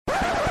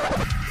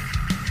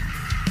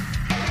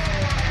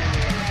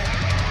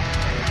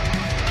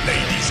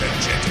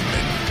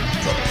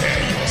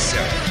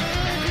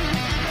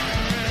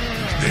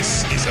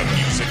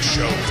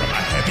show from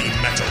a heavy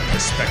metal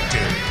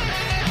perspective.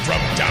 From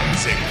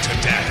Danzig to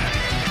Death,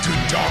 to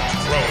Dark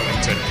Throne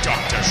to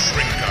Dr.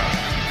 Shrinker.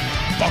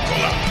 Buckle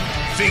up,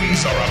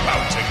 things are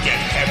about to get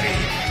heavy.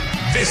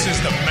 This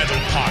is the Metal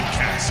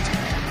Podcast.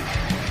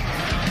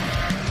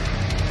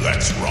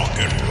 Let's rock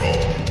and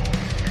roll.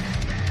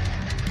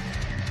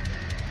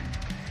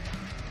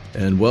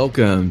 And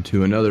welcome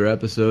to another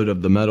episode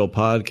of the Metal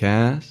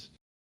Podcast.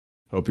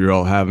 Hope you're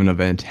all having a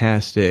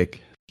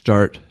fantastic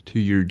start to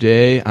your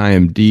day. I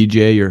am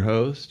DJ, your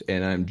host,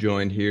 and I'm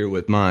joined here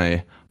with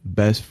my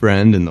best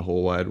friend in the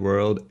whole wide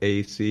world,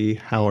 AC.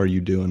 How are you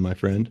doing, my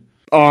friend?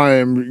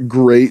 I'm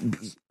great,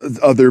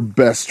 other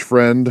best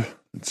friend.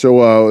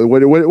 So,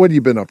 what have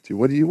you been up to?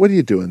 What are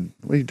you doing?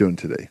 What are you doing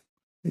today?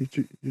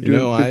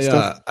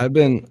 I've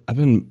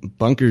been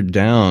bunkered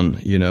down.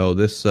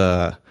 This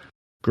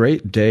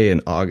great day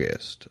in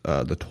August,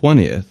 the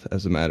 20th,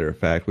 as a matter of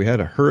fact. We had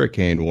a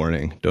hurricane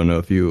warning. Don't know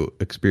if you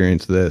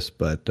experienced this,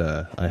 but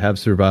I have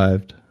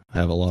survived. I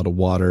have a lot of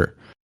water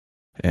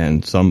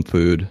and some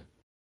food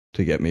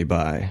to get me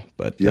by.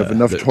 But you have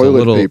enough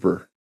toilet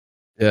paper.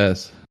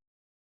 Yes.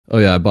 Oh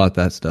yeah, I bought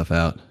that stuff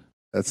out.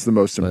 That's the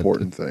most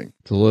important thing.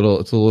 It's a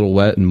little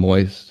wet and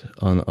moist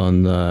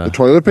on the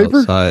toilet paper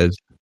outside.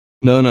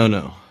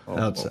 No.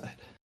 Outside.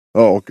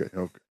 Oh, okay.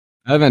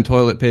 I haven't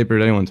toilet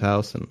papered anyone's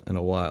house in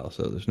a while,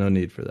 so there's no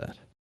need for that.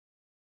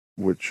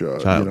 Which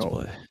Child's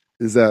play.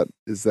 Is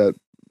that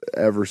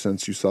ever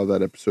since you saw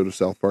that episode of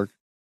South Park?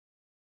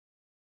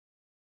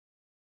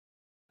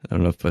 I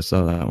don't know if I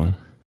saw that one.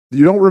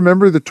 You don't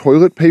remember the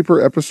toilet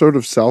paper episode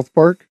of South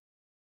Park?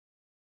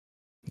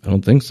 I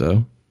don't think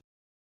so.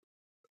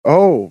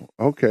 Oh,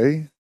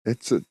 okay.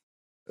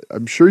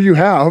 I'm sure you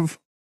have.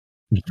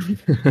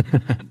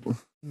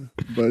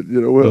 But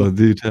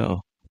do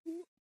tell.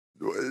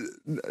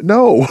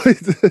 No,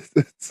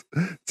 it's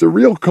a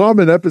real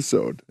common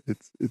episode.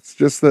 It's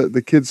just that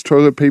the kids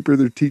toilet paper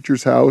their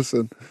teacher's house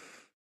and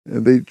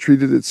they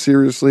treated it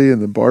seriously,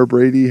 and then Bar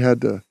Brady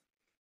had to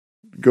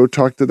go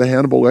talk to the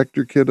Hannibal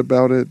Lecter kid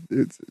about it.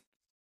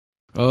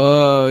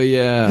 Oh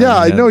yeah. Yeah,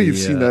 I know you've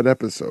seen that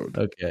episode.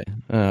 Okay.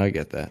 I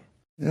get that.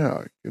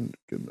 Yeah,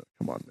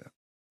 come on, man.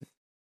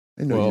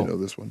 I know you know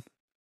this one.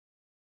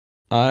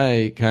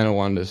 I kind of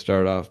wanted to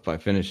start off by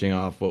finishing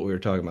off what we were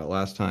talking about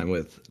last time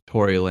with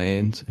Tory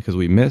Lanez, because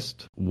we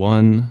missed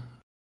one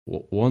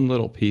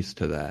little piece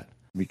to that.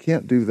 We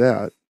can't do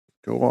that.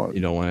 Go on.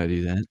 You don't want to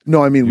do that?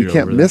 No, I mean we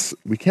can't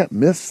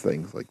miss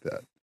things like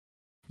that.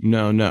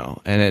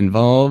 No, and it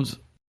involves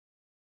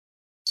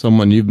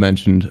someone you've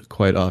mentioned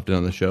quite often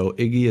on the show,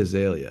 Iggy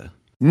Azalea.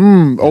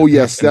 Oh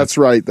yes, that's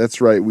right.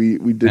 We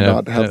did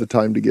not have the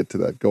time to get to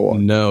that. Go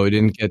on. No, we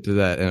didn't get to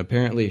that. And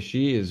apparently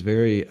she is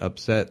very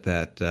upset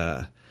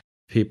that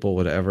people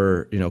would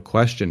ever,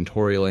 question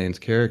Tory Lanez's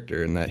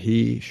character and that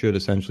he should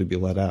essentially be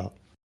let out.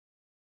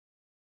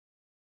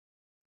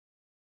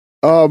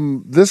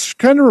 This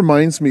kind of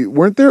reminds me,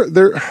 weren't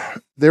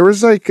there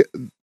was like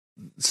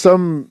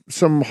some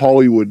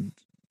Hollywood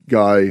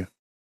guy,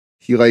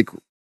 he raped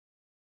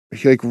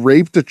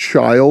a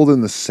child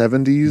in the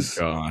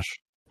 70s. Oh, gosh.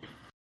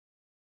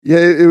 Yeah,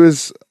 it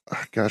was.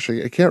 Gosh,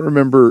 I can't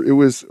remember. It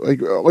was like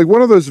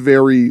one of those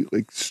very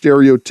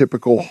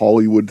stereotypical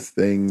Hollywood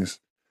things.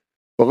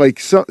 But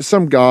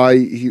some guy,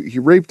 he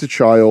raped a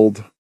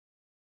child,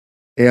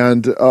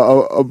 and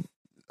a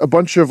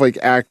bunch of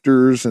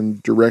actors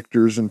and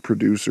directors and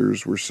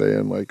producers were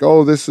saying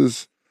 "Oh, this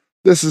is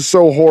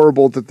so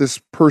horrible that this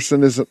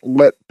person isn't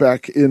let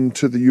back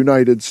into the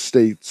United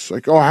States.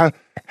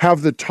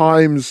 Have the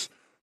times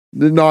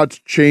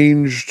not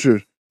changed?"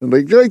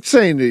 And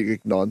saying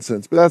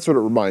nonsense, but that's what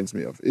it reminds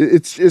me of.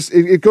 It's just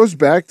it goes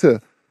back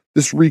to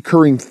this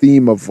recurring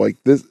theme of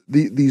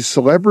these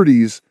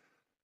celebrities.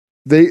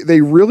 They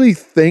really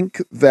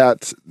think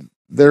that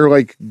they're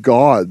like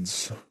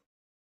gods.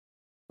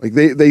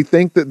 They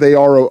think that they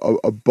are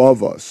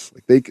above us.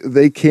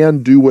 They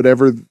can do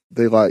whatever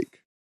they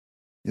like.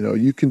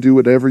 You can do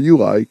whatever you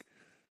like.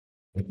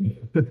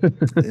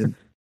 And,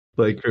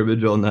 play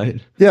cribbage all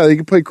night. Yeah, they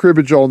can play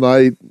cribbage all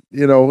night.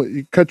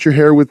 You cut your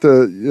hair with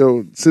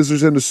the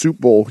scissors in a soup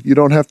bowl. You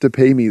don't have to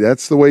pay me.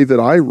 That's the way that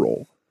I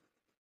roll.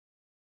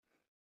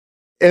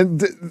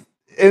 And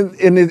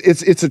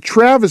it's a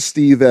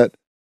travesty that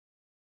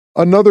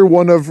another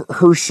one of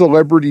her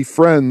celebrity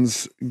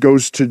friends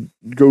goes to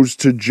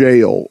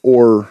jail,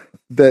 or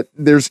that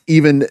there's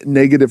even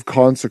negative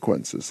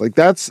consequences.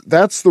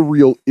 That's the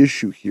real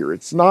issue here.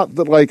 It's not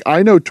that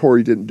I know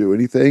Tory didn't do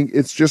anything.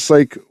 It's just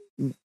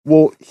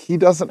well, he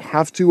doesn't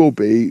have to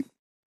obey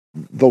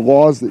the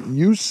laws that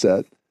you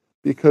set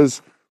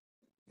because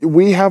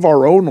we have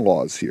our own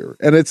laws here.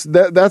 And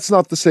that's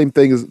not the same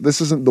thing as, this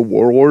isn't the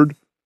warlord.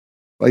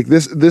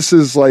 This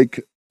is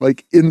like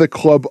in the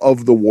club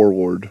of the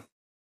warlord.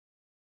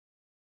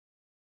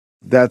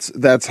 That's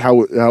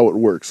how it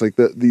works.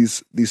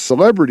 These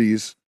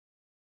celebrities,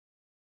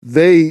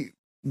 they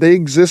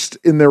exist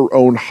in their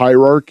own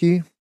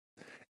hierarchy,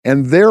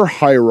 and their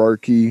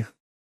hierarchy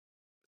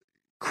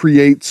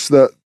creates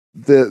the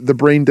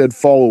brain dead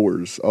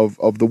followers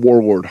of the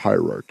warlord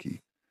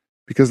hierarchy.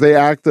 because they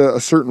act a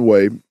certain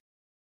way,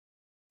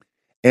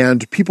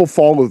 and people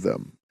follow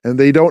them, and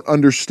they don't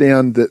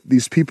understand that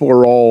these people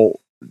are all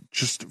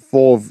just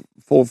full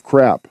of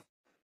crap.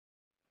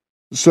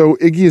 So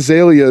Iggy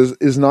Azalea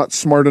is not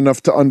smart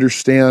enough to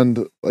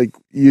understand, like,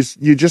 you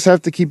just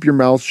have to keep your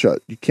mouth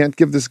shut. You can't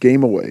give this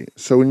game away.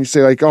 So when you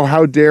say, like, oh,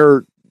 how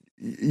dare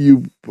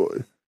you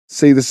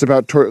say this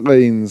about Tory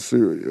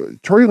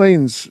Lanez? Tory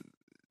Lanez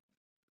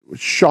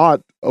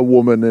shot a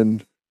woman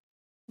and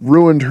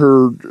ruined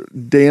her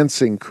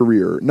dancing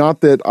career.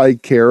 Not that I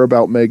care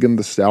about Megan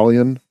Thee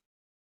Stallion.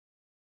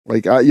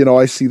 Like,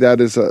 I see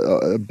that as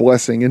a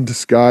blessing in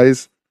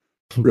disguise.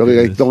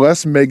 Really, like, the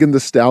less Megan Thee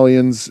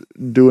Stallion's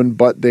doing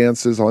butt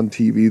dances on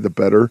TV, the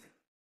better.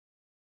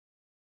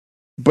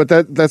 But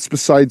that's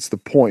besides the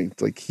point.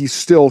 Like, he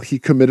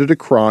committed a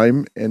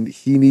crime, and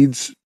he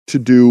needs to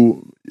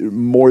do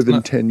more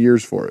than 10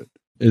 years for it.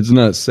 It's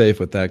not safe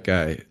with that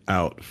guy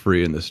out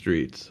free in the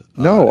streets.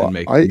 No, and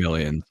making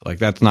millions. Like,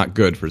 that's not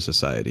good for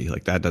society.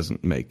 Like, that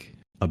doesn't make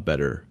a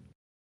better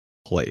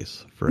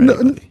place for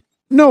anybody.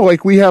 No,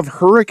 like, we have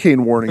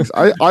hurricane warnings.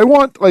 I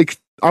want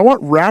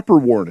rapper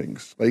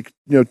warnings. Like,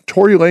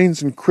 Tory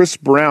Lanez and Chris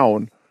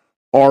Brown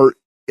are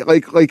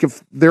like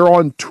if they're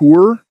on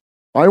tour,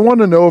 I want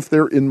to know if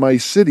they're in my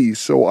city.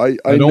 So I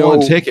don't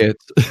want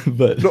tickets,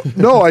 but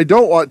no, I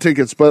don't want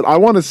tickets, but I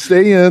want to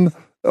stay in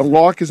and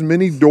lock as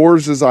many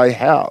doors as I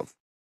have,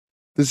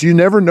 because you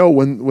never know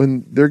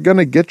when they're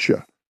gonna get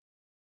you.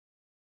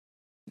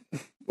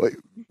 Like,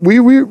 we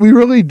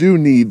really do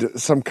need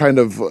some kind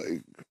of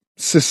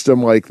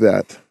system like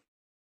that.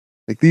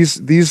 Like,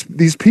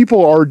 these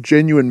people are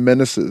genuine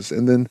menaces,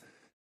 and then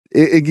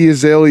Iggy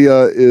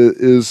Azalea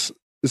is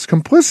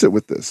complicit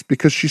with this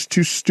because she's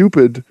too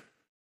stupid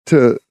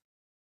to.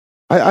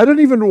 I don't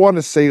even want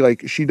to say,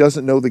 like, she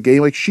doesn't know the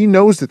game. Like, she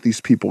knows that these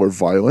people are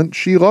violent.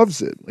 She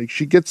loves it. Like,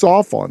 she gets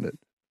off on it.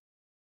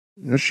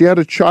 She had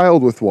a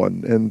child with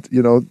one, and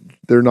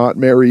they're not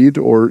married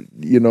or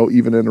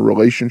even in a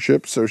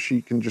relationship, so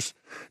she can just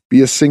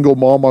be a single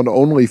mom on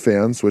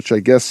OnlyFans, which I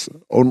guess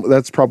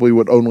that's probably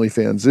what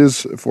OnlyFans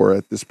is for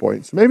at this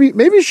point. So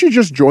maybe she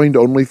just joined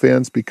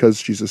OnlyFans because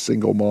she's a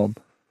single mom.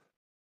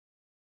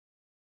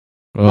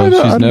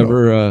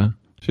 Well,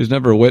 she's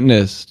never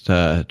witnessed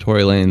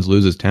Tory Lanez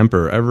lose his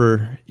temper,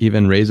 ever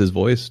even raise his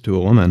voice to a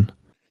woman.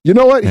 You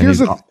know what?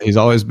 He's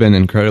always been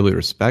incredibly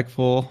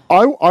respectful.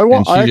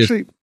 Here's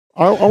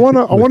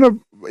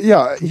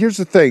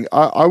the thing.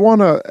 I want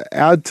to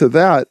add to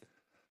that.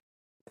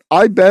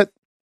 I bet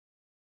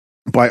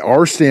by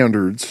our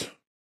standards,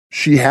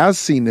 she has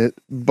seen it,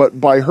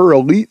 but by her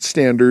elite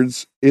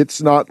standards,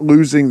 it's not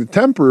losing the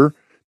temper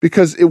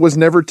because it was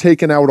never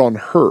taken out on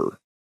her.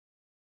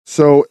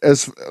 So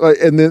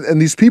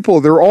and these people,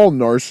 they're all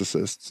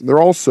narcissists. They're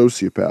all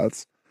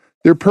sociopaths.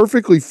 They're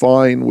perfectly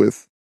fine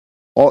with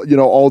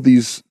all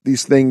these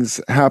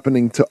things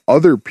happening to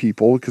other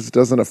people because it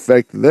doesn't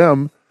affect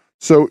them.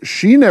 So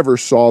she never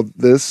saw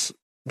this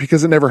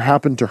because it never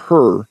happened to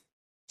her.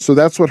 So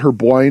that's what her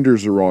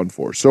blinders are on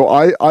for. So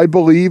I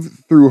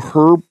believe through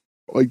her,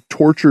 like,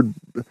 tortured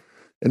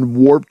and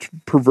warped,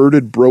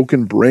 perverted,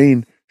 broken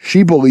brain,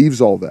 she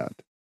believes all that.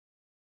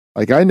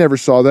 Like, I never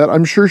saw that.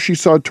 I'm sure she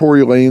saw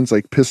Tory Lanez,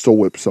 like, pistol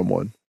whip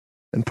someone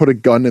and put a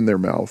gun in their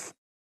mouth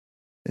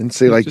and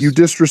say, like, you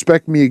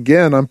disrespect me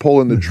again, I'm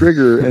pulling the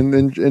trigger.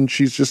 and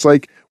she's just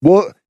like,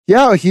 well,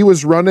 yeah, he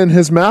was running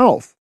his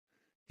mouth.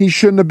 He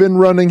shouldn't have been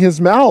running his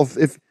mouth.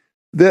 If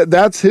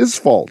that's his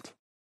fault.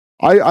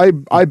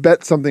 I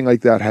bet something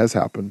like that has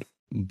happened.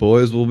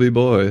 Boys will be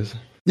boys.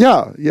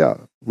 Yeah.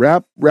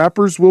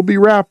 Rappers will be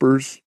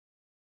rappers.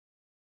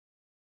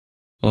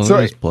 Well,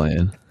 so,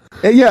 playing.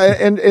 Yeah,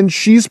 and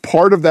she's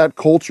part of that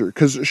culture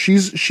because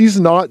she's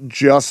not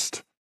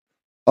just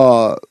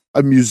a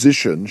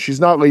musician.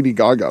 She's not Lady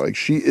Gaga. Like,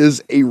 she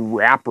is a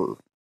rapper,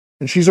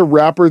 and she's a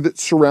rapper that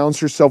surrounds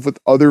herself with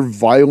other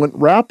violent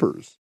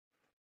rappers.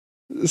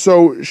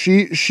 So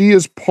she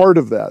is part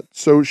of that.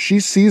 So she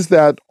sees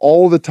that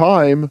all the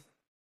time,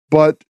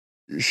 but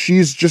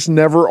she's just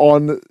never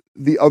on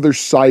the other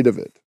side of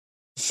it.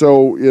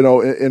 So,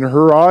 in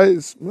her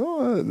eyes,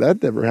 that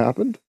never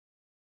happened.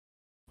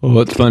 Well,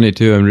 what's funny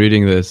too, I'm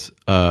reading this.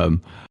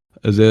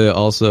 Azalea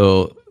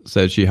also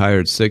said she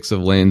hired 6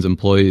 of Lane's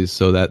employees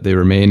so that they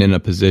remain in a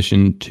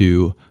position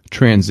to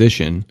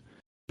transition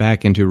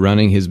back into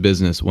running his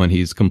business when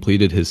he's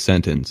completed his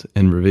sentence,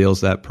 and reveals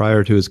that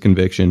prior to his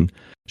conviction,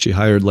 she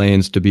hired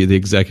Lanez to be the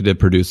executive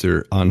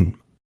producer on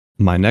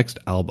my next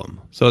album.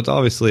 So it's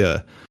obviously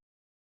a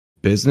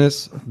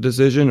business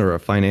decision or a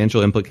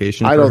financial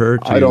implication for her.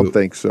 I don't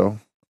think so.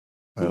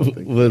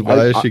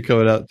 Why is she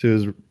coming out to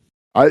his...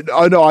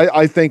 I know.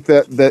 I think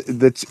that's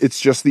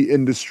it's just the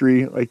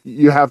industry. Like,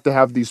 you have to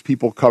have these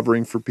people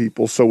covering for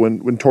people. So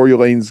when Tory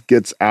Lanez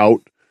gets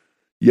out,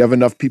 you have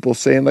enough people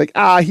saying, like,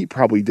 he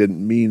probably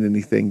didn't mean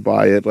anything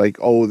by it. Like,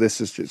 oh,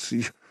 this is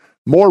just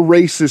more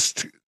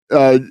racist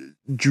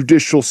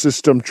judicial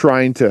system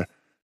trying to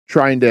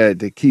trying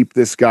to keep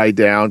this guy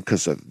down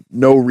because of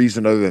no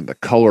reason other than the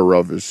color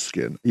of his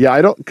skin. Yeah,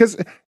 I don't, because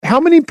how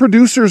many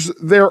producers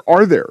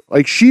are there?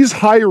 Like, she's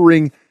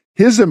hiring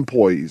his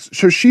employees,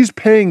 so she's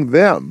paying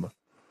them.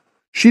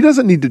 She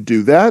doesn't need to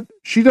do that.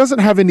 She doesn't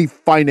have any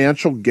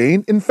financial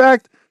gain. In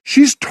fact,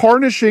 she's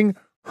tarnishing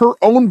her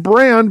own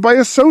brand by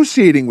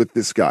associating with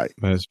this guy.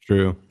 That's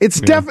true. It's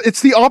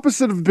it's the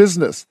opposite of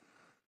business.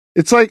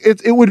 It's like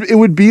it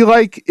would be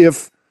like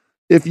if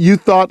you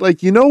thought,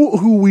 like, you know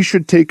who we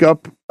should take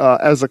up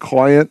as a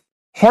client?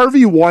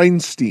 Harvey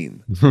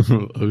Weinstein.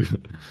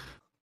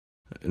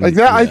 Like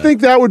that, yeah. I think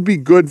that would be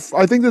good.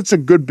 I think that's a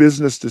good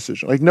business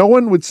decision. Like, no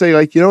one would say,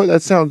 like, you know what,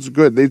 that sounds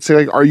good. They'd say,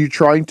 like, are you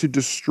trying to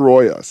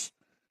destroy us?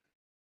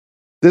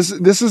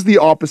 This is the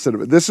opposite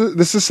of it. This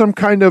is some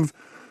kind of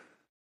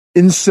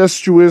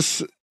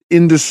incestuous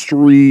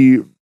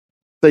industry,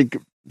 like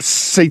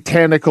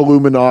satanic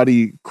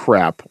Illuminati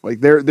crap.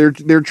 Like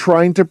they're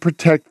trying to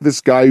protect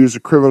this guy who's a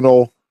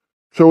criminal,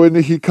 so when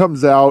he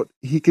comes out,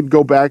 he can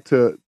go back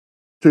to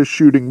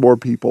shooting more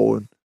people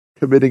and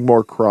committing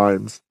more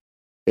crimes,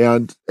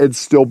 and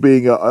still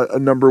being a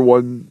number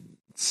one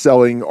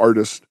selling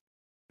artist.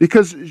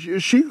 Because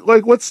she,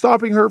 like, what's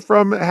stopping her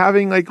from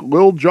having like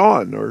Lil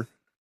Jon or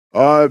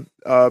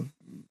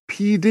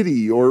P.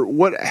 Diddy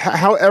or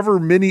however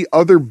many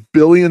other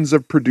billions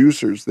of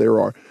producers there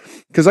are?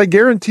 Because I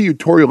guarantee you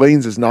Tory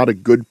Lanez is not a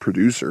good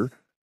producer.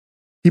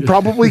 He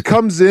probably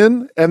comes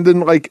in and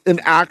then, like,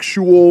 an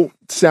actual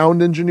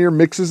sound engineer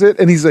mixes it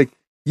and he's like,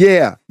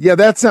 yeah,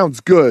 that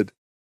sounds good.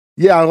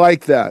 Yeah, I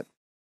like that.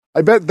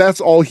 I bet that's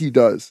all he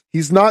does.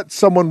 He's not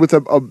someone with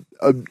a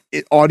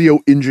audio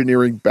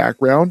engineering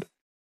background.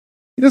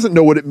 He doesn't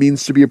know what it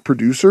means to be a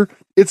producer.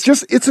 It's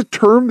a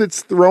term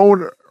that's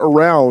thrown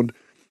around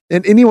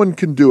and anyone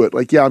can do it.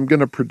 Like, yeah, I'm going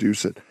to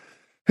produce it.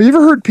 Have you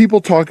ever heard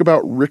people talk about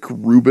Rick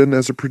Rubin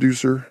as a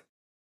producer?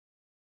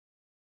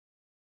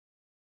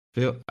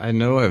 I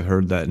know I've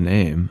heard that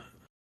name.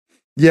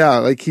 Yeah,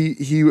 like he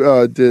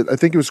did, I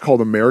think it was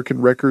called American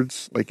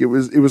Records. Like it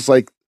was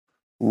like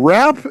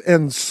Rap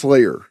and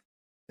Slayer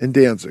and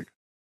Danzig.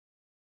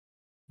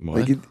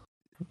 What? Like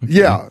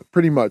yeah,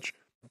 pretty much.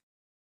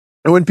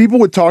 And when people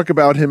would talk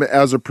about him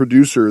as a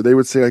producer, they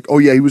would say, like, oh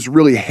yeah, he was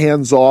really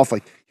hands off.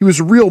 Like, he was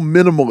real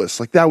minimalist.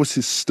 Like, that was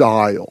his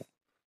style.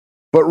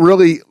 But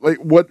really, like,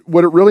 what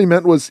it really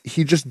meant was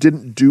he just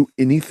didn't do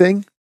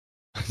anything.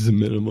 He's a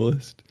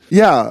minimalist.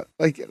 Yeah,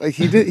 like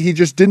he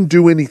just didn't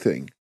do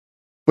anything.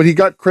 But he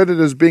got credit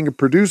as being a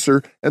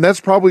producer, and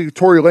that's probably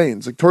Tory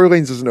Lanez. Like, Tory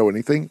Lanez doesn't know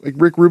anything. Like,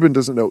 Rick Rubin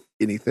doesn't know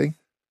anything.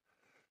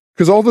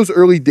 Because all those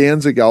early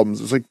Danzig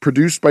albums was like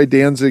produced by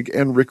Danzig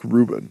and Rick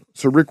Rubin.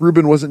 So Rick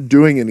Rubin wasn't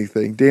doing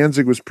anything.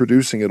 Danzig was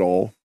producing it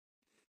all.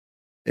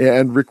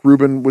 And Rick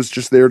Rubin was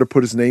just there to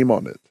put his name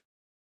on it.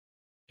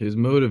 He was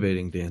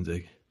motivating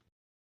Danzig.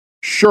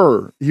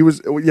 Sure. He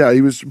was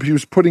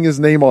putting his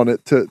name on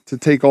it to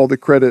take all the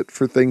credit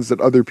for things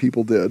that other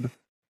people did.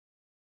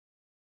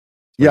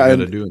 Yeah,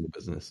 and do in the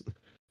business.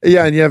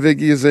 Yeah, and you have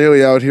Iggy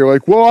Azalea out here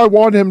like, well, I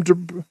want him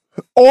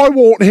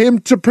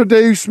to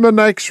produce my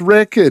next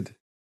record.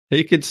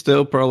 He could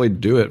still probably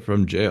do it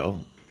from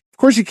jail. Of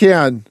course he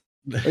can.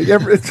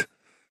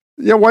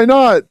 Yeah, why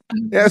not?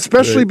 Yeah,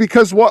 especially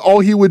because all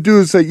he would do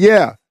is say,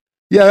 yeah,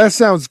 that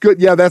sounds good.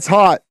 Yeah, that's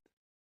hot.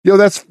 Yo,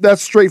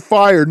 that's straight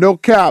fire. No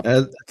cap.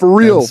 For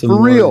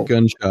real.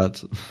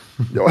 Gunshots.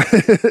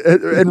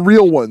 And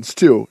real ones,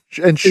 too.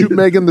 And shoot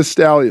Megan Thee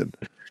Stallion.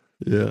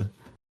 Yeah.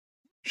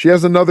 She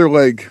has another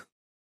leg.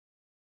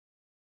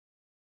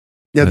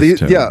 Yeah,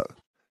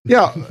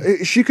 Yeah,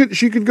 she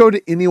could go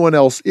to anyone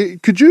else.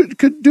 Could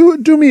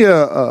do me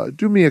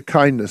a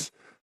kindness.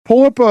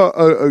 Pull up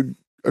a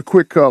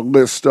quick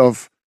list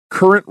of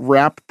current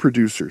rap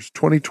producers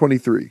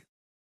 2023.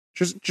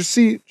 Just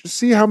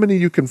see how many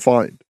you can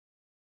find.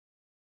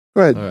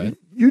 Go ahead. Right.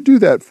 You do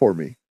that for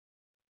me.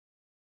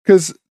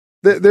 Cuz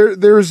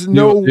there's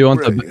no. Do you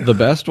want the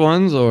best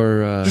ones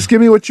or just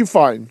give me what you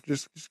find.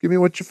 Just give me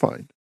what you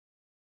find.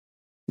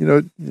 You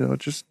know,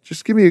 just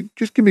give me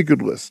a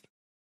good list.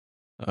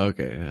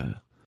 Okay, yeah.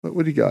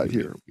 What do you got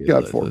here? You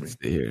got for me? Let's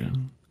see here.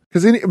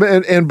 Because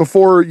and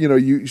before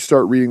you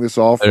start reading this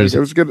off, like, I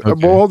was gonna.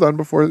 Okay. Well, hold on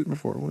before we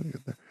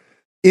get there.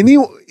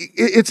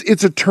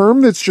 It's a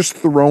term that's just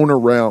thrown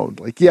around.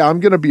 Like, yeah, I'm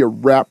gonna be a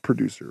rap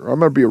producer, or I'm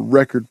gonna be a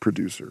record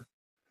producer.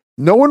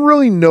 No one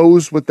really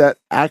knows what that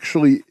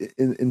actually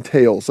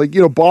entails. Like,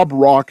 Bob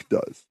Rock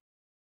does.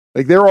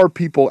 Like, there are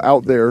people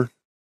out there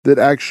that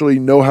actually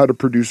know how to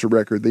produce a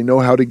record. They know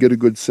how to get a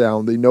good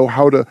sound. They know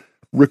how to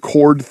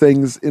record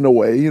things in a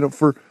way,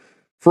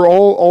 for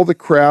all the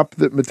crap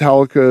that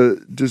Metallica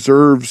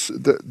deserves.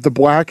 The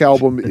Black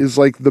Album is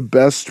like the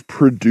best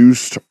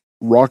produced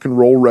rock and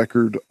roll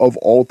record of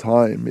all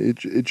time.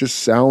 It just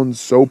sounds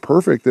so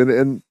perfect.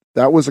 And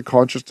that was a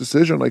conscious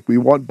decision. Like, we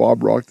want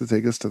Bob Rock to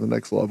take us to the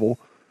next level.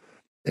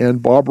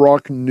 And Bob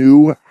Rock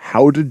knew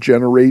how to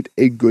generate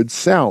a good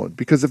sound,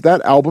 because if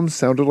that album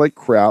sounded like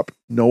crap,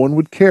 no one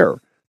would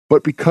care.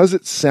 But because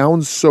it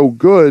sounds so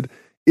good,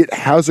 it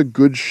has a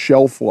good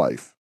shelf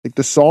life. Like,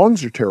 the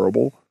songs are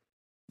terrible,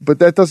 but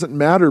that doesn't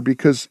matter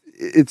because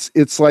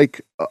it's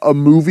like a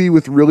movie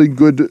with really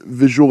good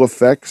visual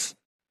effects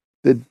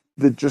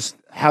that just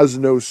has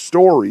no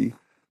story,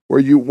 where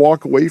you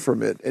walk away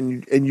from it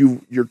and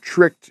you're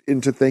tricked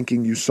into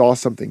thinking you saw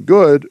something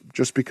good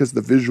just because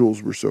the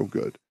visuals were so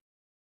good.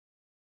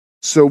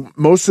 So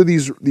most of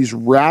these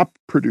rap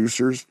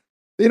producers,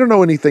 they don't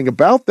know anything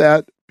about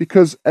that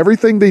because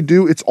everything they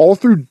do, it's all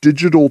through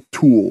digital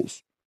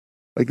tools.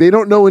 Like they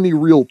don't know any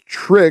real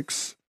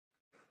tricks.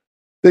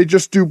 They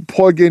just do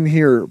plug in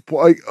here.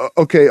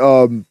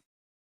 Auto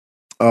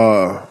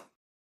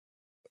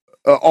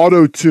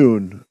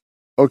tune.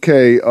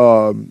 Okay,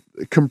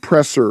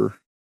 compressor.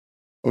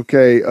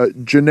 Okay,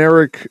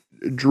 generic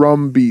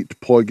drum beat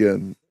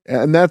plugin,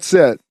 and that's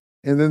it.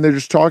 And then they're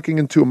just talking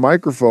into a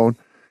microphone.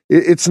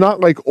 It's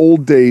not like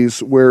old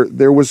days where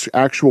there was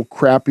actual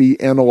crappy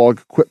analog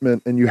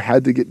equipment and you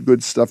had to get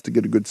good stuff to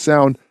get a good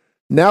sound.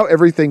 Now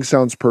everything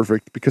sounds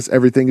perfect because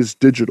everything is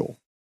digital.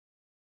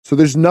 So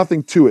there's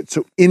nothing to it.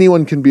 So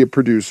anyone can be a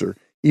producer,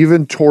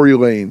 even Tory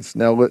Lanez.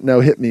 Now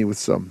hit me with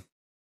some.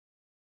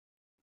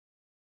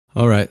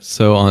 All right.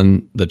 So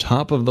on the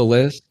top of the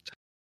list,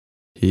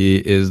 he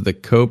is the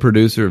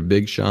co-producer of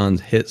Big Sean's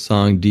hit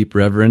song Deep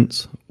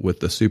Reverence with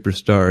the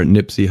superstar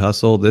Nipsey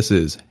Hussle. This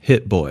is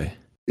Hit Boy.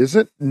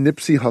 Isn't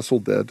Nipsey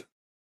Hussle dead?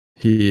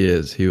 He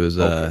is. He was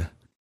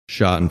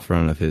shot in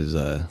front of his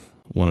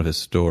one of his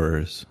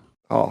stores.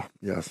 Oh,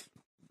 yes.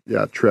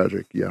 Yeah,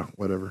 tragic. Yeah,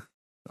 whatever.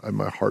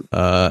 My heart.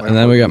 And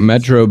then we got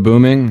Metro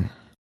Booming.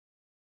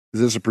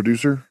 Is this a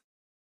producer?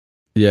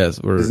 Yes.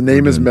 His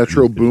name is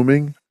Metro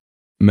Booming?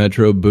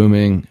 Metro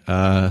Booming.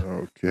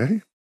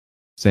 Okay.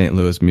 St.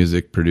 Louis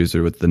music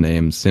producer with the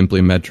names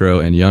Simply Metro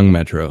and Young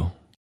Metro.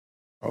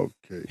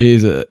 Okay.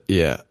 He's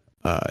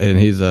and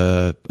he's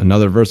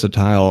another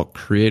versatile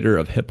creator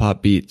of hip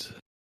hop beats.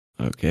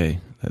 Okay.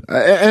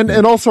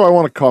 And also I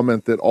want to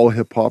comment that all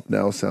hip hop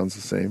now sounds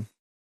the same.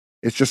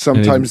 It's just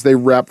sometimes they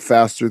rap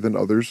faster than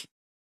others.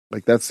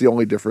 Like that's the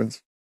only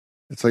difference.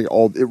 It's like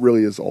it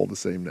really is all the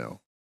same now.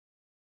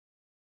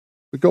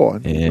 But go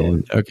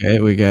on. Okay,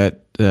 we got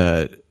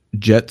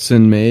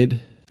Jetson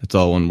Made. That's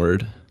all one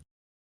word.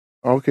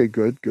 Okay,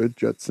 good.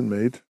 Jetson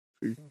Made.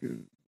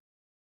 Good.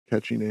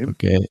 Catchy name.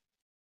 Okay.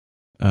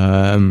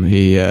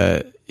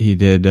 He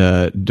did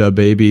Da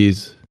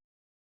Baby's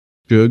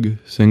Jug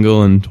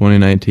single in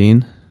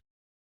 2019.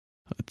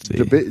 Let's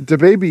see. Da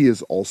Baby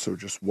is also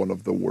just one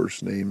of the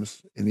worst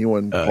names.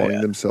 Anyone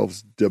calling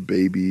themselves Da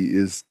Baby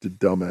is the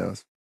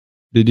dumbass.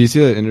 Did you see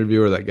that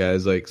interview where that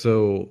guy's like,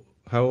 so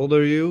how old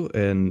are you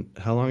and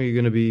how long are you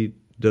going to be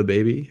Da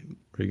Baby?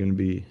 Are you going to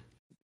be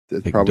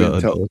like,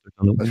 probably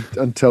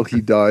until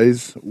he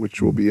dies,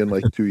 which will be in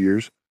like 2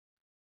 years.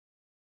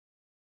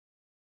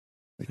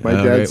 Like my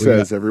dad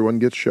says, everyone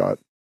gets shot.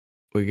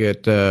 We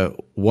get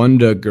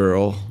Wanda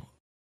Girl,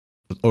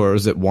 or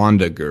is it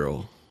Wanda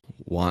Girl?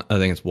 I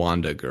think it's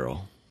Wanda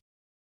Girl.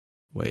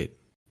 Wait,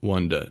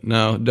 Wanda.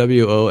 No,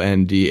 WONDAGURL.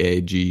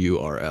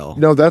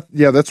 No,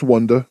 that's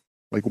Wanda.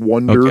 Like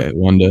wonder. Okay,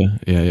 Wanda.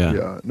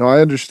 Yeah. No,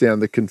 I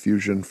understand the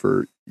confusion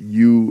for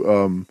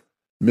you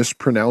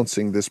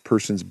mispronouncing this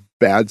person's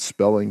bad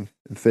spelling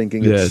and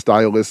thinking it's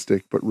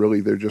stylistic, but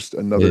really they're just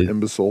another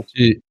imbecile.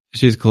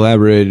 She's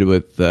collaborated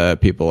with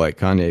people like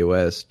Kanye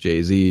West,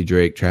 Jay-Z,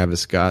 Drake,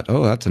 Travis Scott.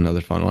 Oh, that's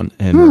another fun one.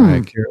 And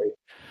Mariah Carey.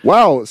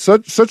 Wow,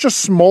 such a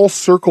small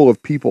circle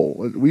of people.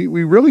 We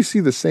really see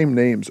the same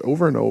names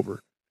over and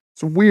over.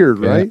 It's weird,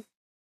 right?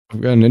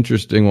 I've got an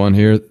interesting one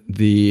here.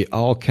 The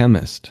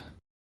Alchemist.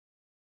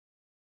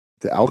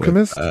 The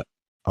Alchemist?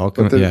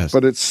 Alchemist, yes.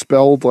 But it's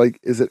spelled like,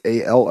 is it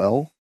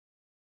ALL?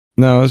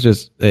 No, it's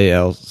just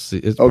ALC.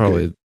 It's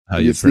probably how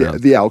you pronounce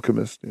it. The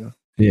Alchemist, yeah.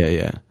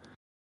 Yeah.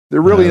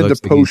 They're really into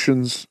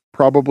potions,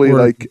 probably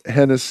like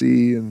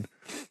Hennessy and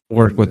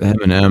work with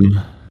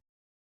Eminem.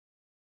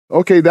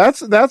 Okay,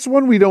 that's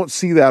one we don't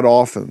see that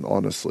often,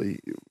 honestly.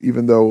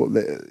 Even though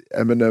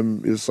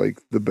Eminem is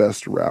like the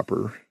best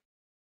rapper,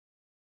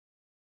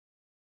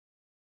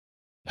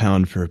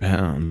 pound for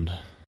pound,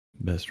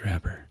 best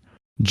rapper.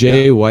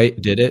 Jay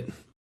White did it.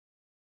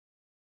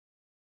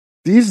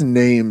 These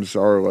names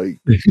are like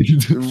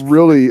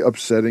really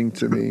upsetting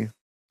to me.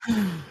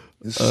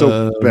 It's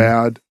so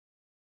bad.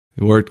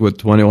 He worked with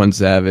 21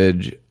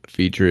 Savage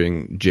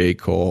featuring J.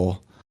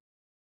 Cole.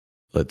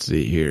 Let's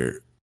see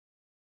here.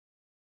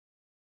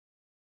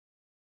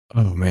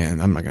 Oh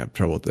man, I'm not gonna have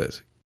trouble with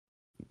this.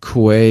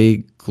 Quay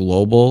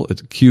Global.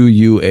 It's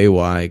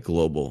QUAY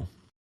Global.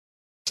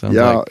 Sounds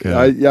like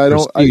I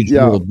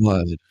don't.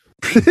 Blood.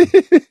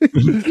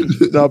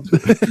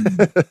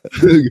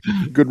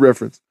 Good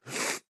reference.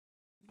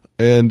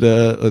 And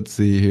let's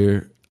see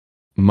here.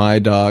 My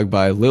Dog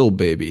by Lil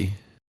Baby.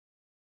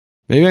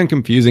 Maybe I'm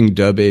confusing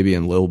Da Baby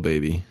and Lil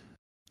Baby.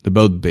 They're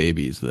both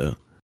babies, though.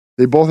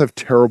 They both have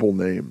terrible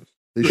names.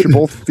 They should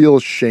both feel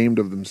ashamed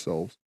of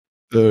themselves.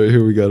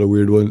 Here we got a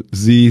weird one.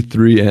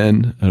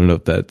 Z3N. I don't know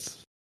if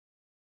that's...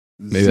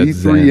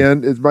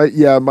 Z3N. It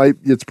might.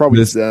 It's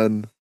probably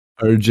Zen.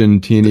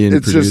 Argentinian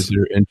It's just-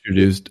 producer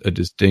introduced a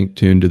distinct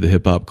tune to the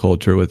hip hop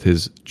culture with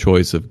his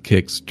choice of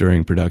kicks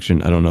during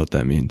production. I don't know what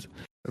that means.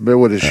 I mean,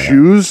 what, his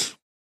shoes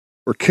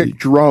or kick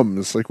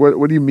drums? Like,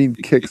 what do you mean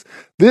kicks?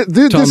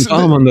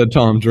 Tom on the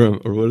tom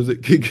drum, or what is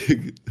it?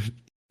 Kick.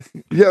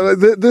 Yeah,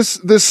 this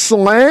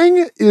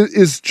slang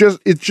is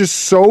just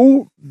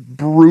so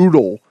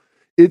brutal.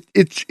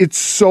 It's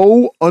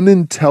so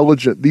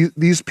unintelligent.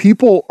 These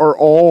people are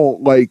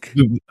all like,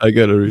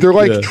 they're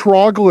like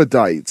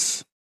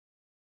troglodytes.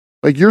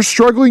 Like, you're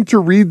struggling to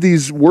read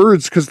these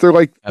words because they're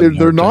like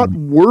they're not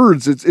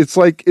words. It's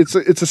like it's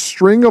a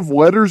string of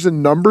letters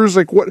and numbers.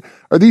 Like, what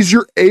are these?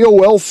 Your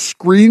AOL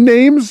screen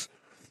names?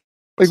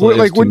 Like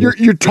when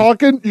you're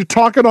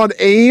talking on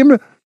AIM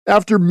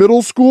after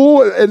middle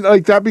school, and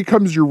like that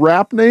becomes your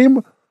rap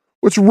name.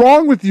 What's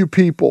wrong with you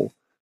people?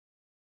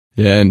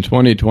 Yeah, in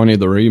 2020,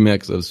 the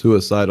remix of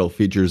 "Suicidal"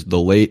 features the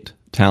late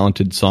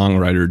talented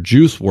songwriter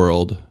Juice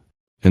WRLD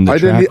in the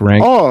track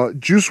rank. Oh,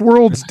 Juice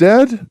WRLD's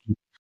dead.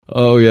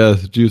 Oh yeah,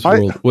 Juice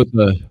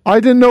WRLD. I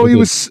didn't know he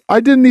was.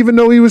 I didn't even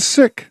know he was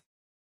sick.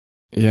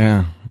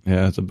 Yeah,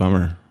 it's a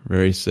bummer.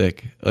 Very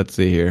sick. Let's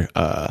see here.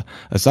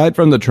 Aside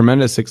from the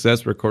tremendous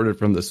success recorded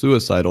from the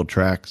Suicidal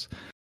tracks,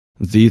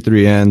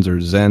 Z3N's or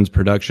Zen's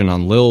production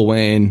on Lil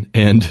Wayne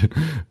and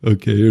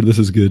okay, here this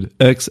is good.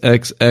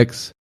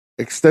 XXX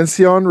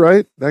Extension,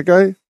 right? That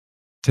guy.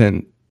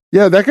 10.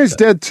 Yeah, that guy's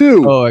dead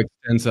too. Oh,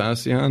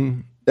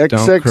 Extension.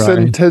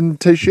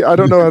 XXXTentacion. I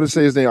don't know how to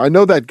say his name. I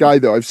know that guy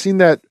though. I've seen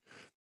that.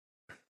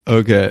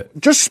 Okay.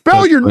 Just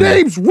spell your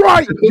names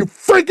right, you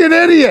freaking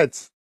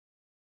idiots.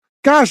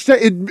 Gosh,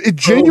 it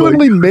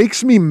genuinely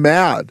makes me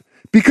mad.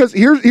 Because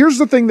here's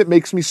the thing that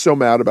makes me so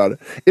mad about it.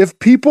 If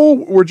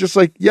people were just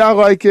like, yeah, I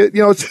like it,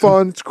 it's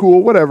fun, it's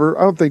cool, whatever,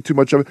 I don't think too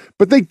much of it.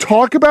 But they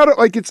talk about it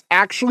like it's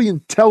actually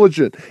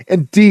intelligent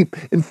and deep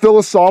and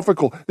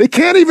philosophical. They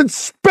can't even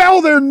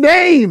spell their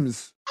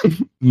names.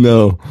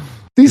 No.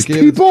 These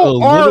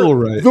people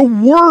are the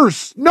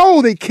worst.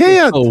 No, they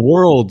can't. Oh,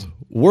 world.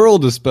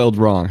 World is spelled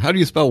wrong. How do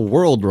you spell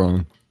world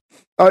wrong?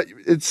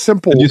 It's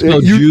simple. You spell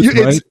juice,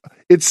 right?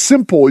 It's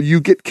simple. You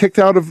get kicked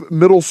out of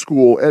middle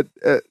school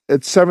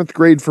at seventh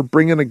grade for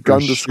bringing a gun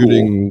to school.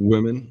 Shooting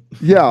women.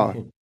 Yeah.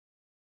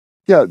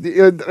 Yeah.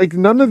 Like,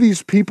 none of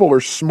these people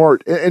are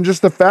smart. And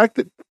just the fact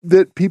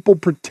that people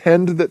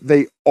pretend that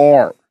they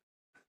are,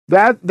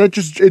 that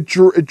just, it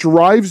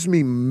drives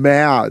me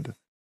mad.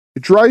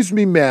 It drives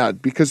me mad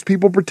because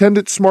people pretend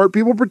it's smart.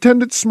 People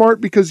pretend it's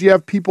smart because you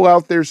have people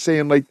out there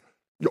saying like,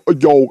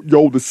 yo,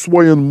 the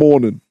swaying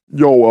morning.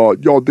 Yo,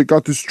 they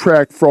got this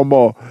track from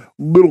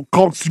Little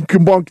Constant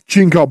Kabunk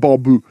Chinka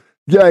Babu.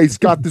 Yeah, he's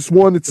got this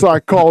one. It's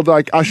like called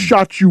like I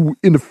shot you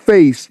in the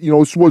face. It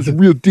was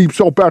real deep.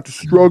 So about the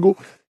struggle,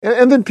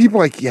 and then people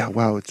are like, yeah,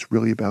 wow, it's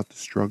really about the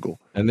struggle.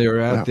 And they were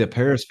at the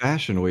Paris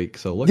Fashion Week.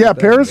 So look. Yeah,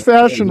 Paris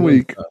Fashion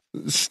Week,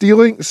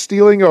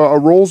 stealing a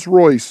Rolls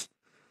Royce.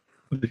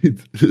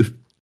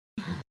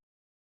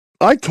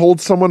 I told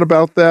someone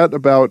about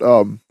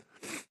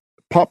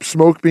Pop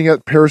Smoke being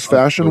at Paris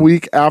Fashion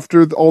Week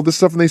after all this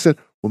stuff, and they said,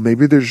 well,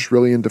 maybe they're just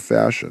really into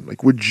fashion.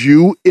 Like, would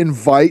you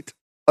invite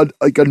a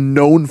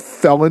known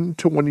felon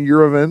to one of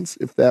your events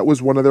if that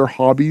was one of their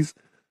hobbies?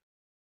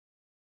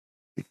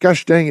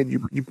 Gosh dang it,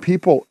 you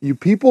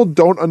people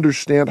don't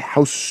understand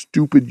how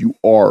stupid you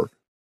are.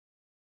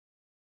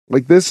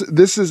 Like, this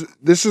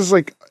is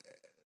like,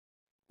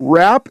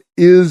 rap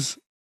is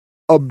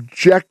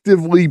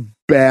objectively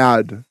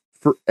bad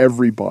for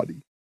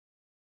everybody.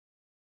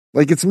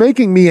 Like, it's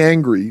making me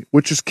angry,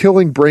 which is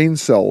killing brain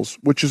cells,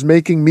 which is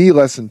making me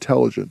less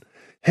intelligent.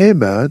 Hey,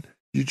 man,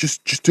 you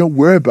just don't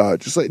worry about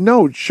it. Just like,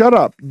 no, shut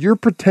up. You're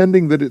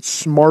pretending that it's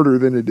smarter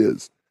than it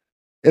is.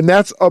 And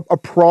that's a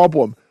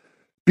problem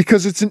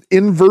because it's an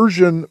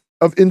inversion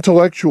of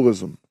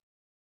intellectualism.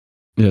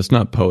 Yeah, it's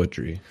not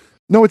poetry.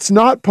 No, it's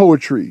not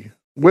poetry.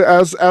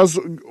 As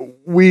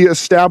we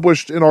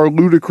established in our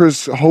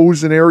ludicrous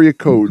hose and area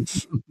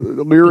codes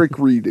lyric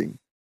reading,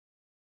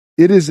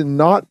 it is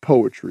not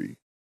poetry.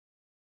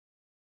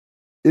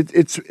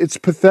 It's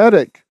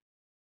pathetic.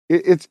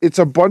 It's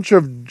a bunch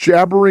of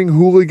jabbering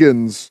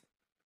hooligans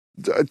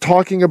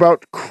talking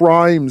about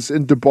crimes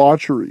and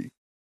debauchery.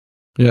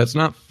 Yeah, it's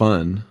not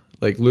fun.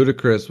 Like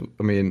Ludacris,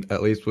 I mean,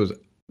 at least was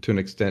to an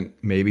extent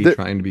maybe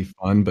trying to be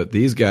fun, but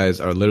these guys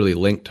are literally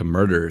linked to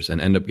murders and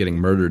end up getting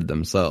murdered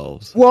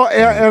themselves. Well,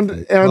 and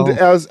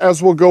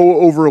as we'll go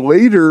over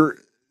later,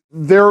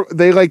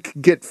 they like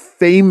get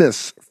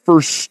famous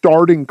for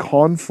starting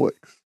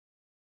conflicts.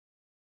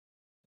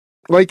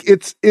 Like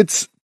it's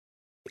the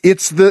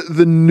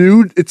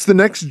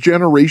next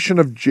generation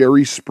of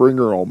Jerry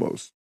Springer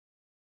almost.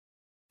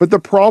 But the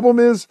problem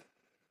is,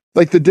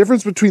 like, the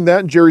difference between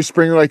that and Jerry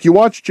Springer, like, you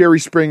watch Jerry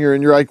Springer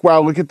and you're like,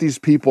 wow, look at these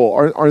people.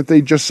 Aren't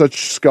they just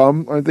such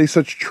scum? Aren't they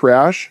such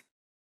trash?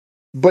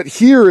 But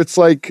here it's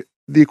like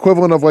the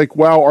equivalent of like,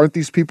 wow, aren't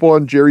these people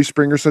on Jerry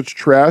Springer such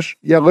trash?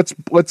 Yeah,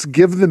 let's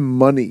give them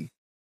money.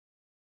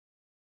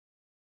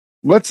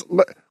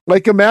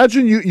 Like,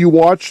 imagine you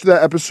watch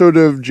the episode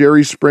of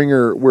Jerry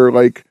Springer where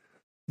like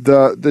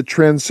the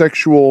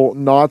transsexual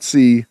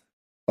Nazi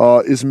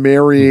is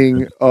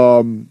marrying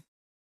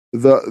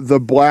the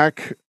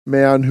black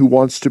man who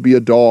wants to be a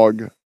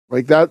dog.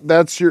 Like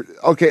that's your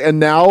okay. And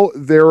now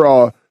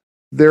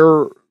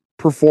they're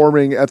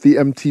performing at the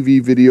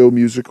MTV Video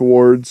Music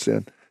Awards,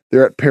 and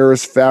they're at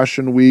Paris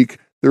Fashion Week.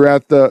 They're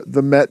at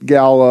the Met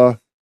Gala.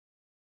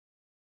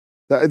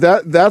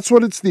 That's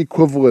what it's the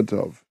equivalent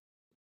of.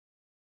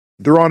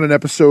 They're on an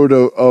episode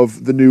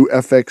of the new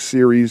FX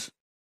series.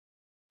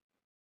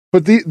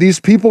 But these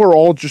people are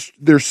all just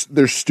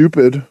they're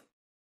stupid,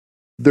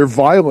 they're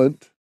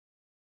violent,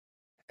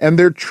 and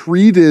they're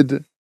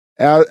treated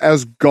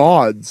as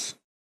gods.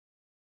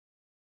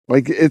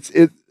 Like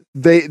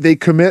they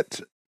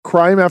commit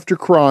crime after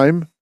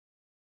crime,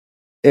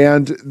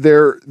 and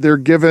they're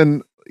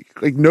given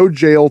like no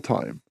jail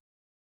time.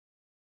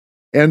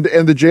 And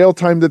the jail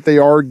time that they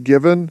are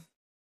given,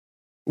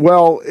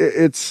 well,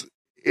 it's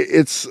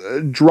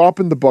a drop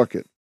in the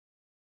bucket.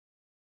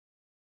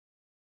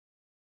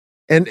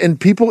 And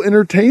people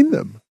entertain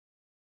them.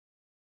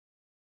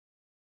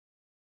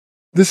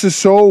 This is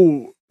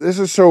so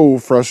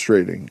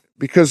frustrating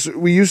because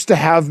we used to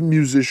have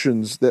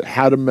musicians that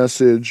had a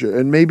message,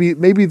 and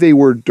maybe they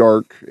were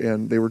dark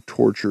and they were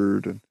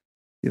tortured, and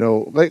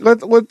like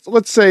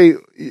let's say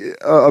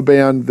a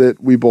band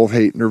that we both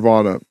hate,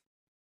 Nirvana.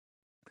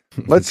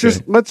 Let's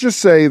just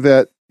say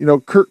that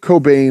Kurt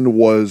Cobain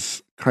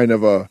was kind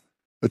of a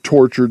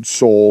tortured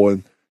soul,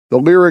 and the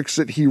lyrics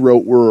that he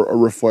wrote were a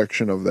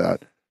reflection of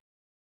that.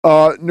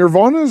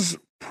 Nirvana's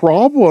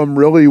problem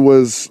really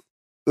was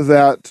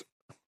that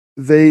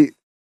they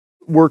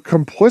were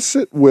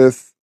complicit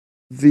with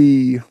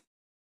the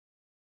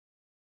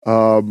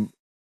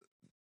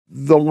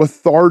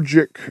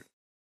lethargic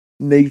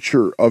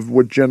nature of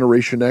what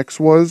Generation X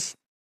was,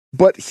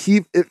 but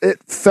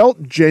it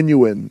felt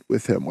genuine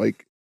with him.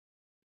 Like,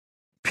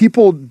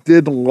 people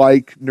did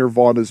like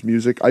Nirvana's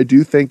music. I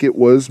do think it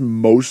was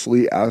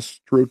mostly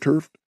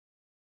astroturfed.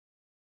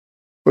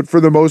 But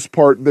for the most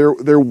part,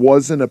 there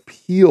was an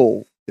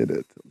appeal in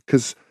it,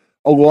 because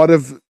a lot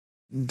of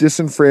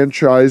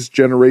disenfranchised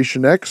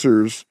Generation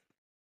Xers,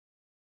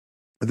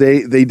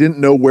 they didn't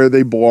know where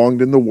they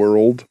belonged in the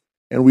world,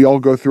 and we all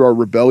go through our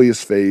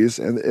rebellious phase,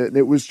 and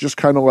it was just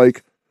kind of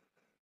like,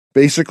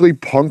 basically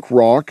punk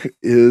rock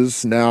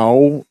is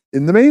now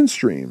in the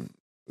mainstream,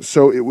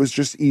 so it was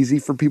just easy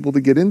for people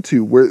to get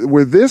into.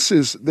 Where this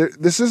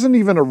isn't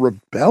even a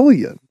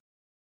rebellion.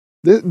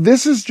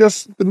 This is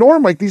just the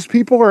norm. Like, these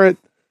people are at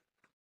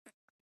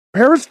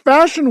Paris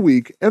Fashion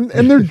Week, and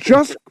they're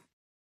just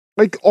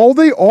like, all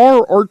they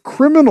are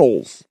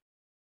criminals.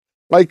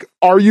 Like,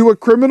 are you a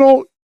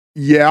criminal?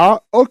 Yeah.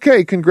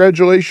 Okay.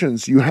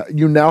 Congratulations.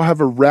 You now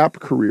have a rap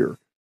career,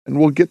 and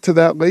we'll get to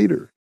that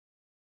later.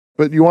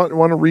 But you want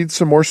to read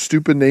some more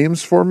stupid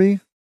names for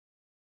me?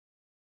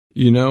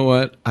 You know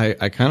what?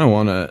 I kind of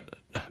want to,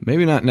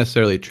 maybe not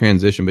necessarily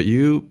transition, but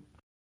you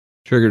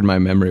triggered my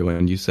memory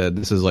when you said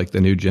this is like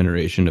the new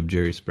generation of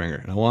Jerry Springer.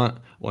 And I want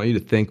you to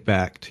think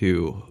back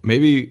to,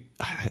 maybe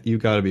you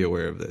got to be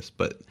aware of this,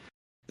 but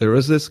there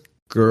was this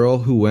girl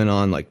who went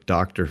on like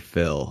Dr.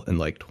 Phil in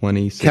like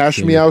 2016.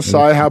 Cash Me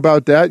Outside. How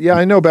about that? Yeah,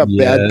 I know about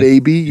Bad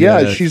Baby.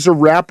 Yeah, she's a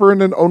rapper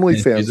and an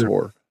OnlyFans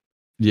whore.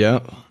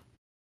 Yeah.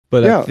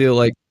 But I feel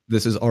like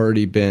this has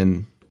already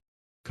been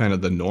kind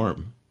of the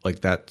norm.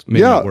 Like, that's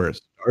maybe not where it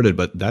started,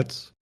 but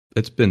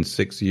it's been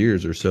 6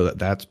 years or so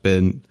that's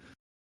been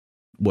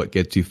what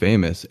gets you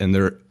famous. And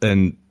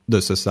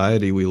the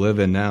society we live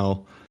in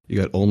now, you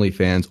got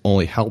OnlyFans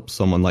only helps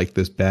someone like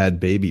this Bad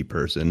Baby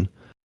person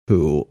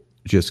who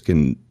just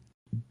can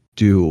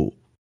do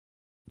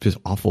just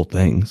awful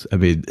things. I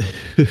mean,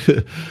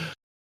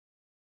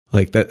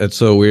 like that's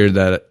so weird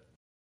that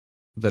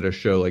a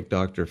show like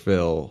Dr.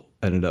 Phil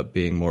ended up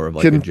being more of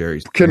like a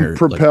Jerry Springer, can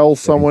propel like,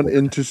 someone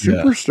into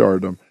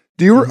superstardom.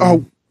 Do you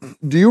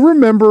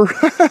remember?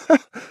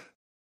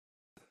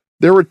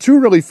 There were two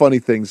really funny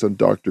things on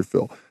Dr.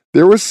 Phil.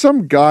 There was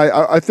some guy,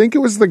 I think it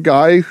was the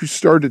guy who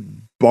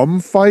started bum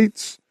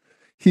fights.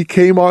 He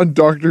came on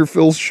Dr.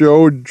 Phil's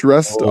show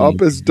dressed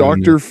up as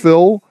Dr.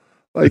 Phil.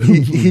 Like,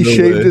 he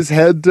shaved his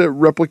head to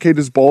replicate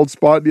his bald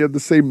spot, and he had the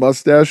same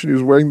mustache, and he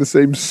was wearing the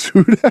same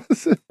suit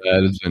as him.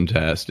 That is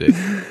fantastic.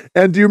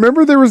 And do you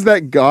remember there was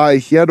that guy,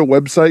 he had a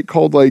website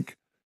called like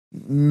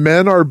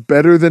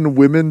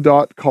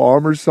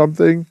menarbetterthanwomen.com or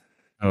something.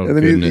 Oh, and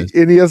then goodness.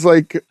 He has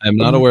like, I'm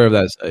not aware of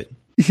that site.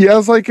 He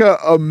has like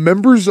a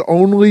members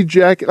only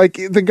jacket. Like,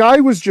 the guy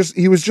was just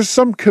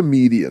some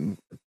comedian.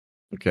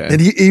 Okay.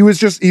 And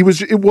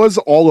it was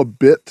all a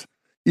bit,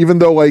 even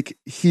though like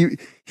he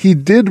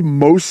did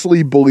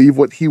mostly believe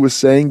what he was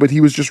saying, but he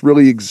was just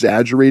really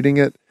exaggerating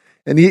it.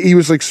 And he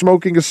was like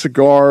smoking a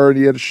cigar, and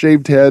he had a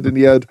shaved head, and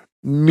he had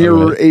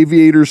mirror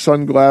aviator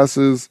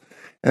sunglasses.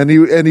 And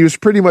he was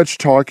pretty much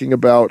talking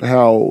about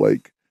how,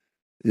 like,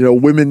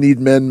 women need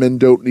men, men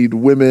don't need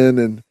women.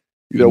 And,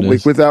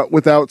 like without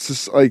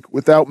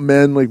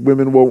men, like,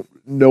 women won't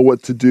know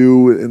what to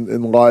do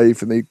in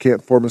life, and they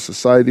can't form a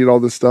society and all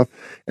this stuff.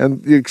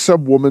 And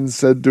some woman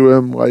said to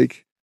him,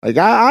 like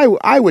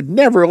I would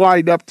never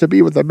line up to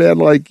be with a man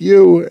like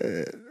you.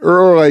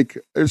 or like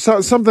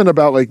something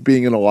about like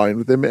being in a line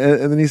with him,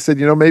 and then he said,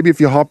 maybe if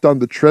you hopped on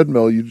the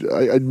treadmill,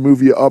 I'd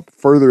move you up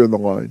further in the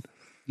line.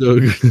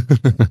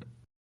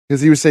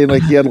 Because he was saying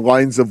like he had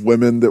lines of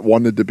women that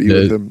wanted to be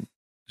with him.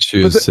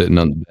 She was sitting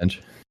on the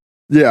bench.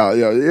 Yeah.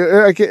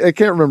 I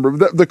can't remember.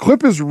 The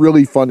clip is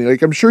really funny.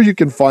 Like I'm sure you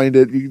can find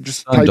it. You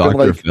just type Dr. in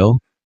like Phil.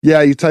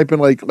 Yeah, you type in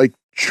like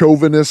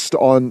chauvinist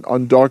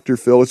on Dr.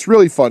 Phil. It's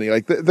really funny.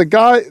 Like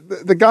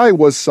the guy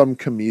was some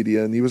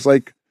comedian. He was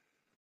like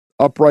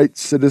Upright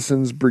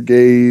Citizens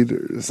Brigade,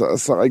 so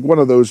like one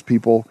of those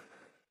people.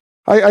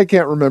 I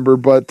can't remember,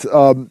 but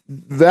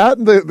that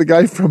and the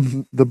guy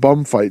from the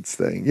bum fights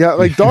thing. Yeah,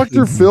 like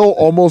Dr. Phil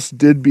almost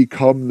did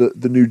become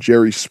the new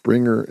Jerry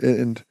Springer,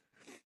 and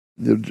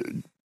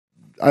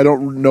I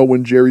don't know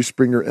when Jerry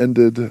Springer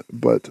ended,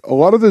 but a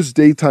lot of those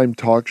daytime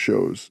talk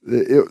shows,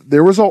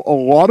 there was a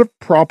lot of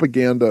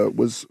propaganda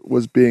was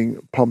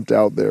being pumped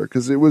out there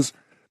because it was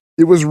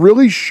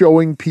really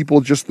showing people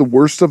just the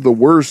worst of the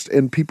worst,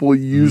 and people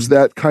use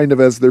that kind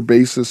of as their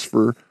basis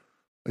for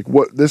like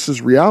what this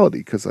is reality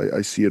because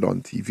I see it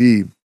on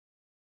TV,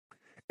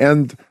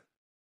 and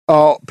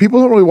people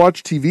don't really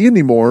watch TV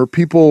anymore.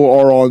 People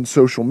are on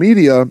social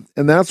media,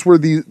 and that's where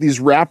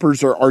these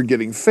rappers are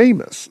getting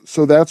famous.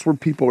 So that's where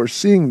people are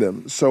seeing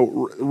them.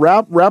 So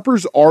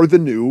rappers are the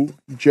new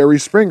Jerry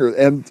Springer,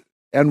 and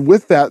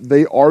with that,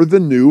 they are the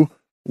new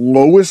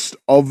lowest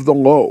of the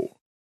low.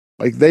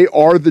 Like they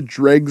are the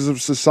dregs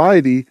of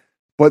society,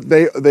 but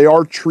they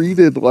are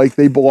treated like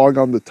they belong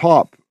on the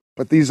top.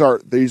 But these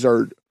are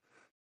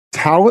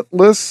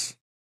talentless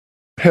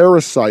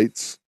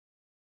parasites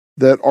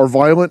that are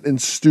violent and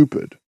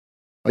stupid.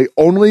 Like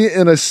only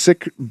in a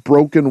sick,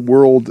 broken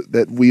world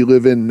that we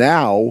live in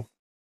now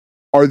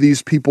are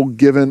these people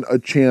given a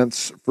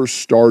chance for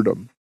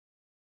stardom.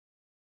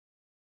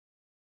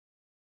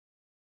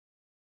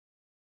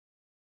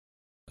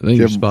 I think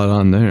you're spot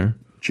on there.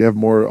 Do you have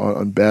more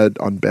on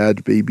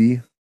Bad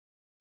Baby?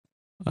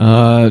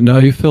 No,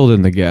 you filled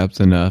in the gaps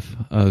enough.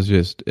 I was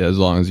just, as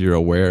long as you're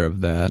aware of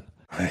that.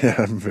 Yeah,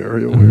 I'm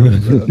very aware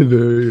of that.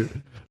 very,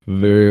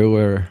 very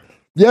aware.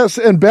 Yes,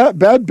 and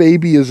Bad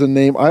Baby is a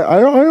name.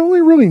 I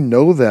only really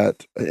know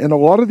that. And a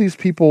lot of these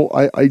people,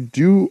 I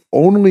do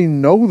only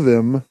know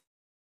them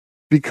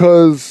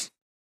because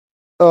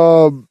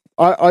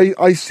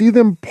I see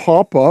them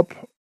pop up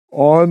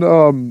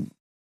on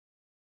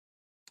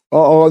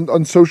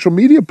social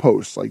media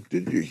posts. Like,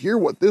 did you hear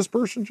what this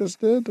person just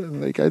did?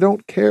 And like, I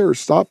don't care.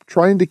 Stop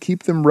trying to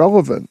keep them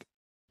relevant.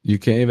 You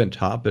can't even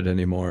top it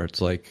anymore. It's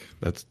like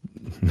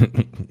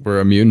we're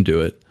immune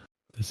to it.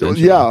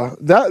 Yeah,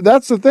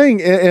 that's the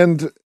thing,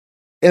 and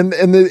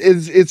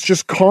it's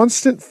just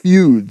constant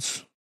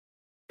feuds,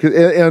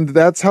 and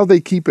that's how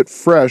they keep it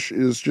fresh.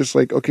 Is just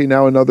like, okay,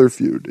 now another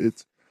feud.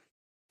 It's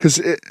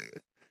because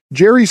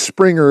Jerry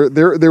Springer.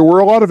 There were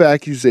a lot of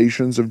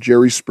accusations of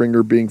Jerry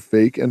Springer being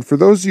fake, and for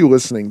those of you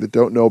listening that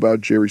don't know about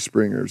Jerry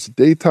Springer's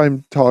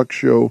daytime talk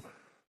show,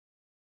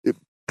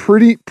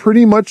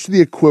 pretty much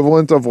the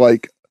equivalent of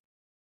like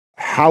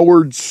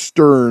Howard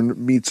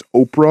Stern meets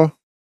Oprah.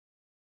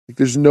 Like,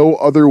 there's no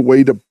other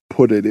way to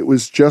put it. It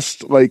was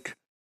just like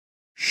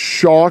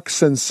shock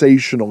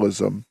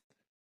sensationalism.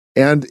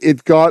 And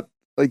it got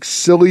like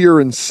sillier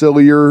and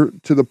sillier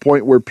to the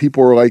point where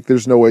people were like,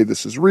 there's no way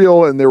this is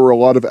real. And there were a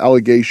lot of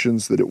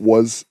allegations that it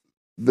was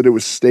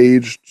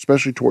staged,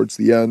 especially towards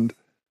the end.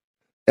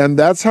 And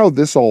that's how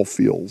this all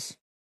feels.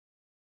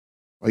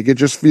 Like, it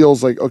just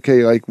feels like,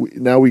 okay, like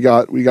now we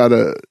got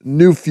a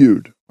new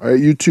feud. All right,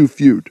 you two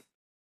feud.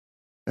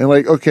 And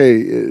like,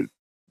 okay,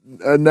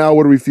 now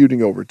what are we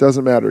feuding over? It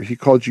doesn't matter. He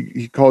called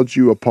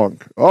you a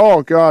punk.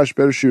 Oh gosh,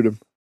 better shoot him.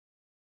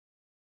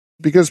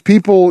 Because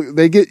people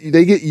they get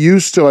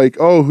used to like,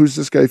 oh, who's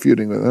this guy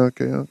feuding with?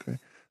 Okay. Okay.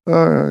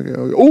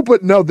 Oh,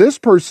 but no, this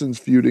person's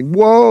feuding.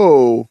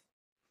 Whoa.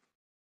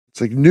 It's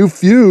like new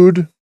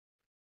feud,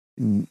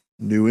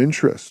 new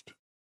interest.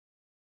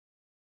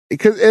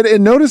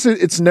 And notice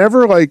it's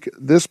never like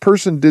this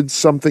person did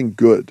something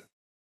good.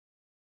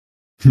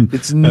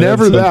 It's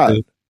never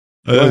that.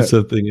 I have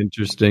something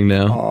interesting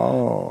now.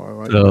 Oh, I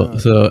like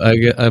that. So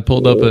I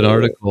pulled up an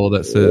article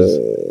that says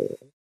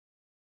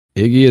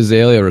Iggy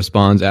Azalea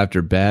responds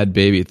after Bad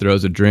Baby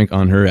throws a drink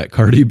on her at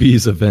Cardi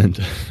B's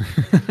event.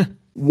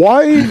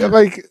 Why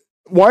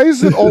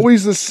is it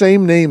always the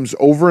same names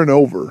over and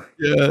over?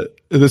 Yeah,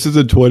 this is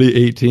in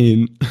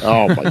 2018.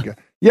 Oh my god.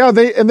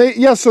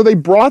 Yeah, so they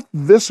brought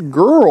this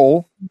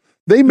girl.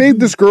 They made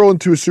this girl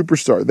into a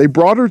superstar. They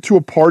brought her to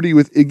a party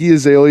with Iggy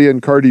Azalea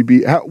and Cardi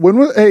B.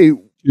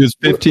 She was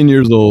 15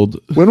 years old.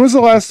 When was the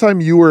last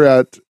time you were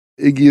at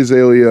Iggy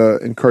Azalea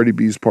and Cardi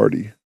B's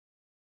party?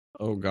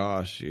 Oh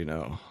gosh,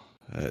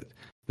 I've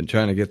been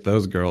trying to get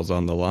those girls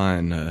on the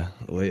line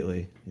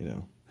lately.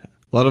 A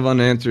lot of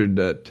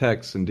unanswered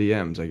texts and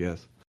DMs, I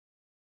guess.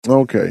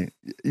 Okay,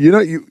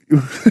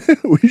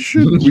 we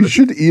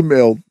should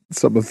email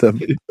some of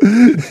them.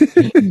 We're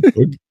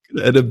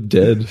gonna end up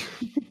dead.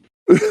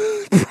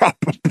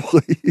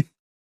 Probably.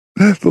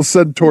 They'll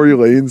send Tory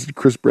Lanez and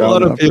Chris Brown. A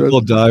lot of after people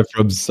us. die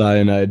from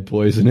cyanide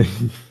poisoning.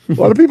 A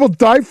lot of people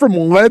die from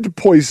lead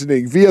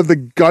poisoning via the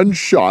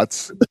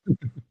gunshots.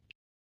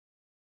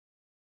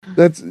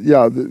 That's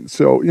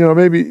so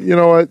maybe you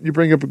know what, you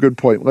bring up a good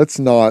point. Let's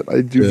not.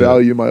 I do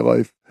value my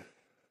life.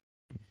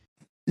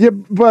 Yeah,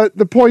 but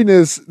the point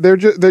is they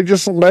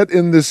just let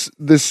in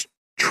this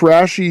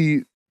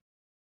trashy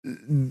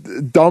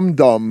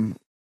dum-dum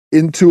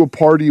into a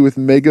party with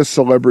mega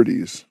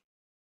celebrities,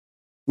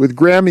 with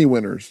Grammy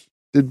winners.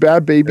 Did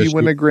Bad Baby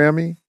win a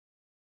Grammy?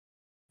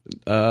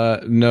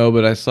 No,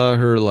 but I saw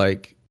her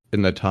like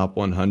in the top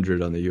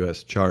 100 on the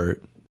US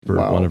chart for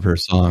one of her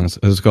songs.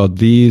 It was called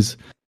These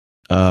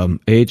Heaux.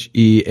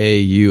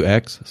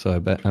 So I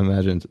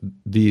imagine it's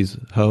These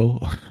Ho.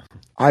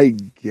 I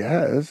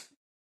guess.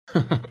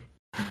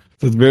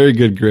 It's very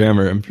good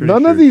grammar. I'm pretty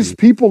None sure of these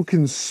people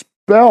can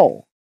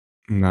spell.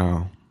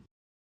 No.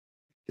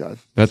 Gosh,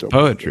 That's so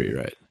poetry, funny.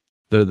 Right?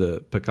 They're the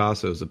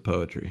Picassos of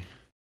poetry.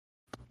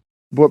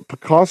 But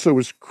Picasso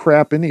was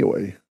crap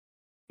anyway.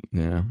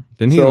 Yeah.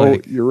 Didn't he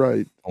you're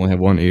right. Only have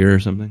one ear or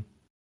something?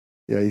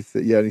 Yeah,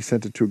 and he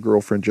sent it to a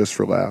girlfriend just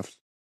for laughs.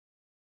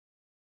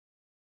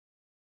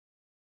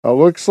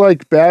 Looks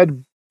like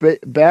Bad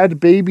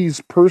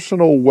Baby's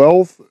personal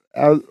wealth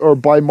or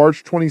by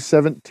March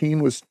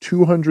 2017 was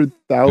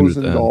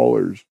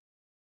 $200,000.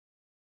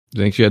 You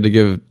think she had to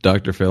give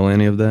Dr. Phil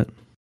any of that?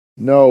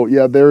 No,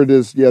 yeah, there it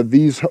is. Yeah,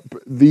 these Heaux,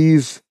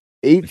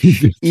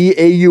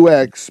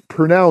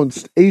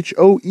 pronounced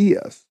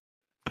HOES,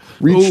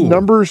 reached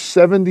number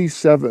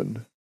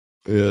 77.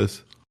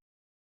 Yes.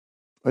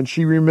 And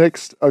she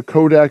remixed a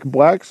Kodak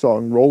Black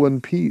song, Roll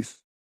in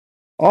Peace.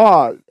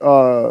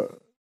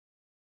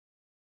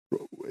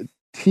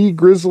 T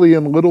Grizzly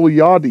and Little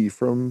Yachty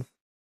from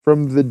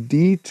the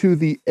D to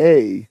the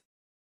A.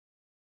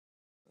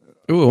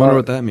 Ooh, I wonder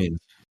what that means.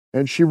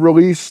 And she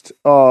released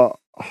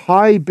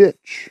Hi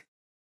Bitch.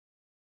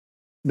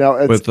 Now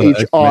it's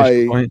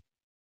H-I.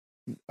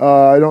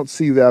 I don't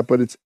see that,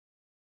 but it's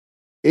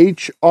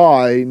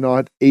H-I,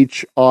 not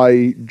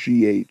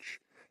H-I-G-H.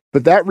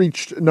 But that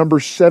reached number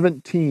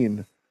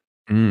 17.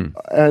 And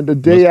a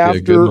day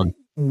after,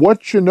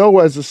 What You Know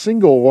as a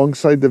single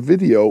alongside the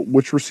video,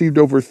 which received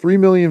over 3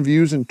 million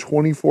views in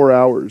 24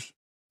 hours.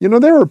 You know,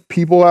 there are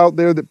people out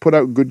there that put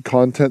out good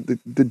content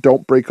that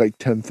don't break like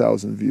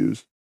 10,000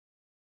 views.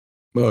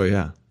 Oh,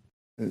 yeah.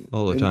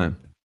 All the time.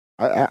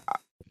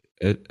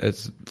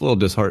 It's a little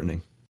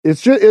disheartening.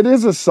 It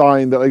is a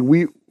sign that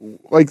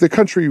like the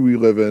country we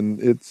live in,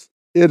 it's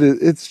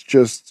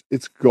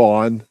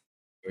gone.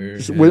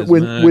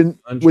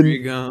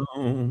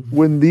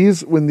 When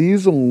these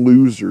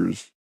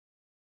losers,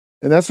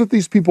 and that's what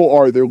these people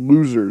are, they're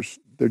losers.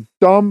 They're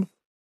dumb,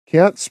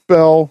 can't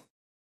spell,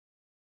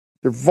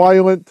 they're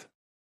violent.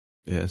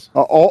 Yes.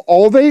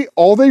 All they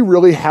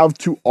really have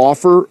to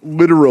offer,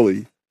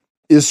 literally,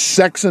 is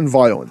sex and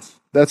violence.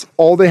 That's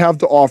all they have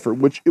to offer,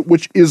 which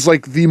is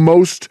like the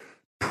most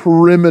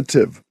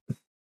primitive.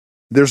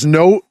 There's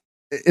no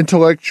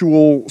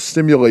intellectual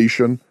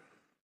stimulation.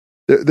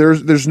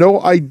 There's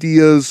no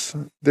ideas.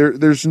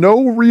 There's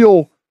no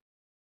real.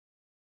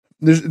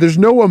 There's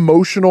no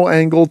emotional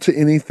angle to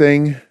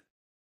anything.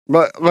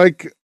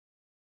 Like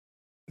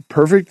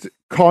perfect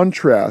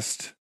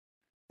contrast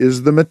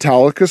is the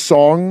Metallica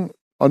song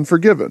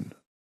 "Unforgiven."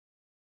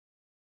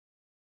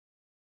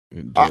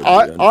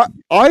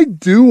 I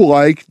do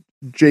like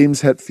James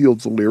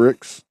Hetfield's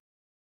lyrics.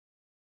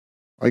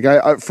 Like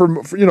not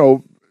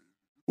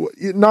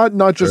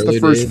just Early the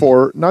first days.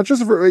 four, not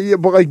just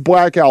but like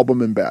Black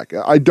Album and back.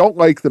 I don't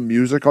like the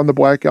music on the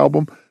Black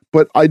Album,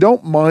 but I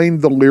don't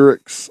mind the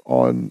lyrics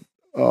on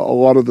a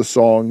lot of the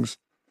songs.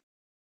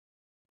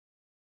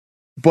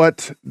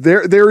 But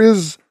there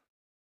is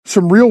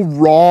some real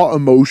raw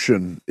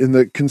emotion in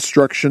the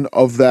construction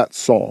of that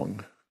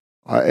song,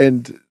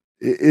 and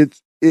it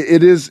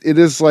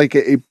is like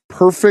a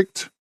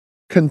perfect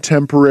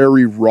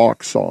contemporary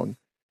rock song.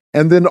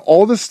 And then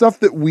all the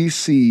stuff that we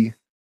see,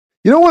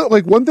 you know what?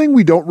 Like one thing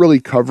we don't really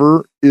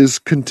cover is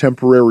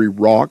contemporary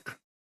rock,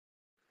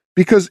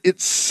 because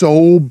it's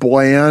so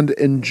bland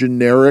and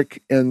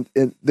generic, and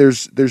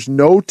there's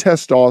no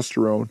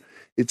testosterone.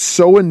 It's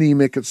so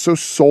anemic. It's so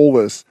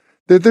soulless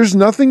that there's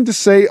nothing to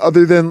say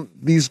other than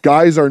these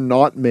guys are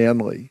not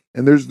manly.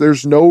 And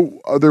there's no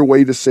other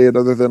way to say it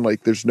other than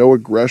like there's no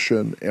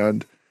aggression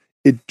and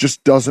it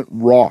just doesn't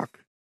rock.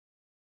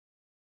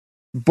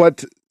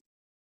 But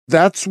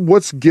that's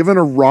what's given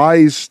a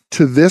rise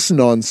to this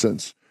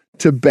nonsense,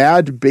 to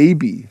Bad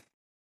Baby,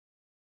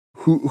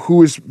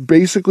 who is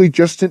basically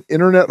just an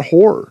internet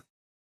whore.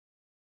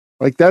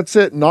 Like that's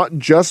it. Not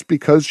just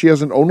because she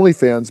has an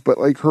OnlyFans, but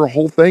like her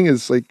whole thing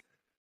is like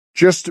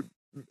just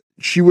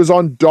she was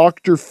on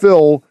Dr.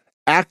 Phil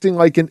acting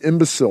like an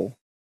imbecile.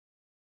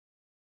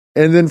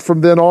 And then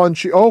from then on,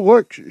 she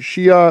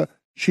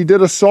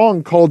did a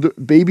song called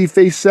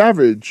Babyface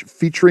Savage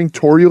featuring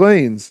Tory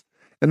Lanez,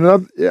 and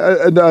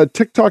a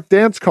TikTok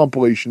dance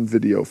compilation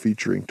video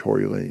featuring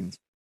Tory Lanez.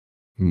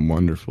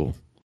 Wonderful.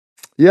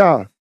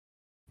 Yeah.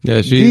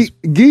 Yeah, she's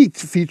Geeked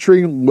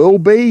featuring Lil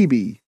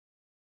Baby.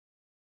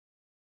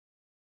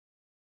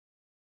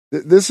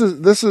 This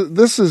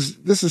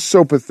is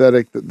so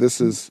pathetic that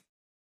this is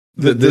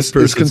this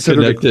person's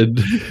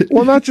connected.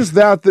 Well, not just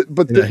that,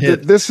 but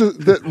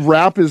that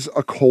rap is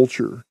a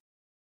culture.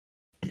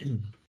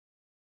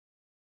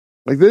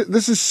 Like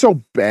this is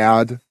so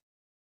bad.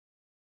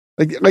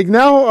 Like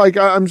now, like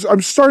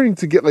I'm starting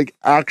to get like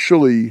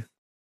actually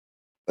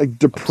like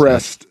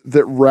depressed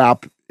that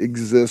rap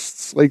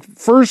exists. Like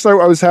first, I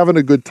was having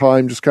a good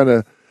time, just kind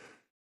of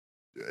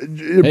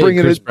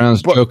bringing Chris it.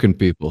 Brown's choking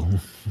people.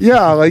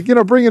 Yeah, like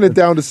bringing it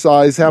down to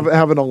size,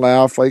 having a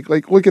laugh. Like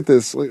look at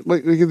this. Like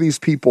look at these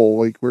people.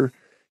 Like we're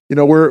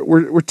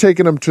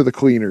taking them to the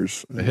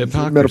cleaners,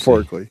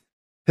 metaphorically.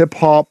 Hip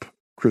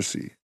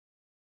hopcracy.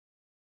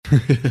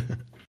 That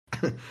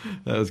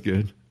was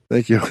good.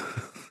 Thank you.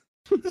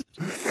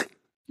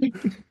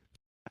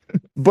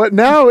 But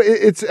now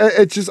it's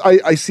just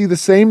I see the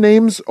same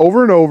names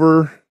over and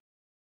over.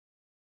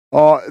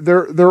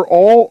 They're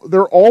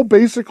all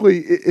basically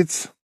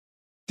it's.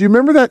 Do you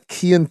remember that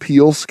Key and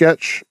Peele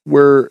sketch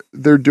where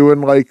they're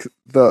doing like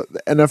the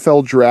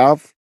NFL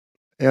draft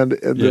and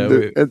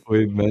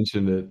we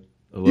mentioned it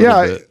a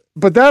little bit.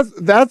 But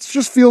that's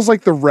just feels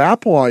like the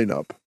rap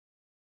lineup.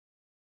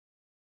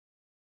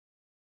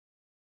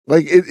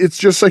 Like it's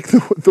just like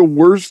the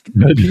worst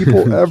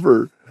people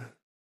ever.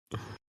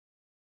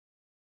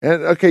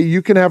 And okay,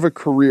 you can have a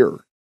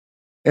career,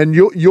 and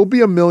you'll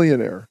be a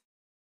millionaire.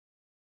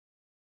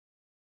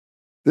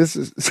 This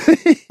is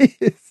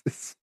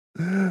it's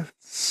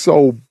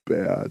so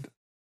bad.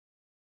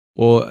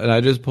 Well, and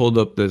I just pulled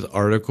up this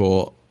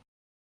article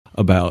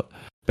about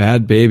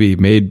Bad Baby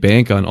made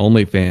bank on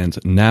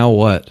OnlyFans. Now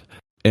what?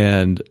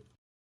 And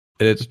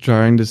it's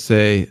trying to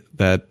say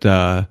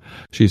that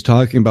she's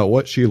talking about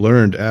what she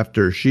learned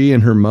after she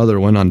and her mother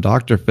went on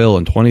Dr. Phil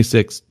in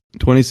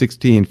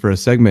 2016 for a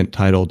segment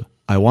titled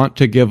 "I Want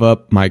to Give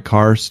Up My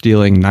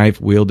Car-Stealing,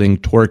 Knife-Wielding,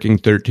 Twerking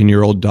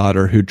 13-year-old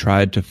Daughter Who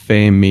Tried to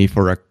Frame me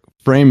for a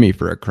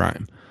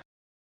Crime."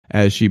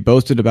 As she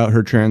boasted about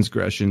her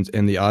transgressions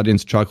and the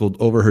audience chuckled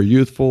over her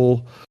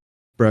youthful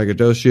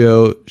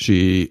braggadocio,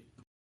 I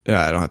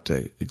don't have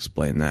to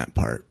explain that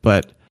part,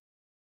 but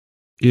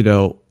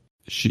the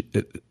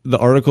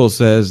article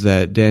says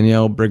that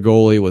Danielle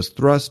Brigade was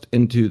thrust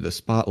into the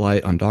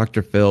spotlight on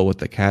Dr. Phil with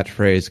the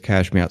catchphrase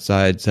 "Cash me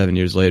outside." 7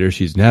 years later,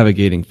 she's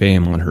navigating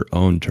fame on her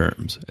own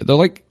terms. They're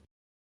like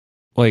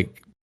look,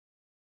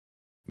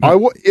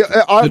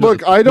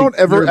 I don't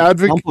ever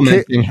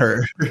advocate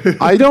her.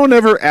 I don't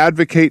ever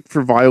advocate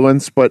for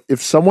violence, but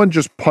if someone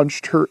just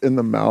punched her in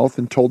the mouth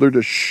and told her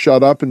to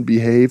shut up and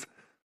behave,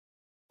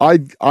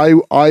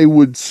 I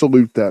would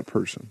salute that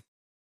person.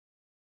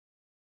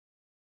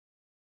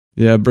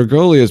 Yeah,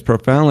 Brigoli is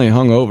profoundly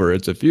hungover.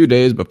 It's a few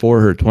days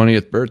before her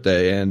 20th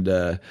birthday,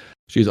 and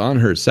she's on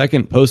her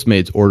second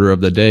Postmates order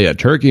of the day, a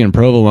turkey and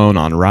provolone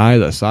on rye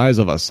the size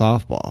of a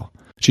softball.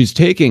 She's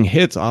taking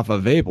hits off a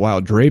vape while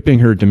draping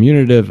her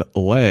diminutive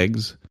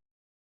legs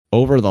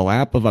over the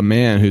lap of a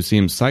man who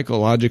seems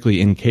psychologically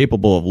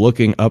incapable of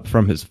looking up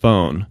from his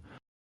phone.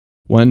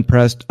 When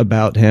pressed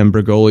about him,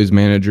 Brigoli's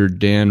manager,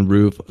 Dan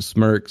Roof,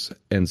 smirks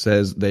and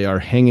says they are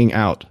hanging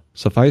out.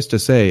 Suffice to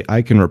say,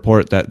 I can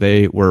report that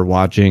they were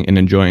watching and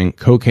enjoying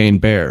Cocaine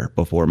Bear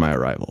before my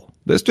arrival.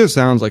 This just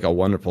sounds like a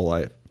wonderful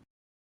life.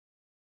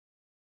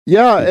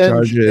 Yeah,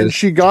 and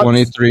she got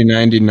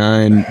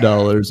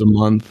 $23.99 a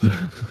month.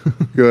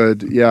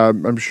 Good. Yeah,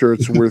 I'm sure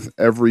it's worth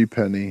every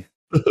penny.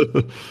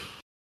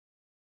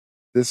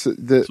 Honestly,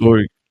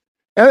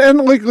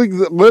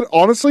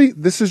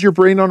 this is your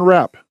brain on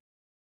rap.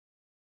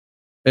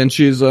 And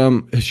she's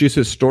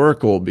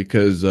historical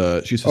because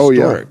she's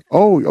historic.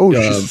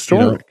 She's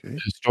historic.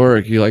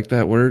 Historic. You like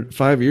that word?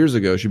 5 years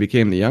ago, she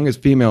became the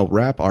youngest female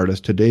rap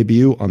artist to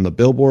debut on the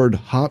Billboard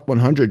Hot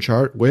 100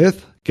 chart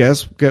with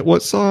get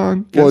what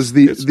song?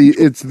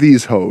 It's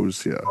These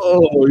Hoes. Yeah.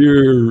 Oh,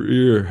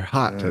 you're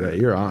hot today.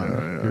 You're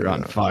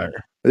on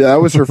fire. Yeah,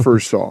 that was her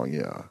first song.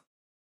 Yeah.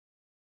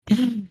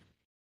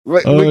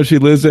 She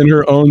lives in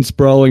her own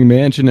sprawling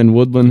mansion in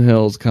Woodland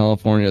Hills,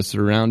 California,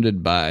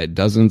 surrounded by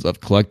dozens of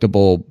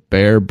collectible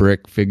bear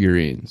brick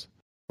figurines.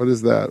 What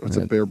is that? What's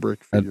a bear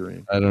brick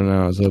figurine? I don't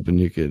know. I was hoping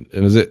you could.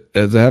 Does it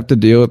have to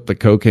deal with the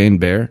Cocaine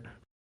Bear?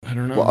 I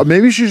don't know. Well,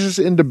 maybe she's just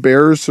into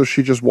bears, so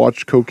she just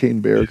watched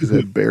Cocaine Bear because it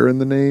had bear in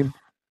the name.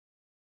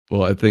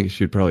 Well, I think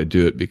she'd probably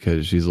do it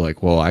because she's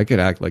like, well, I could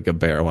act like a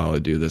bear while I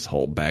do this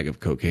whole bag of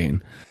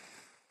cocaine.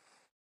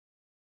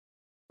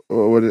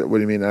 What do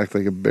you mean, act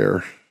like a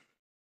bear?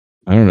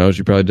 I don't know.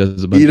 She probably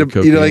does a bunch of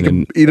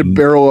cocaine. Eat a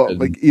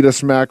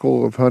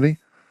smackle of honey.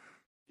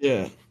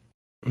 Yeah,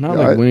 not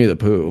like Winnie the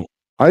Pooh.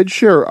 I'd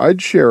share a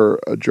jar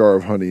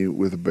of honey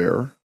with a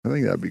bear. I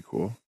think that'd be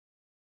cool.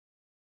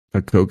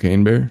 A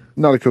cocaine bear?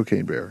 Not a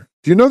cocaine bear.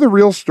 Do you know the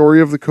real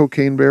story of the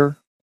cocaine bear?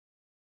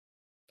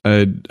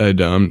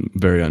 I'm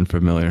very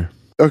unfamiliar.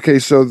 Okay,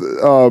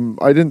 so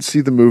I didn't see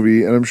the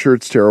movie, and I'm sure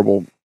it's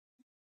terrible.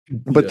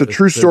 But the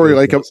true story,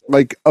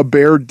 like a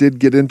bear did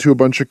get into a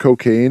bunch of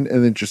cocaine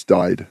and then just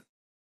died.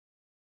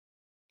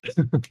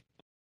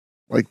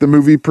 Like the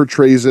movie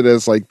portrays it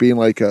as like being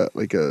like a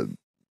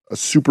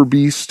super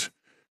beast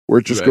where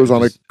it just goes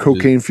on a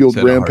cocaine fueled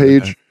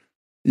rampage.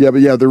 Yeah,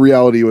 but yeah, the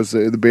reality was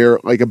the bear,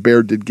 like a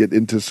bear, did get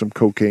into some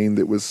cocaine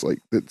that was like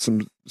that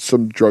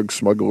some drug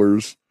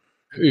smugglers.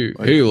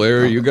 Hey,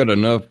 Larry, you got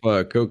enough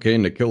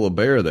cocaine to kill a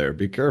bear there.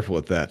 Be careful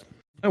with that.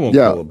 I won't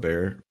kill a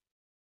bear.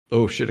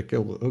 Oh shit! I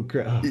killed. Oh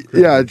crap!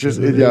 Yeah,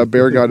 a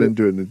bear got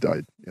into it and it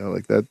died. Yeah,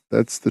 like that.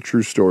 That's the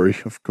true story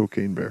of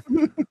Cocaine Bear.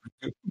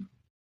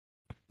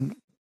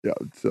 Yeah,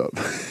 so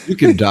you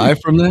can die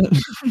from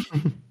that.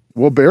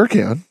 Well, bear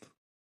can.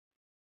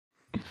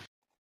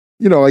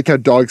 You know, like how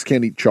dogs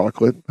can't eat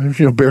chocolate.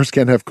 You know, bears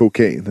can't have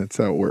cocaine. That's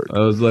how it works. I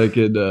was like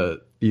in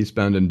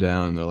Eastbound and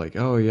Down. They're like,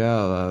 "Oh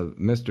yeah,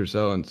 Mr.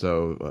 So and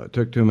So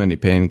took too many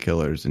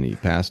painkillers and he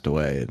passed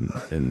away."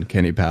 And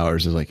Kenny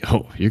Powers is like,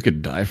 "Oh, you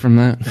could die from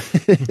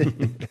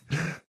that."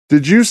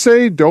 Did you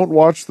say don't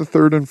watch the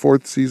 3rd and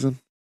 4th season?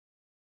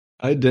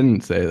 I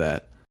didn't say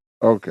that.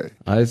 Okay.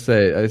 I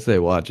say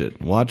watch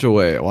it. Watch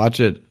away. Watch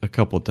it a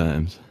couple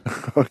times.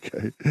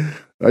 Okay.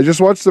 I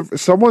just watched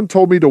someone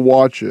told me to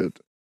watch it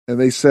and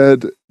they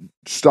said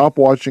stop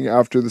watching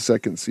after the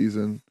 2nd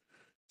season.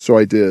 So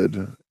I did.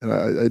 And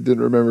I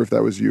didn't remember if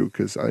that was you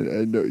because I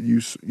know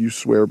you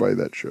swear by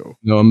that show.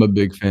 No, I'm a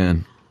big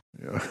fan.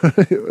 Yeah.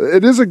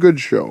 It is a good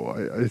show.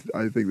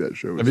 I think that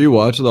show is. Have you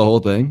watched the whole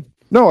thing?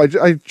 No,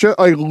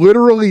 I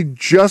literally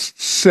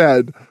just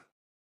said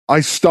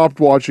I stopped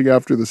watching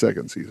after the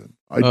 2nd season.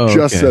 I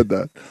just said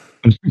that.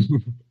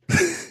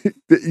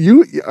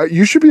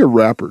 You should be a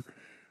rapper.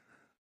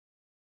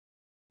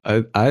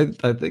 I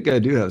think I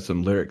do have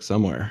some lyrics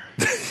somewhere.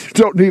 You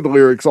don't need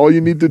lyrics. All you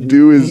need to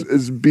do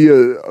is be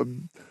a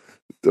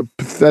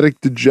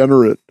pathetic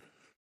degenerate.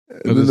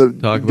 And just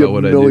talk about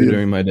what I do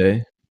during my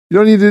day. You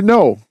don't need to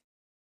know.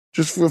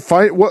 Just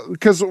find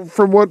because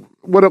from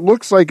what it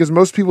looks like is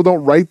most people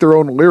don't write their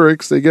own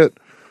lyrics. They get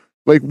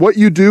like what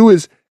you do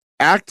is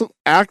act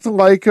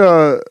like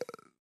a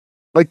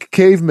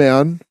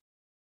caveman,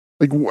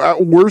 like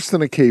worse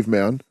than a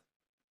caveman.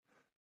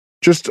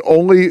 Just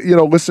only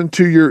listen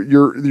to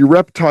your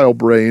reptile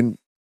brain.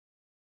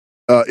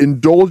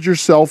 Indulge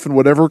yourself in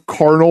whatever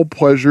carnal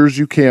pleasures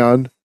you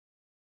can,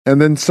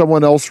 and then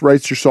someone else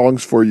writes your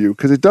songs for you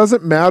because it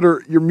doesn't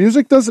matter. Your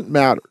music doesn't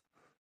matter.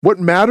 What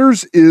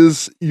matters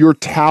is your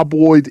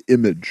tabloid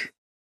image.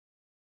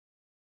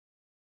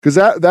 Because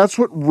that's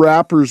what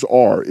rappers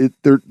are.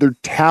 They're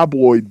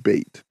tabloid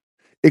bait.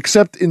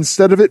 Except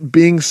instead of it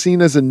being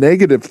seen as a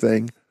negative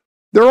thing,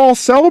 they're all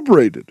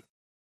celebrated.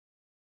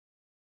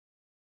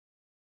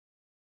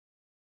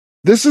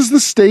 This is the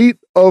state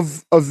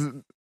of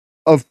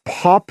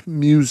pop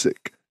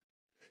music.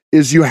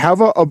 Is you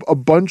have a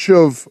bunch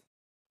of,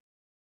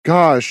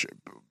 gosh,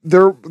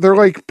 they're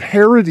like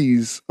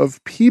parodies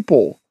of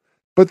people.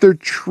 But they're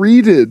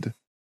treated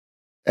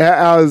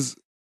as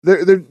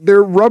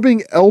they're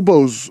rubbing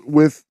elbows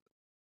with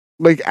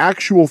like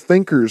actual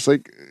thinkers.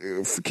 Like,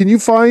 can you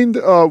find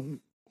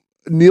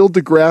Neil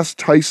deGrasse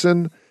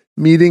Tyson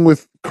meeting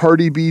with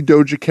Cardi B,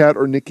 Doja Cat,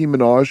 or Nicki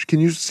Minaj? Can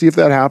you see if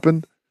that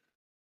happened?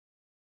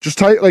 Just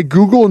type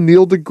Google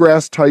Neil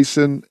deGrasse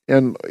Tyson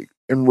and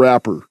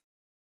rapper.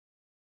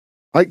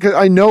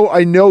 I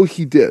know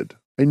he did.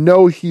 I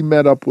know he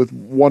met up with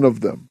one of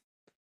them.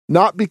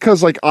 Not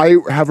because I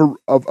have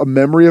a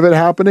memory of it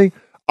happening.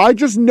 I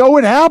just know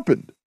it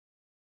happened.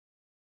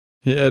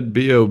 He had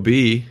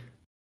B.O.B.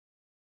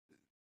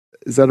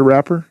 Is that a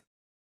rapper?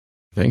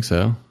 I think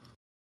so.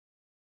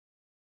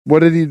 What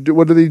did he do?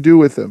 What did he do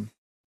with him?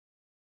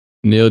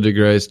 Neil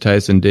deGrasse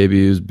Tyson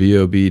debuts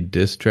B.O.B.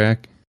 diss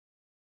track.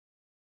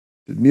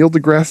 Is Neil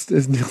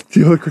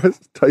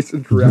deGrasse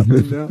Tyson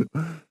rapping now?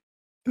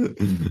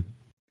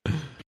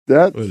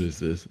 What is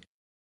this?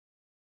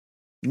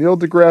 Neil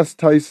deGrasse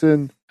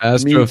Tyson.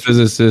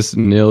 Astrophysicist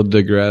Neil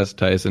deGrasse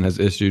Tyson has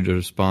issued a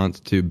response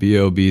to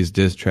B.O.B.'s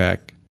diss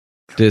track.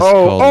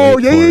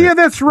 Yeah,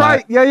 that's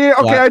right. Yeah.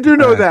 Okay, I do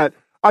know that.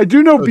 I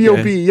do know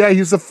B.O.B. Yeah,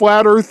 he's a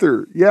flat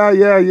earther. Yeah,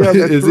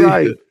 that's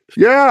right.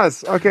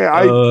 Yes. Okay.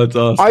 That's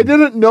awesome. I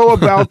didn't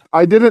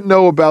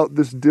know about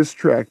this diss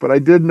track, but I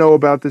did know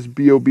about this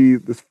B.O.B.,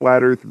 this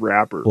flat earth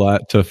rapper.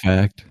 Flat to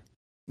fact.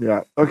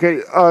 Yeah.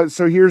 Okay.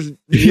 So here's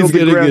he's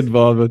getting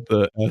involved with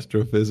the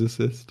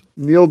astrophysicist.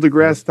 Neil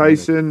deGrasse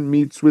Tyson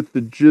meets with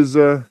the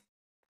Jizza.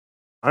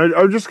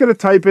 I'm just gonna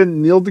type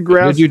in Neil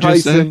deGrasse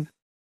Tyson.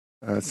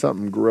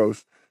 Something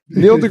gross.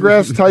 Neil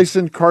deGrasse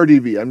Tyson, Cardi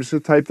B. I'm just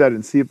gonna type that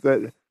and see if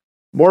that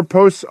more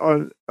posts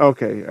on.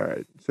 Okay. All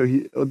right. So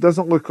it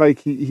doesn't look like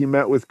he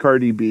met with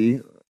Cardi B.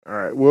 All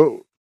right.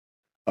 Well.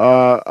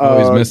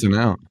 He's missing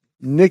out.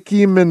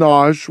 Nicki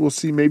Minaj. We'll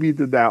see. Maybe he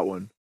did that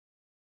one.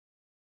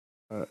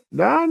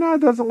 No, it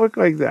doesn't look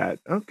like that.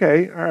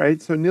 Okay, all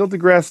right. So Neil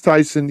deGrasse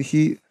Tyson,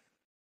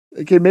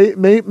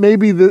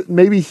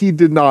 maybe he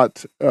did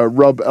not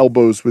rub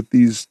elbows with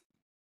these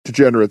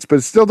degenerates, but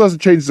it still doesn't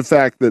change the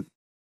fact that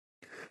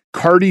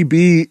Cardi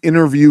B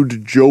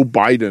interviewed Joe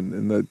Biden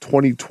in the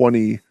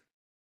 2020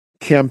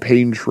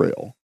 campaign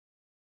trail.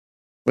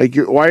 Like,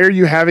 why are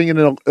you having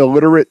an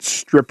illiterate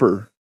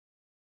stripper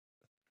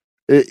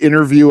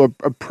interview a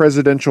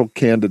presidential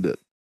candidate.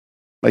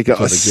 Like That's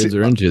what the kids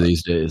are into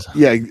these days.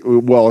 Yeah,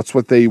 well, it's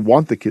what they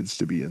want the kids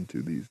to be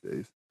into these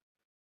days.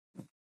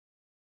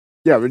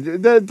 Yeah, but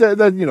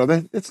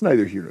that it's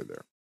neither here nor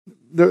there.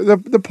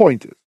 The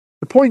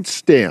point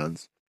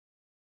stands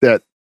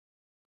that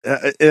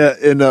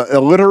an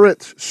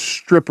illiterate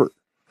stripper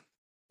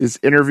is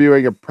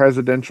interviewing a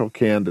presidential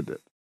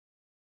candidate.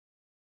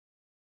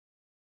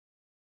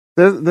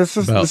 This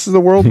is the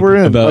world we're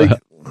in.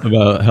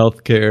 About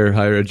healthcare,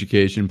 higher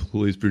education,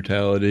 police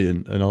brutality,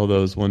 and all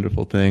those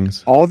wonderful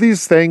things. All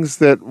these things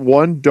that,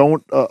 one,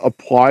 don't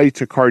apply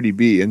to Cardi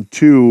B, and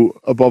two,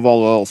 above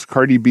all else,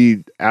 Cardi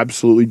B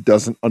absolutely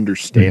doesn't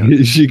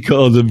understand. She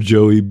called him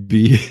Joey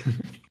B.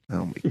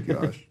 Oh my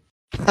gosh.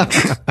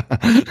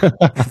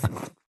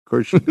 Of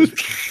course she did.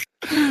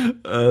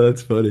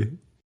 That's funny.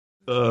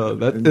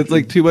 It's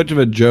like too much of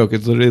a joke.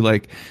 It's literally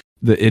like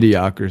the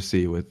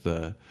Idiocracy with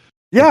the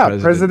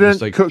President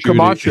like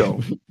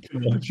Camacho.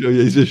 Camacho,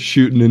 yeah, he's just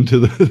shooting into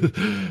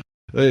the.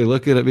 Hey,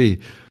 look at me.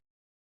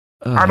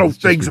 I know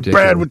things are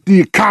bad with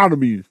the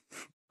economy.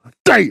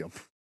 Damn.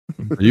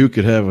 You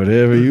could have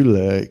whatever you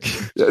like.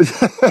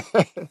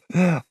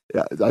 Yeah,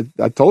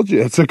 I told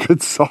you it's a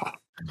good song.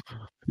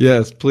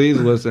 Yes, please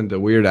listen to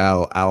Weird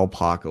Al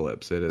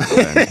Alpocalypse. It is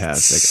a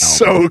fantastic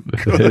so album.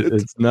 good.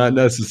 It's not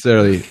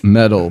necessarily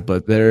metal,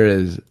 but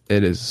it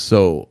is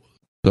so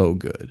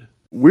good.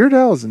 Weird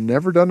Al has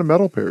never done a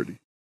metal parody.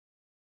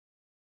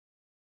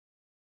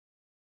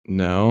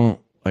 No,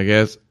 I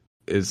guess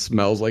it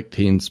Smells Like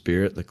Teen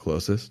Spirit the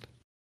closest.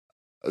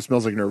 It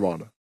Smells Like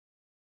Nirvana.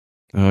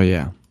 Oh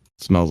yeah,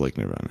 Smells Like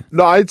Nirvana.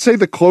 No, I'd say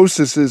the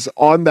closest is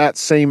on that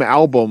same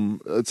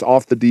album. It's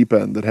Off the Deep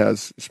End that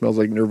has Smells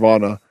Like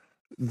Nirvana.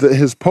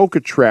 His polka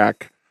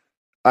track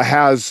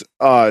has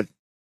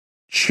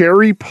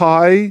Cherry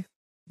Pie,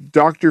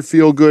 Dr.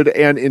 Feelgood,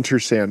 and Enter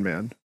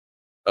Sandman.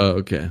 Oh,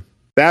 okay.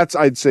 That's,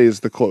 I'd say,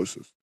 is the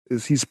closest.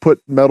 Is he's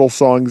put metal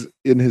songs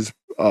in his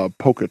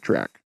polka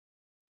track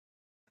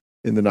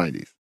in the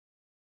 90s.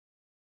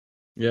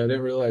 Yeah, I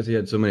didn't realize he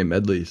had so many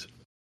medleys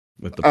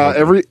with the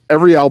polka.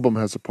 Every album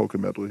has a polka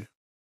medley.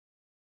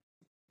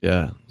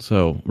 Yeah,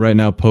 so right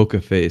now Polka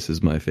Face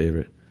is my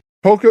favorite.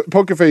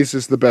 Polka Face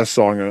is the best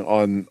song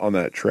on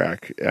that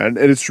track, and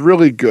it's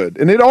really good.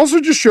 And it also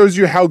just shows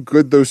you how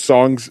good those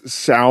songs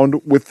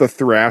sound with the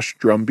thrash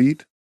drum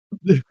beat.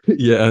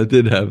 Yeah, I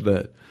did have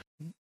that.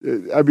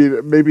 I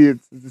mean, maybe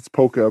it's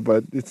polka,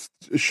 but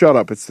shut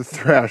up. It's the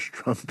thrash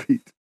drum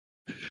beat.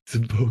 It's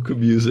polka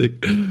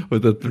music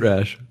with a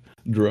thrash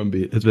drum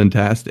beat. It's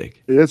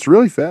fantastic. It's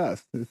really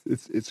fast.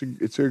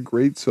 It's a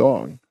great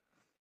song.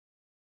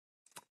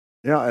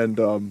 Yeah, and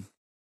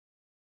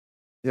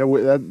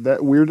that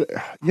weird.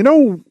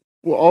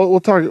 We'll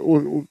talk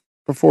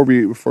before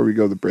we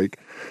go to the break.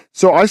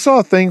 So I saw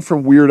a thing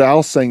from Weird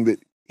Al saying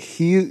that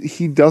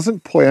he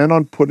doesn't plan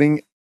on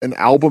putting an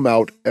album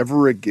out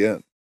ever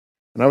again.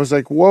 And I was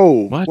like,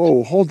 whoa, what?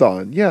 Whoa, hold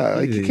on. Yeah,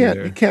 like you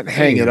can't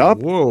hang it up.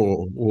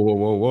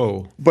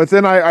 Whoa. But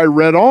then I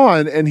read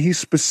on, and he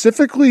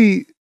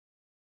specifically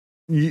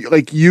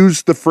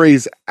used the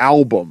phrase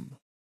album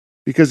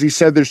because he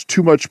said there's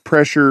too much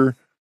pressure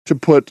to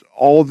put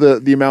all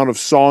the amount of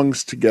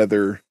songs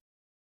together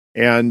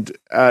and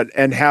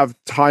have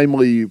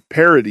timely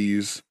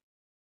parodies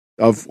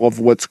of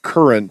what's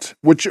current.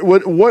 What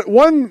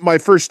my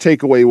first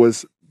takeaway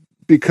was,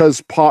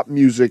 because pop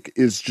music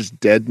is just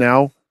dead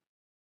now.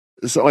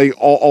 So like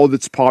all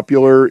that's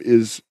popular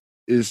is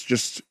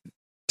just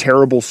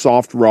terrible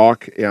soft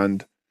rock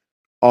and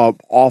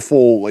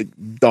awful like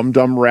dumb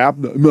rap.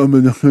 Bitch.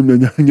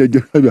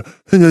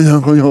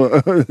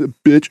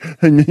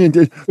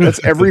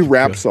 That's every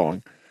rap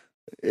song.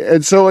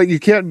 And so like you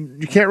can't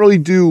really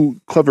do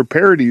clever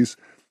parodies.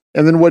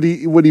 And then what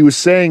he was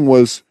saying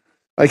was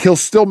like he'll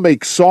still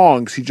make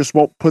songs, he just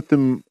won't put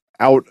them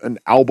out in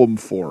album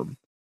form.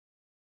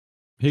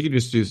 He could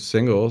just do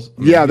singles.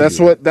 Yeah, that's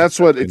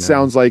what it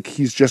sounds like.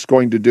 He's just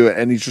going to do it,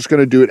 and he's just going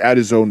to do it at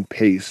his own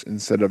pace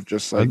instead of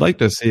just like. I'd like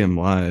to see him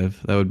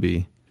live. That would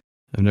be.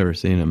 I've never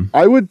seen him.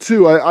 I would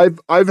too.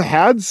 I've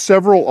had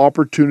several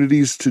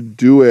opportunities to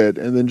do it,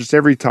 and then just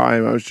every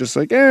time I was just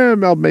like,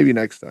 maybe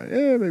next time.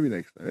 Maybe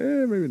next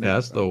time. Maybe next. Yeah,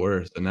 that's the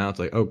worst. And now it's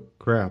like, oh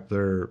crap,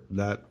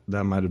 that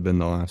might have been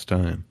the last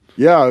time.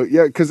 Yeah,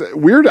 because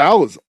Weird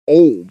Al is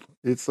old.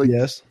 It's like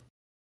yes.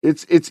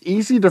 It's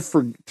easy to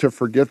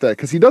forget that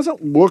because he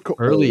doesn't look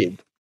early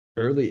old.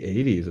 Early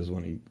 80s is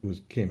when he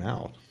came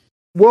out.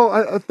 Well,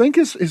 I think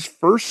his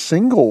first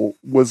single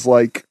was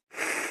like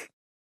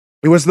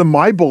it was the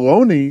My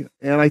Baloney,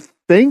 and I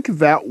think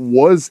that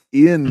was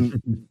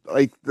in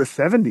like the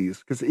 70s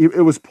because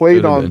it was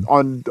played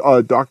on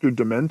Dr.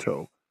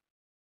 Demento.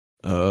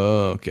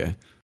 Oh, okay.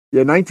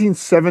 Yeah,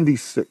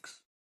 1976.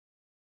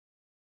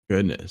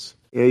 Goodness.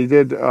 Yeah, he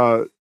did.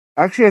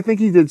 Actually, I think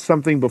he did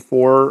something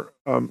before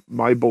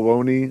My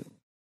Baloney,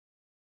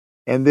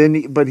 and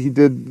then but he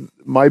did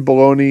My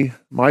Baloney,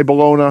 My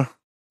Bologna,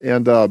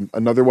 and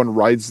another one,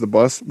 Rides the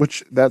Bus,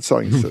 which that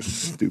song is so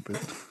stupid,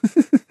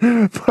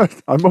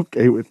 but I'm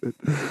okay with it.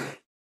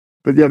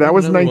 But yeah, that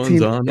was Another 19.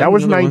 one's on. That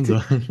was Another one's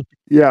 19. on.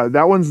 Yeah,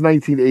 that one's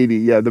 1980.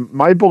 Yeah,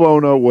 My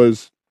Bologna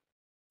was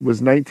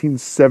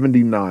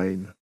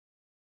 1979.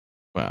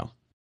 Wow.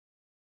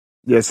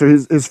 Yeah, so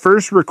his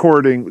first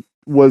recording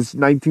was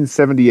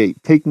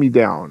 1978, Take Me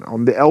Down,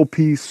 on the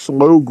LP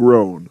Slow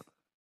Grown,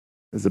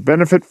 as a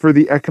benefit for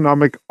the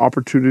Economic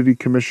Opportunity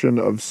Commission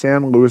of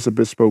San Luis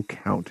Obispo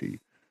County.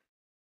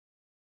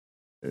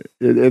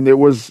 And it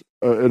was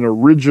an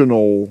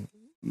original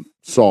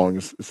song,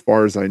 as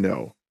far as I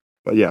know.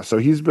 But yeah, so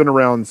he's been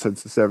around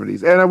since the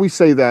 70s. And we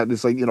say that,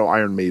 it's like,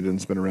 Iron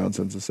Maiden's been around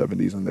since the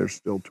 70s and they're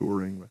still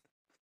touring. But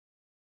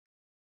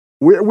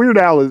Weird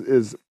Al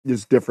is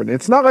different.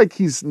 It's not like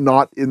he's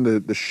not in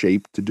the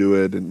shape to do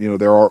it. And,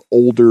 there are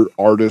older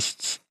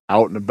artists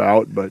out and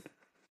about, but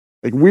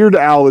like Weird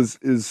Al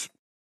is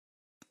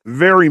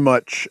very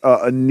much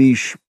a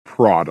niche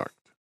product.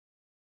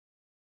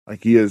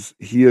 Like he is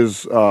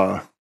his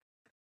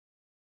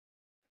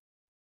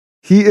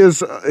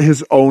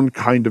own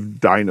kind of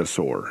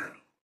dinosaur.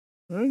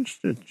 I'm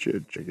just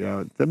check it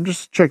out. I'm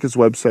just check his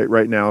website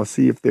right now,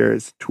 see if there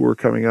is a tour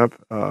coming up.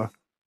 And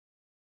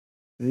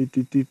he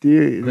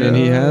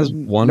has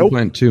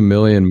 1.2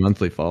 million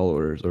monthly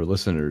followers or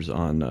listeners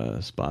on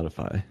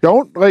Spotify.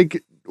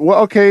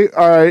 Okay,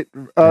 all right.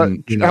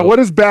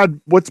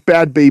 What's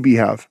Bad Baby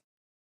have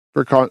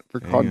for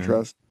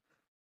contrast?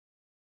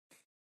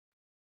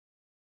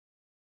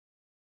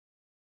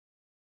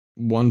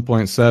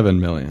 1.7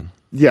 million.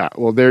 Yeah,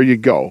 well, there you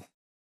go.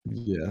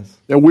 Yes.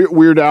 And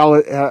Weird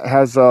Al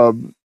has a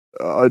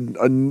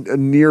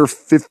near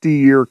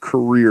 50-year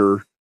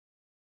career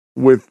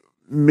with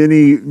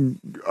many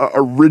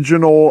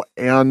original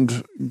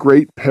and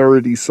great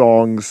parody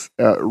songs.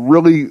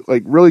 Really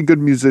good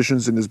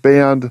musicians in his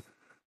band.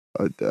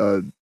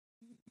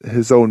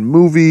 His own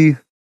movie.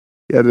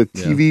 He had a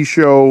TV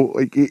show.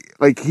 He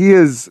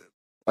is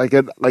like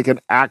an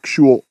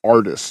actual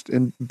artist.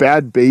 And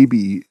Bad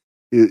Baby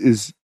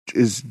is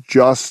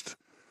just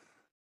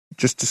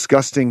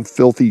disgusting,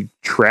 filthy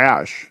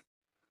trash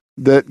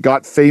that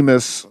got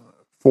famous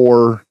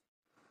for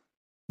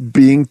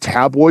being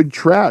tabloid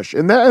trash.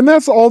 And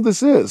that's all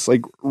this is.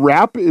 Like,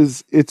 rap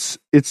is it's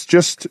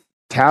just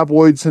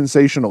tabloid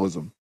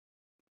sensationalism.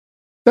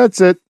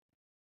 That's it.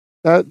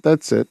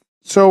 That's it.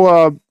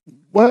 So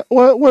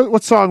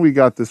what song we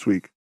got this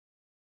week?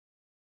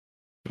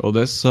 Well,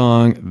 this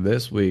song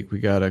this week, we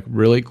got a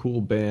really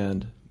cool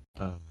band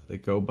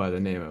that go by the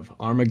name of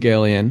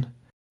Armageddon.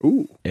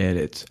 Ooh. And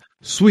it's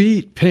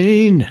Sweet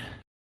Pain.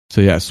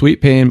 So yeah,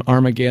 Sweet Pain,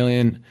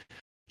 Armageddon.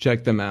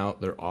 Check them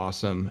out. They're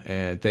awesome.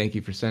 And thank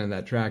you for sending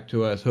that track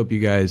to us. Hope you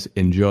guys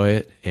enjoy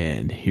it.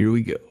 And here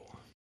we go.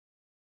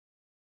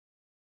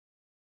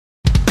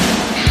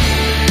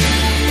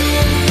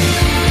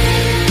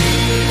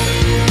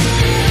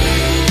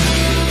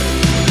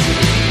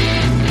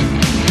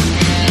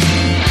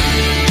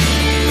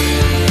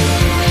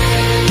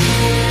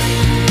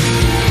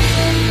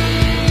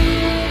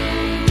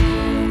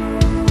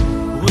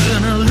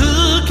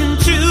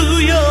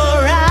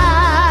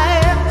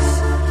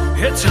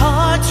 It's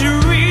hard to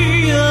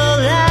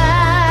realize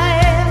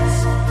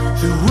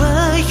the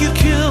way you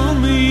kill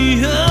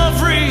me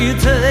every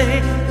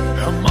day.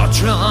 How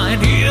much I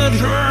need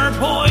your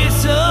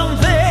poison,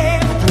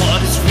 babe.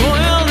 What is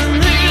rolling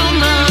in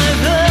my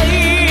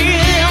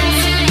veins?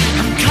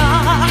 I'm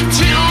caught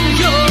in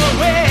your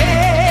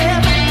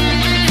web.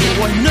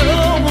 Though I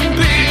know I'm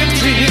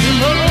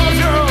victim of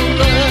your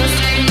lust,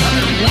 I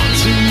want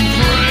to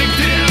break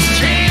this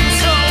chain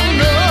so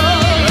no.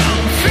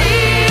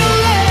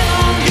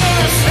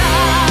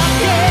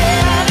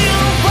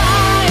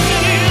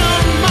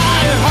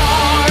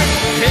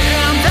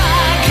 And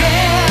I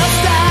guess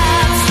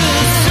that's the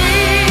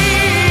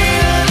sweetest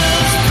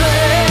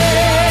pain.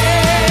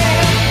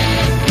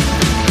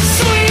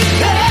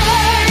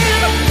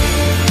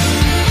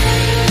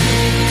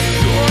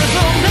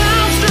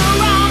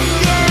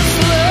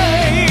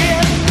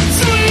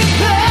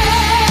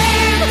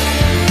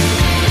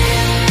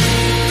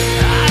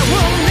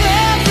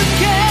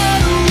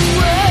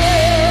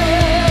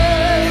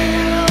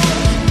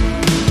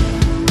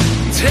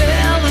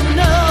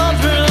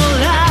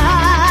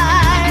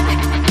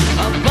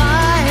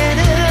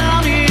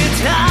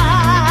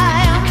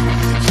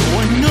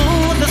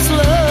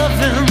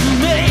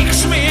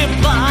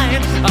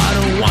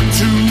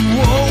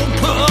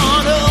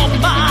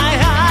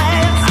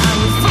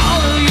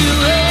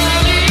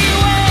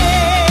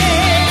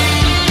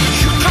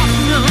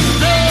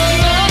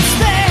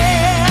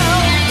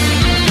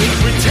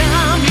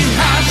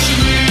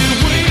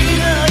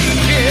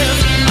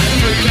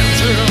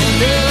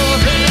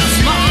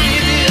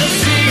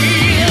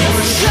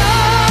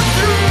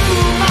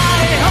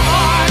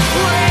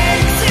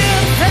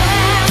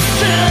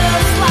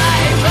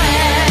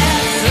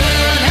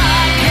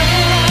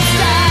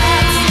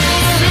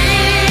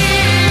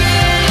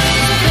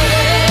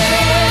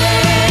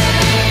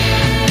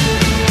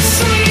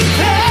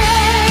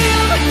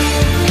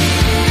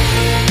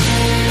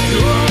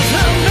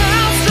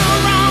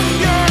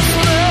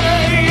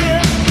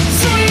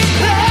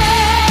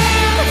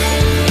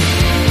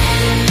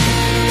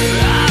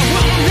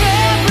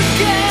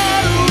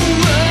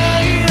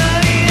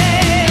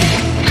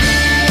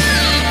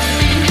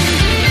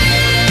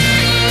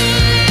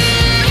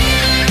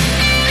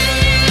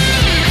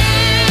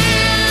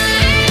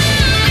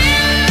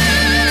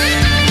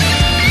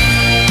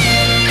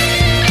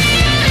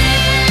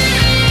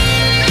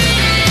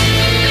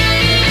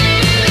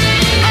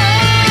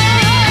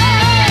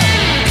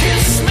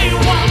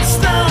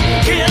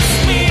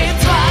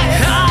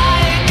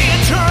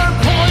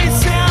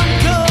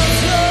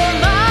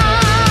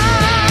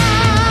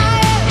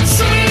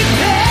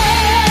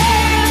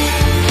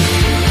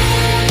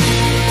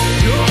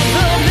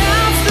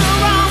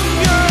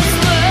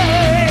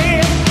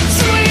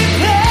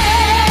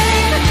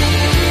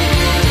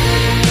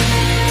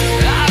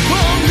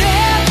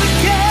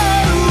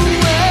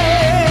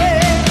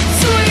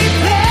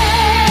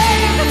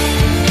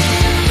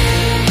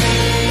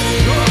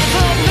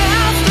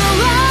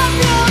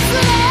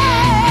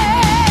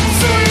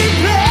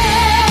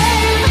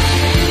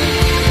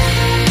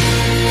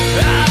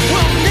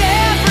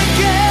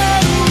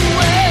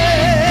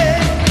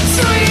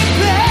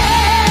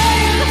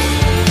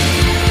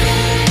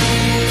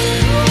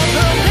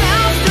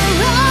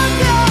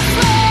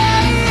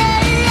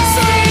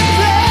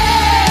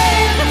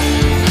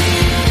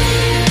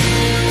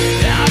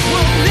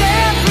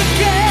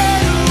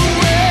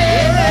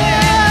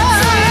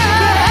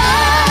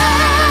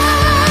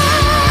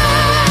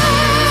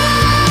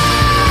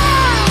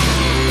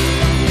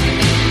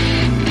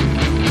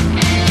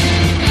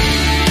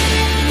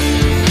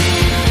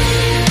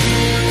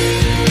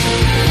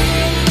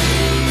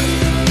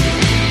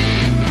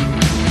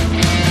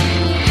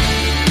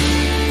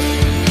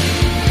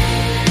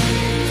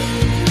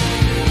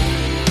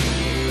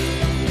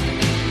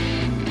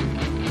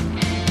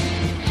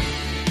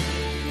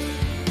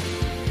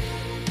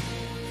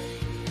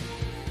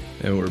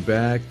 And we're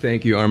back.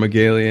 Thank you,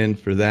 Armageddon,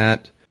 for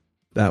that.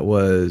 That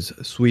was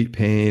Sweet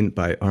Pain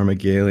by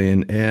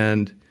Armageddon.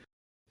 And,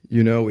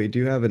 you know, we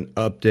do have an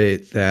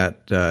update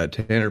that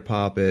Tanner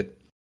Poppet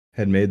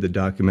had made the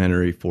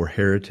documentary for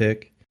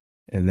Heretic.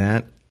 And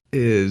that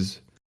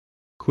is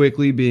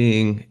quickly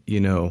being,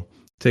 you know,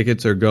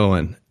 tickets are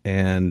going.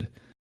 And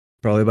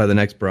probably by the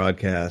next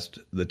broadcast,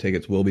 the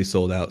tickets will be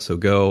sold out. So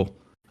go.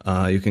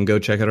 You can go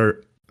check out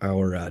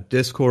our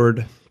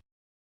Discord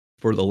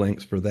for the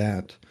links for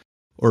that.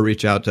 Or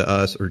reach out to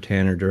us or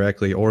Tanner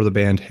directly or the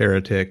band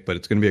Heretic. But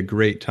it's going to be a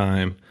great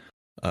time.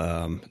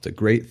 It's a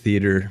great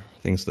theater. I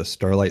think it's the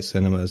Starlight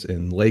Cinemas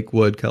in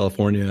Lakewood,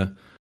 California.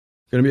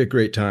 It's going to be a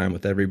great time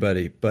with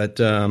everybody.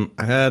 But I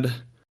had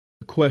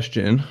a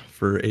question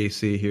for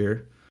AC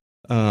here.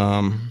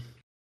 You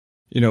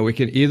know, we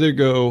can either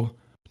go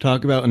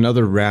talk about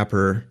another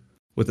rapper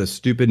with a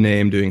stupid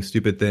name doing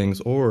stupid things,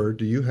 or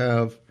do you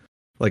have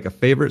like a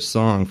favorite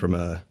song from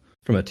a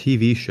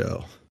TV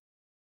show?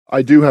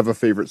 I do have a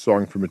favorite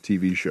song from a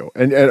TV show,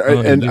 and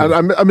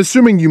I'm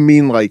assuming you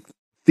mean like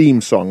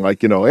theme song,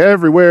 like, you know,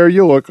 everywhere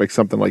you look, like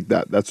something like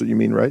that. That's what you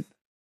mean, right?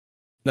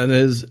 That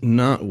is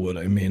not what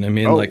I mean. I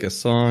mean like a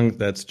song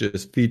that's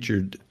just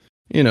featured,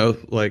 you know,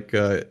 like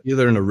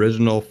either an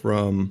original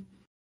from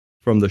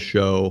the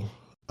show,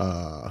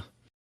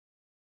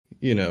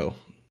 you know,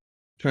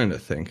 trying to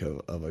think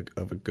of a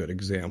good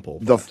example.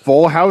 The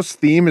Full House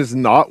theme is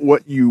not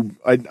what you.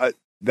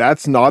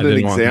 That's not an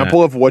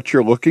example of what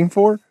you're looking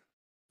for.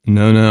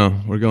 No,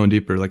 we're going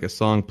deeper. Like a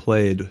song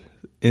played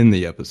in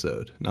the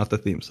episode, not the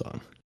theme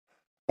song.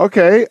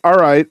 Okay, all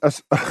right.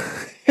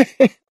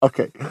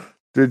 Okay.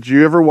 Did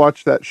you ever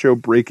watch that show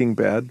Breaking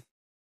Bad?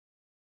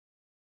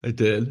 I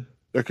did.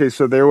 Okay,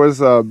 so there was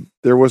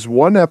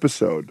one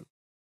episode.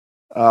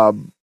 I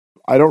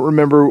don't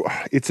remember.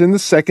 It's in the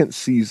second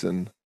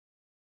season,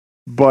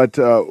 but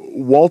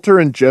Walter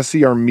and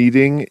Jesse are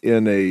meeting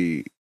in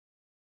a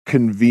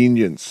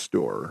convenience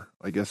store,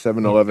 like a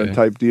 7-Eleven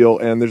type deal,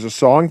 and there's a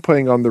song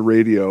playing on the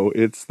radio.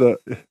 It's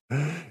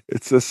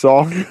a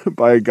song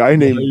by a guy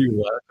named. Why are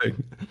you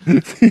laughing?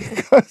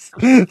 Because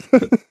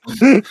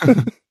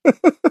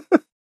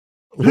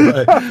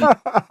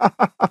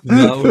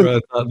Not where I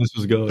thought this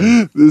was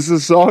going. There's a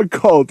song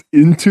called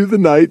 "Into the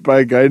Night" by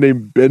a guy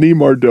named Benny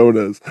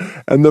Mardones,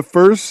 and the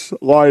first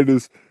line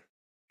is,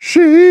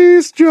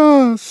 "She's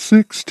just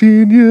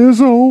 16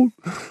 years old.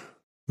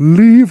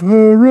 Leave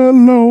her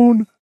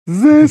alone,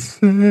 they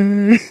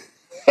say."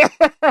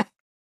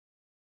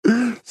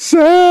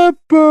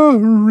 Separated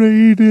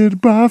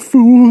by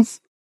fools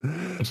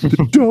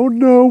that don't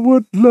know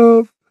what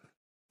love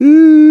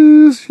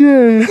is.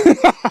 Yeah.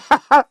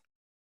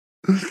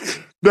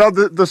 Now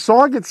the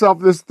song itself,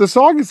 the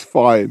song is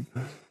fine,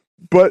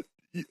 but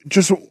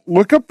just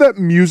look up that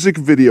music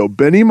video.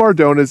 Benny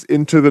Mardones,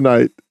 "Into the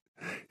Night."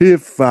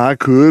 If I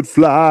could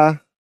fly,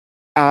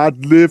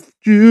 I'd lift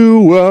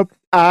you up.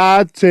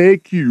 I'd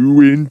take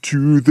you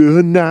into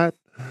the night.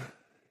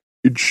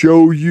 It'd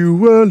show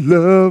you a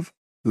love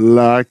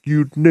like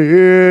you'd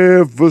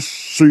never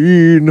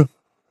seen.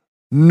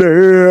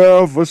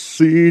 Never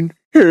seen.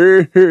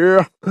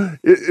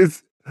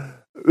 It's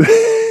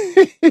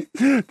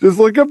just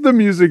look up the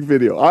music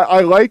video.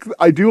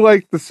 I do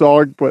like the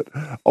song, but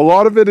a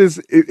lot of it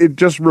it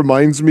just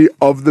reminds me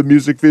of the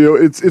music video.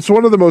 It's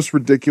one of the most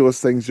ridiculous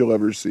things you'll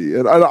ever see,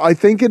 and I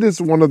think it is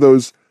one of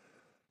those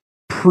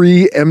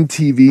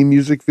pre-MTV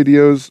music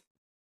videos.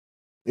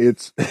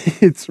 It's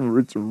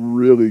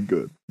really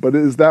good. But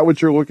is that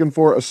what you're looking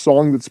for? A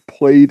song that's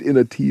played in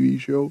a TV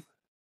show?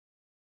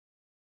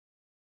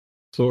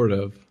 Sort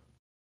of.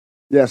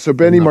 Yeah, so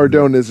Benny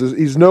Mardones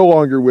he's no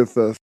longer with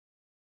us.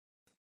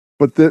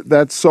 But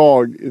that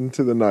song,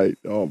 "Into the Night,"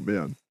 oh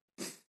man.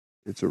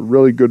 It's a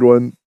really good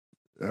one.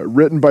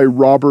 Written by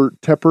Robert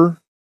Tepper,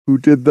 who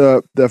did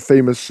the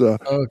famous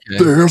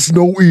 "There's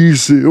no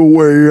easy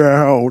way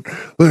out.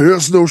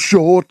 There's no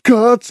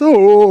shortcuts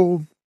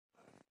home."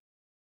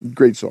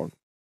 Great song.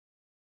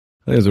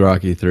 I think it's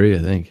Rocky 3, I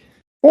think.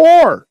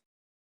 4.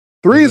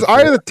 3 is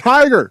Eye of the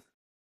Tiger.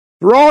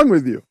 What's wrong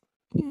with you?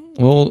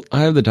 Well,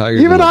 Eye of the Tiger.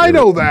 Even I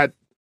know that.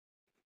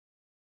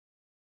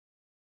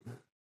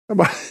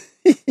 How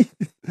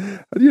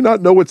do you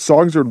not know what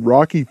songs are in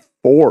Rocky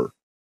 4?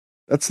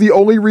 That's the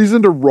only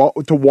reason to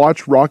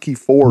watch Rocky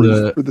 4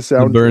 is for the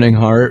sound. "Burning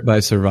Heart" by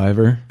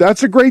Survivor.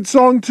 That's a great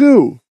song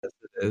too. Yes,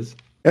 it is.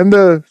 And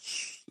the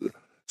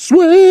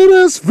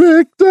 "Sweetest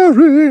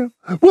Victory,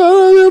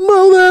 well,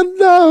 more than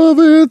love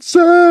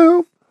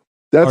itself."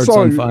 That Hearts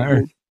song on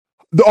Fire.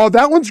 Oh,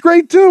 that one's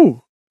great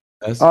too.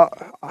 Yes. I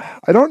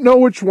don't know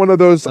which one of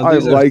those I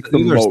like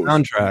the most.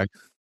 Soundtrack.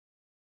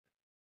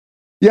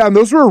 Yeah, and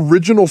those were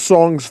original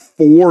songs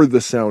for the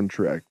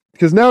soundtrack.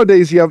 Because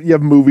nowadays you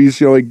have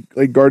movies, you know,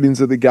 like Guardians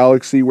of the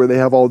Galaxy, where they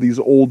have all these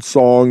old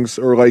songs,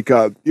 or like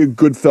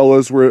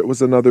Goodfellas, where it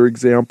was another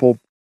example,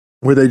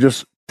 where they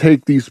just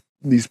take these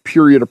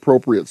period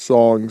appropriate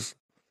songs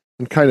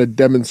and kind of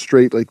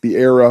demonstrate like the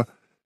era.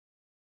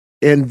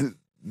 And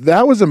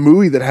that was a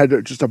movie that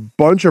had just a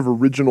bunch of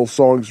original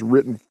songs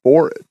written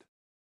for it.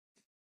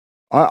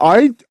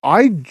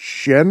 I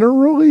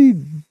generally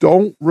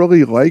don't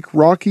really like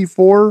Rocky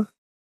 4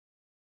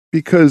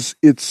 because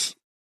it's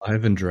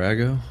Ivan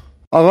Drago.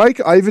 I like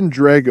Ivan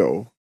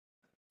Drago,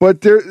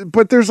 but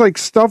there's like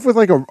stuff with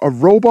like a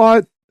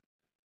robot.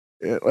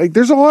 Like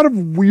there's a lot of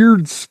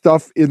weird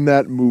stuff in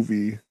that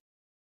movie.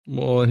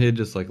 Well, and he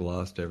just like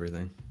lost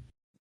everything.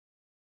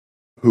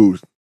 Who?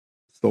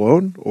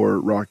 Stallone or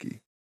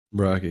Rocky?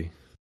 Rocky.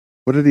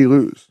 What did he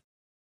lose?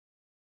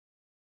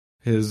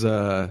 His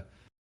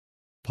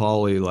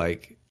Paulie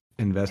like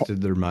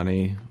invested their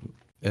money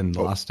and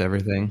lost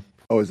everything.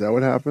 Oh, is that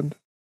what happened?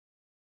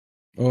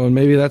 Oh, and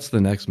maybe that's the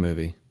next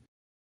movie.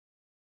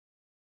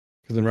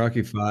 Because in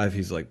Rocky 5,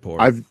 he's like poor.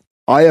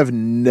 I have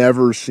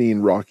never seen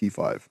Rocky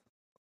 5.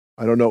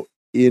 I don't know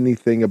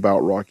anything about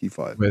Rocky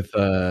 5. With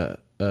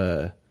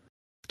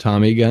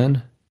Tommy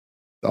Gunn.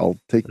 I'll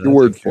take your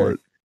word for it.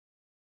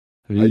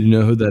 You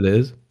know who that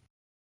is?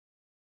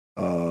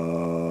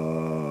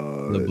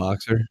 The The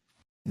boxer?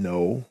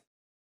 No.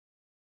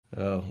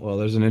 Oh, well,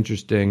 there's an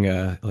interesting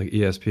like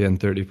ESPN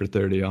 30 for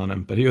 30 on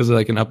him. But he was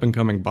like an up and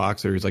coming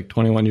boxer. He's like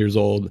 21 years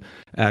old,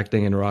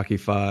 acting in Rocky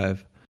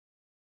 5.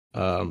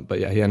 But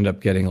yeah, he ended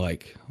up getting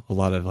like a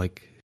lot of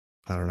like,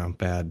 I don't know,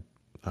 bad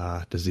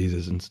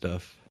diseases and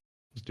stuff.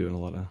 He's doing a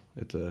lot of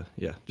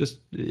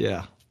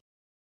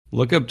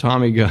Look up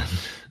Tommy Gunn.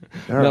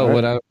 No,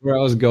 right. Where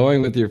I was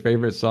going with your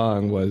favorite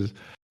song was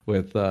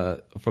with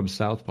from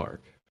South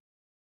Park.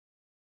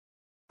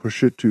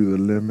 Push it to the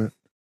limit.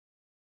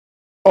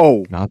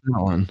 Oh, not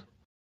that one.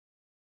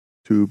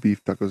 2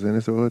 beef tacos en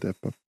eso.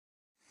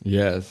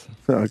 Yes.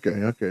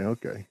 Okay.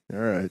 All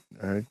right.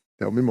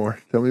 Tell me more.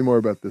 Tell me more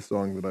about this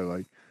song that I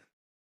like.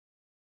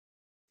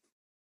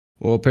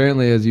 Well,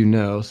 apparently, as you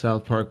know,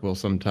 South Park will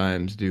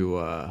sometimes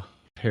do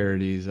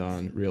parodies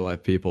on real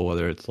life people,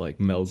 whether it's like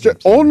Mel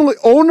Gibson.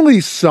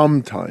 Only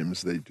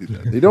sometimes they do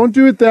that. They don't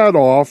do it that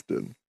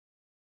often.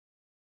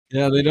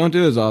 Yeah, they don't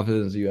do it as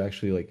often as you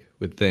actually like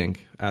would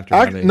think.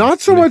 After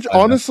not so much,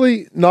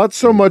 honestly, not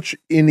so much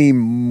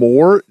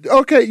anymore.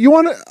 Okay, you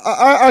want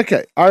to?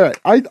 Okay, all right.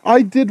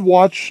 I did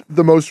watch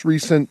the most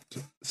recent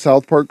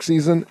South Park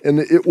season, and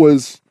it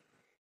was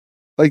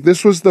like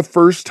this was the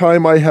first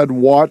time I had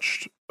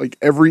watched like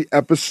every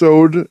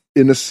episode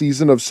in a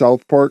season of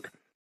South Park,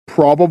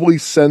 probably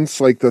since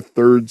like the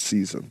 3rd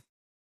season.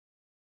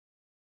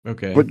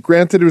 Okay, but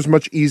granted, it was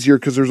much easier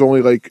because there's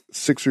only like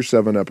 6 or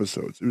 7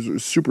 episodes. It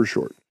was super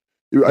short.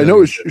 I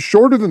know it's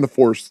shorter than the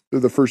first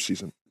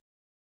season.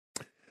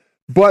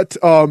 But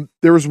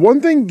there was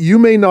one thing you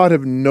may not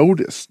have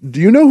noticed. Do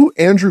you know who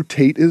Andrew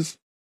Tate is?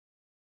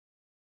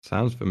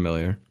 Sounds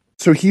familiar.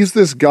 So he's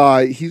this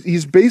guy.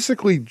 He's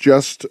basically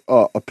just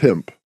a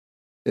pimp,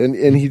 and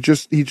he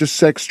just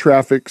sex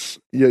traffics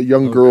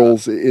young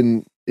girls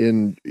in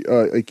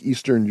like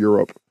Eastern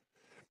Europe,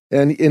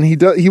 and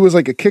he was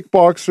like a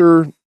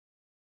kickboxer.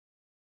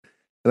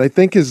 And I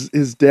think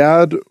his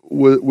dad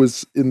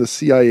was in the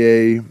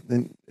CIA,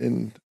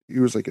 and he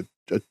was like a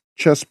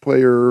chess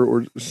player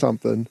or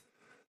something.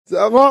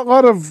 A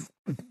lot of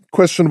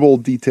questionable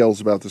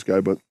details about this guy,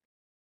 but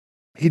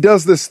he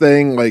does this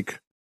thing like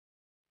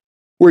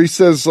where he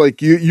says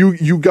like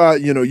you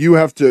got you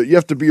have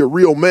to be a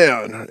real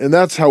man, and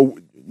that's how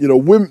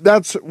women.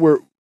 That's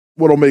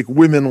what'll make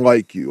women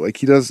like you. Like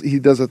he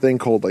does a thing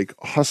called like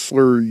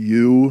Hustler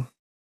U,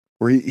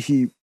 where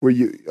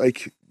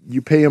you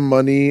pay him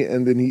money,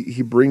 and then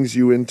he brings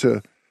you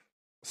into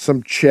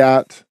some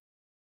chat,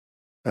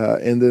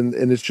 and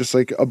it's just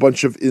like a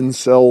bunch of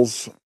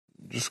incels,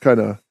 just kind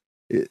of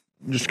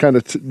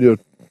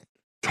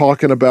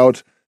talking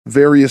about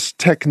various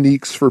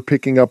techniques for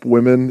picking up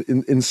women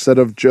instead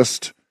of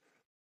just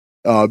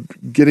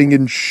getting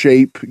in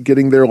shape,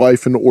 getting their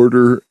life in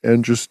order,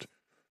 and just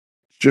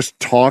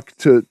talk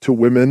to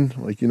women.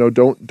 Like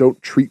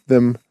don't treat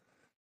them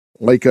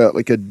like a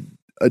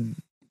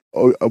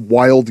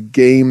wild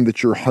game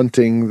that you're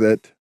hunting,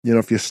 that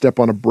if you step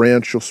on a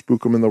branch you'll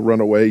spook them and they'll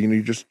run away.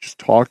 You just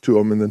talk to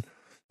them, and then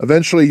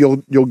eventually you'll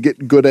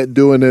get good at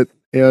doing it,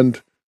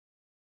 and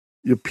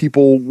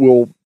people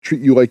will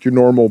treat you like you're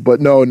normal.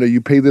 But no, you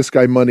pay this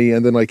guy money,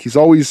 and then like he's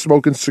always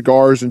smoking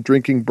cigars and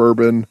drinking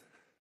bourbon,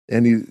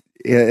 and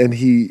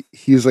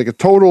he's like a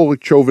total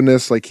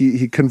chauvinist. Like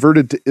he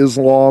converted to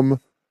Islam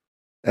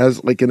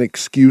as like an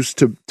excuse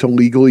to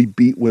legally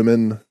beat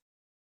women.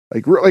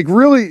 Like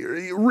really,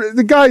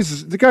 the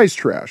guy's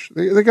trash.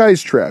 The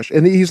guy's trash,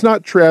 and he's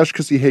not trash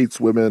because he hates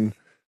women,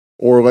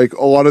 or like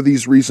a lot of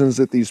these reasons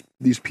that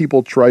these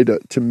people try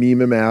to meme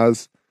him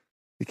as.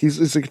 Like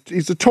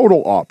he's a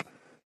total op,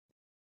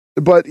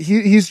 but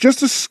he's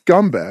just a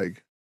scumbag.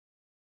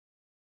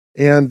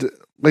 And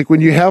like when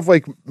you have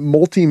like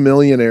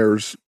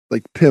multimillionaires,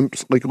 like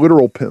pimps, like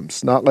literal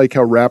pimps, not like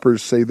how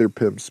rappers say they're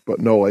pimps, but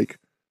no, like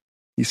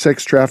he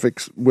sex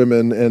traffics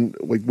women and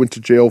like went to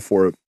jail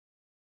for it.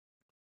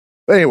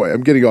 Anyway,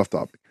 I'm getting off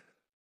topic.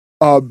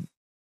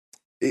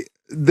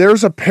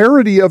 There's a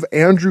parody of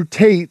Andrew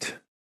Tate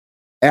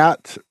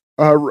at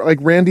like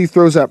Randy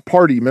throws that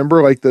party.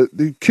 Remember, like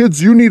the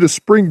kids, you need a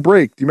spring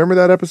break. Do you remember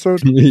that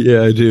episode?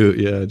 Yeah, I do.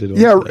 Yeah, I did.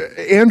 Yeah,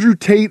 Andrew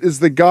Tate is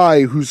the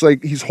guy who's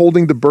like, he's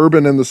holding the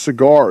bourbon and the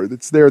cigar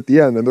that's there at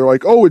the end. And they're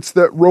like, oh, it's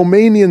that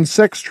Romanian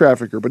sex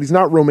trafficker, but he's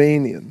not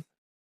Romanian.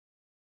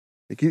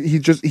 Like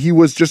he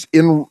was just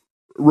in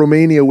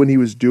Romania when he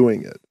was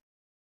doing it.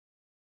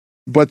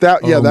 But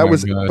that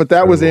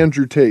was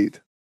Andrew Tate.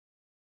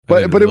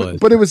 But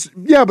it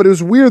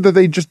was weird that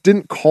they just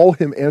didn't call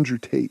him Andrew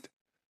Tate.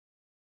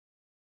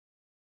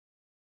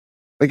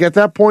 Like at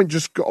that point,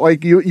 just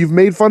like you've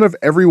made fun of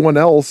everyone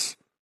else.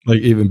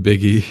 Like even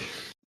Biggie.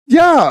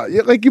 Yeah,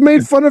 like you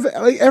made fun of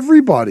like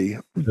everybody.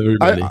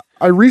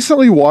 I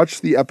recently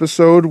watched the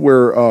episode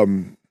where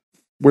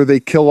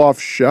they kill off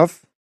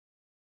Chef.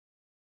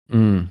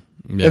 Yeah.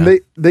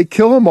 And they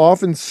kill him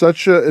off in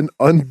such an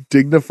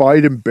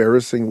undignified,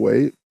 embarrassing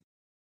way.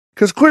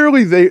 Because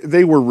clearly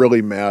they were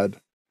really mad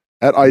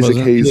at Isaac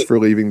Hayes for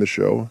leaving the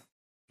show.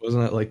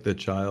 Wasn't that like the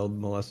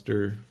child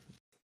molester?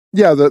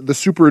 Yeah, the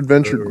Super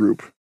Adventure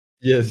Group.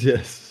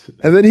 Yes.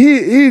 And then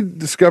he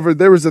discovered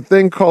there was a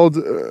thing called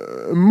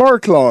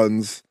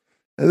Marklons.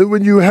 And that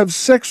when you have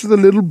sex with a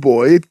little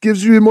boy, it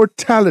gives you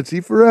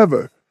immortality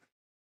forever.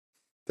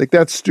 Like,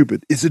 that's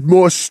stupid. Is it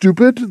more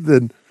stupid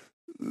than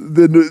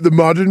the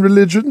modern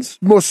religions?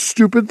 More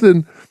stupid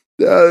than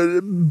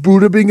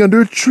Buddha being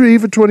under a tree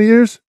for 20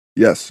 years?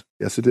 Yes,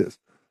 it is.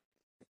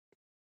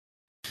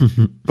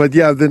 But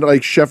yeah, then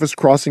like Chef is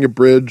crossing a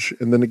bridge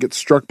and then it gets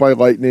struck by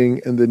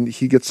lightning and then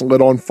he gets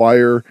lit on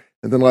fire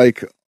and then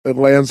like it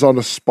lands on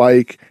a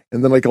spike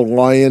and then like a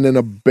lion and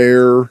a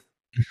bear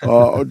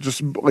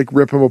just like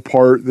rip him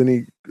apart. Then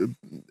he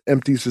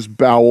empties his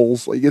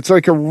bowels. Like it's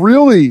like a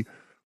really,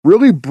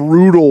 really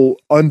brutal,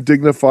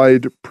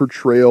 undignified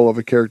portrayal of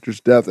a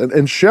character's death.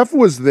 And Chef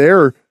was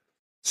there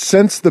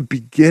since the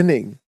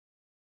beginning.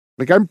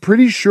 Like I'm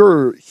pretty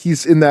sure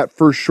he's in that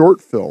first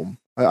short film.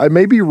 I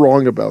may be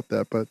wrong about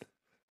that, but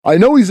I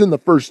know he's in the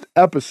first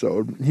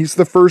episode. He's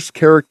the first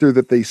character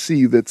that they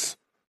see that's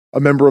a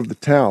member of the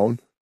town.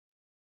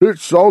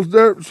 It's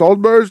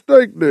Salisbury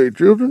Steak Day,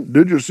 children.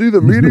 Did you see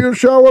the meteor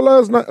shower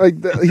last night?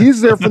 Like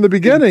he's there from the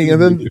beginning,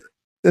 and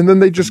then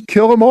they just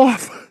kill him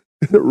off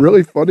in a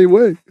really funny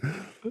way.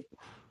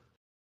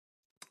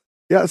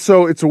 Yeah,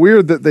 so it's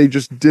weird that they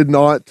just did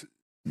not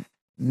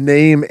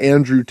name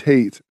Andrew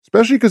Tate.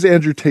 Especially because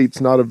Andrew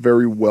Tate's not a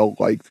very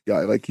well-liked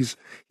guy. Like he's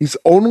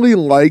only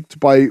liked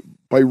by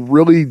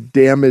really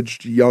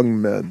damaged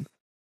young men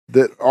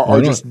that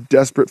are just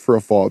desperate for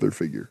a father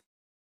figure.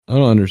 I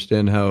don't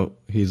understand how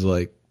he's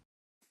like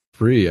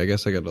free. I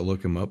guess I got to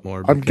look him up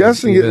more. I'm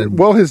guessing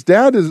his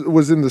dad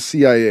was in the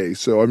CIA,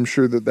 so I'm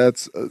sure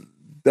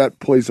that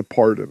plays a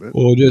part of it.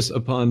 Well, just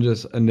upon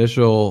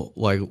initial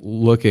like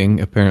looking,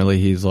 apparently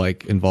he's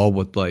like involved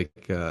with like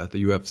the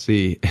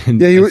UFC.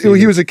 And yeah,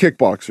 he was a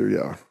kickboxer.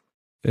 Yeah.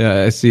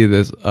 Yeah, I see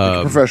this like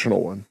a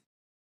professional one.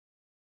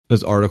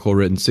 This article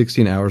written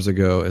 16 hours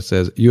ago. It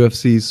says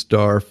UFC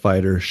star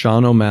fighter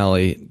Sean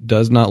O'Malley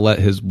does not let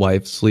his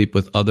wife sleep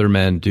with other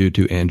men due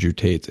to Andrew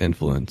Tate's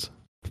influence.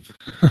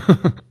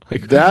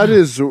 Like, that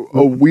is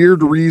a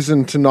weird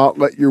reason to not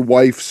let your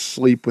wife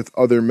sleep with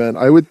other men.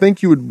 I would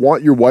think you would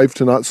want your wife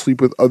to not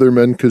sleep with other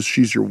men because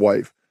she's your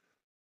wife.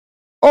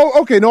 Oh,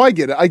 okay. No, I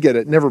get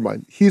it. Never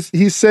mind.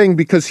 He's saying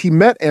because he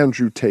met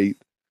Andrew Tate.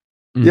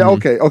 Mm-hmm. Yeah,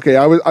 okay.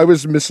 I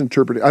was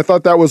misinterpreting. I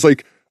thought that was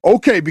like,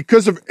 okay,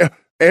 because of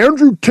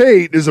Andrew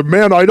Tate is a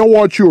man I don't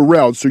want you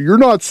around, so you're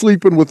not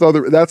sleeping with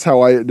other. That's how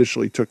I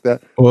initially took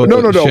that. Well,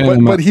 no.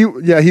 But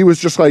he was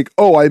just like,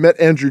 oh, I met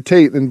Andrew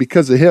Tate, and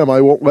because of him,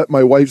 I won't let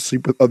my wife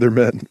sleep with other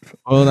men.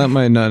 Well, that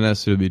might not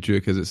necessarily be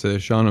true because it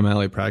says Sean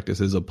O'Malley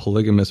practices a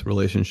polygamous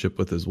relationship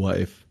with his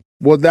wife.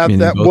 Well,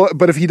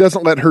 but if he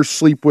doesn't let her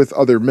sleep with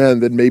other men,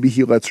 then maybe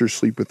he lets her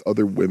sleep with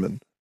other women.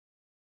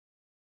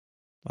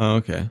 Oh,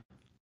 okay.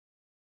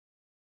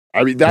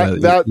 I mean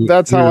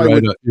that's how I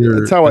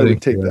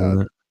would take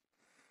that.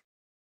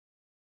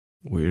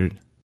 Weird.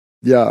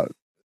 Yeah.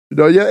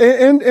 No, yeah,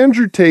 and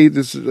Andrew Tate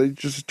is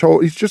just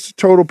a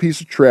total piece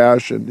of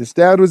trash, and his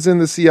dad was in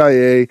the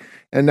CIA,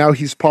 and now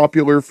he's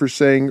popular for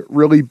saying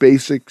really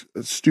basic,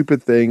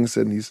 stupid things,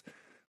 and he's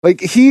like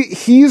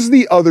he's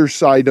the other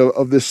side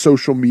of this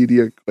social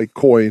media like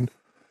coin.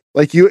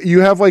 Like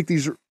you have like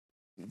these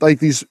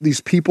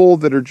people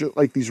that are just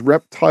like these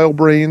reptile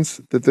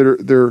brains that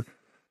they're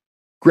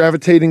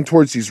gravitating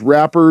towards these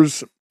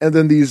rappers, and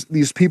then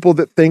these people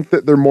that think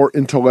that they're more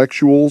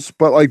intellectuals,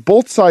 but like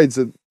both sides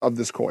of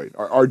this coin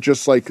are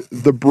just like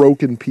the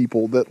broken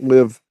people that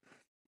live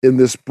in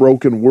this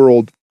broken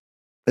world.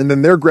 And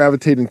then they're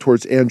gravitating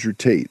towards Andrew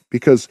Tate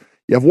because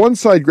you have one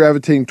side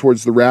gravitating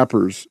towards the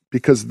rappers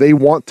because they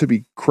want to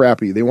be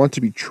crappy. They want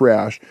to be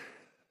trash.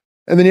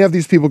 And then you have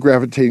these people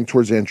gravitating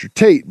towards Andrew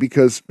Tate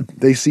because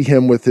they see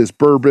him with his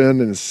bourbon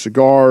and his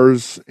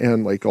cigars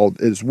and like all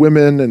his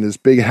women and his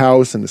big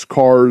house and his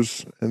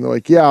cars. And they're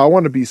like, yeah, I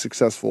want to be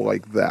successful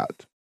like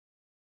that.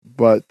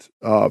 But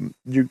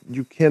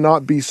you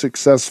cannot be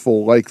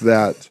successful like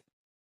that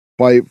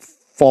by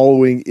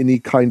following any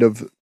kind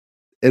of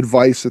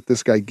advice that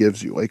this guy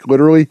gives you. Like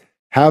literally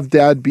have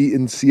dad be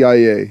in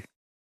CIA,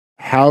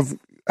 have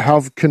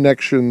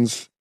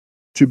connections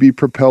to be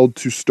propelled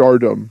to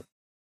stardom,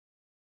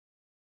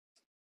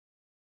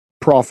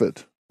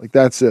 profit. Like,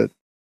 that's it.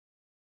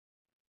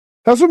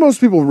 That's what most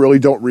people really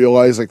don't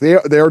realize. Like, they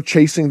are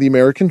chasing the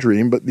American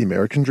dream, but the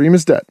American dream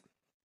is dead.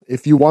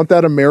 If you want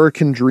that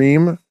American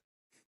dream,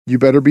 you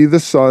better be the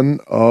son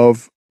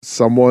of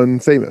someone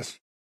famous.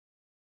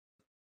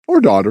 Or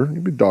daughter. You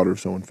can be daughter of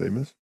someone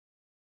famous.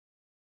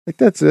 Like,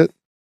 that's it.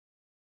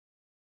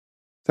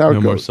 That's how it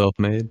No goes. more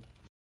self-made.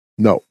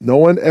 No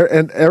one.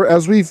 And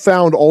as we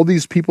found, all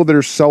these people that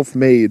are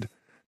self-made,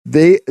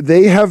 they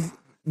have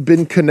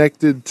been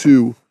connected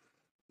to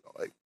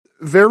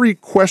very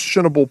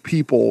questionable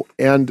people,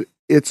 and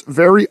it's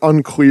very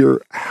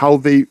unclear how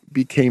they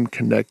became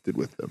connected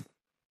with them.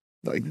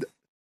 Like,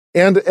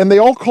 and they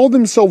all call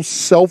themselves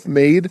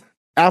self-made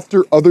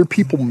after other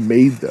people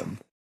made them.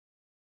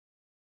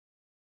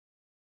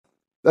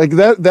 Like,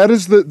 that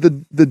is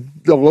the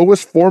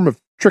lowest form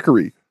of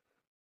trickery.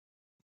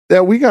 Yeah,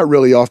 we got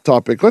really off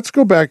topic. Let's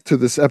go back to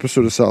this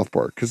episode of South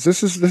Park, because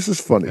this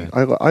is funny.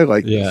 Okay. I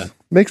like this.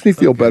 Makes me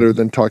feel better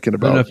than talking I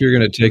don't know about. if you're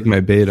going to take my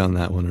bait on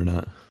that one or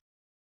not.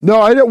 No,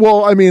 I didn't.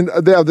 Well, I mean,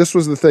 yeah, this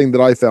was the thing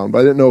that I found, but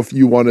I didn't know if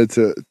you wanted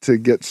to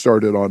get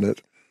started on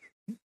it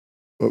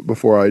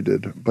before I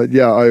did. But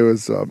yeah, I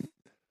was.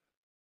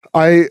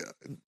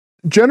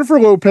 Jennifer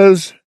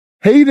Lopez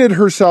hated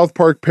her South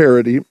Park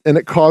parody, and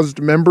it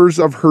caused members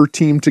of her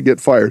team to get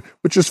fired,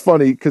 which is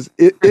funny because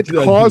it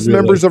caused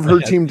members of her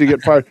team to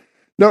get fired.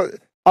 No,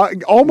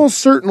 almost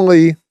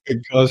certainly.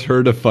 It caused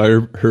her to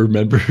fire her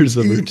members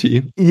of her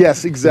team.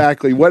 Yes,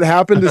 exactly. What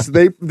happened is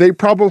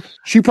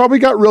she probably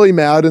got really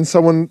mad, and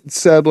someone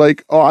said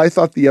like, "Oh, I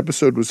thought the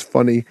episode was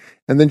funny,"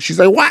 and then she's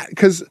like, "What?"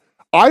 Because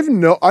I've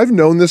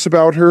known this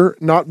about her,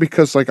 not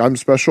because like I'm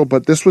special,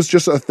 but this was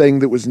just a thing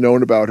that was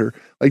known about her.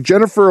 Like,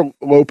 Jennifer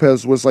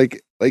Lopez was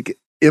like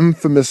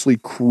infamously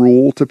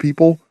cruel to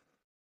people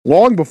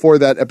long before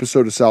that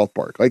episode of South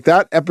Park. Like,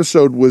 that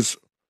episode was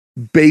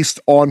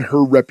based on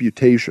her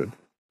reputation.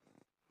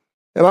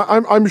 And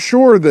I'm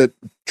sure that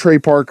Trey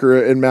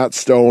Parker and Matt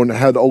Stone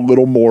had a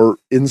little more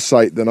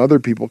insight than other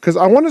people, because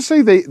I want to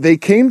say they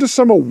came to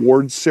some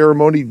awards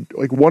ceremony.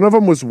 Like, one of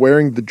them was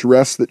wearing the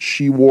dress that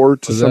she wore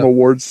to some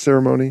awards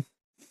ceremony.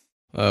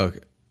 Okay.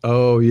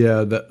 Oh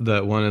yeah,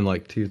 that one in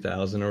like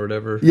 2000 or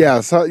whatever.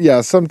 Yeah,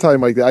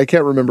 sometime like that. I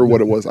can't remember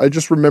what it was. I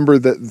just remember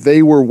that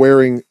they were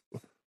wearing.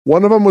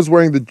 One of them was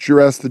wearing the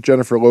dress that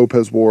Jennifer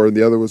Lopez wore, and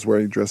the other was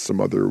wearing a dress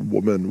some other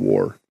woman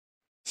wore.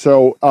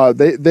 So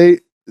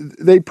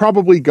they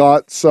probably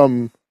got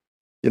some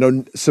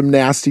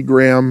nasty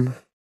gram,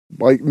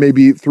 like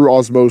maybe through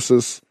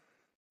osmosis,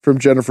 from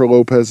Jennifer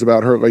Lopez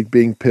about her like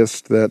being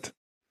pissed that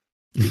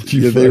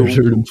she fired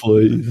her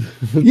employees.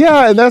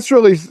 Yeah, and that's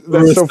so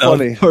South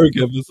funny. Park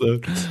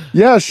episode.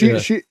 Yeah, she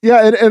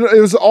and it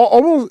was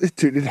almost,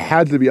 dude, it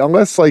had to be,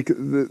 unless like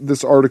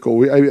this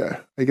article.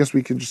 I guess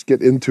we can just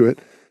get into it,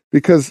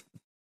 because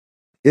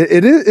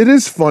it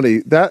is funny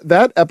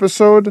that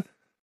episode.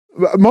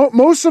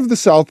 Most of the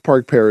South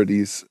Park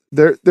parodies,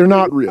 they're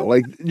not real.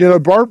 Like,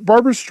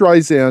 Barbra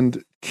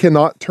Streisand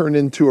cannot turn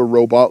into a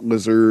robot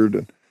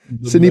lizard,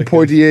 and Sidney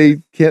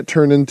Poitier can't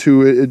turn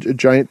into a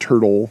giant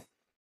turtle.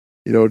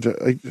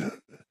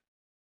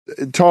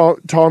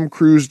 Tom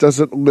Cruise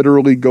doesn't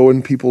literally go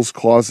in people's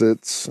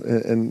closets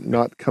and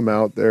not come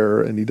out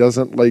there, and he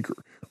doesn't like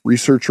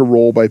research a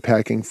role by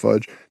packing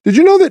fudge. Did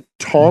you know that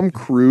Tom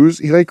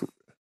Cruise,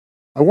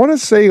 I want to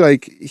say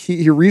like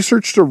he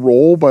researched a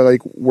role by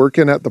like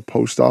working at the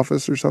post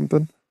office or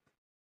something?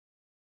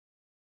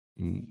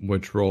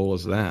 Which role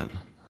was that?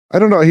 I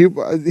don't know. He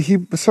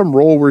some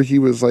role where he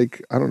was like,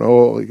 I don't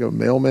know, like a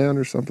mailman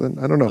or something.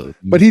 I don't know.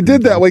 But he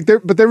did that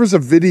but there was a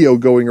video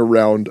going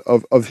around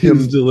of him. He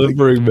was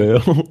delivering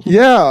mail.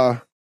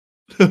 Yeah.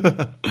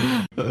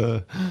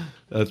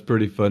 That's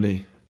pretty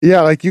funny.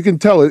 Yeah, like you can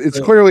tell it's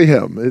clearly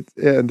him.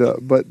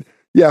 But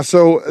yeah,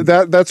 so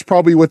that's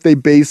probably what they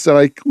base.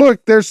 Like,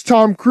 look, there's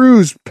Tom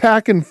Cruise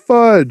packing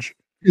fudge.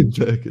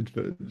 Packing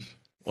fudge.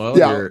 Well,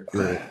 yeah.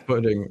 You're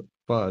putting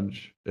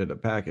fudge in a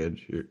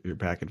package. You're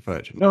packing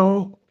fudge.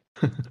 No.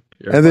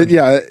 And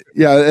then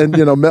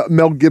and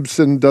Mel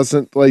Gibson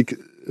doesn't like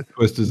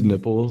twist his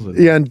nipples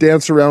and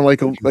dance around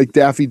like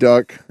Daffy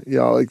Duck.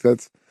 Yeah, like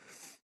that's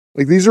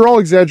like, these are all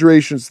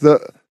exaggerations.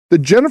 The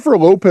Jennifer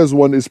Lopez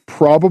one is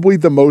probably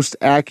the most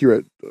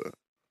accurate,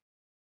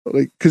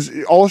 like, because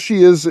all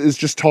she is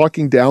just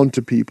talking down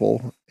to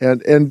people,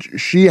 and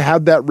she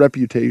had that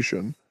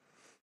reputation.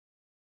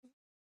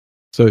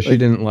 So she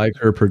didn't like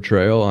her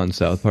portrayal on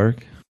South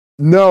Park?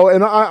 No,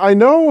 and I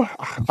know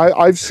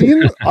I've seen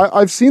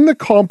the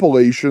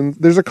compilation.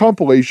 There's a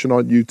compilation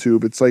on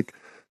YouTube. It's like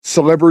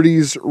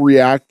celebrities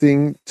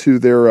reacting to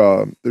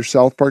their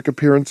South Park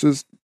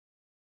appearances.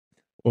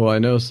 Well, I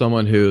know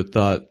someone who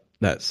thought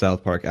that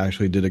South Park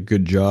actually did a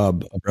good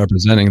job of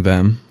representing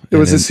them. It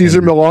was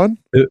Caesar Milan?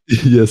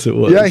 Yes, it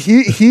was. Yeah,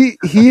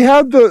 he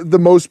had the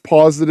most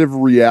positive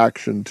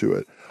reaction to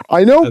it.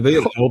 I know. I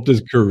think it helped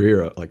his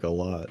career like a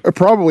lot.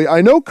 Probably.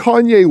 I know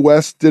Kanye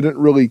West didn't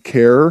really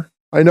care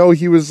I know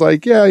he was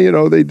like, yeah,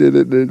 they did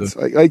it. And it's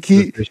like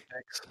he,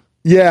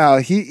 yeah,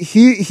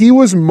 he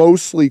was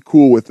mostly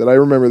cool with it. I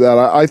remember that.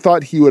 I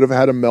thought he would have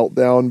had a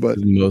meltdown, but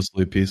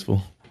mostly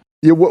peaceful.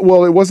 Yeah,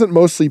 well, it wasn't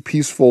mostly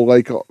peaceful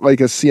like a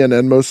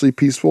CNN mostly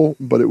peaceful,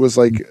 but it was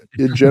like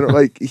in general,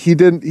 like he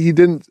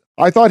didn't.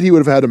 I thought he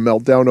would have had a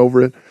meltdown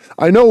over it.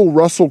 I know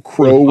Russell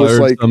Crowe was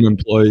like some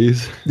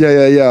employees.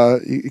 Yeah.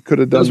 He could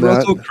have done Does that.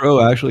 Russell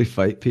Crowe actually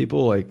fight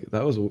people? Like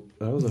that's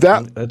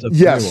a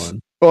yes.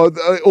 funny one.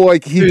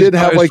 Like he did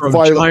have like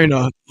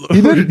violent.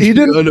 He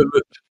didn't.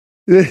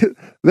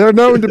 They're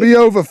known to be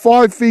over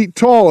 5 feet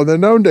tall, and they're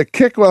known to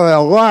kick with their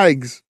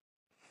legs.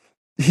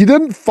 He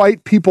didn't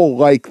fight people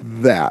like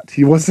that.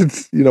 He wasn't,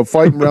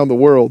 fighting around the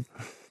world,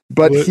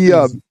 but he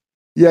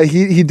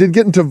did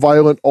get into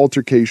violent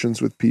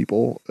altercations with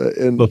people,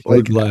 and before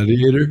like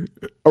Gladiator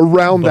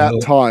around that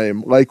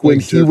time, like when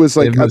he was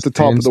like at the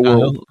top of the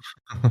world.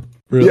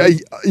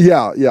 Really?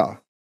 Yeah.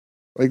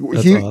 Like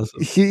That's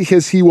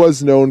awesome. he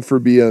was known for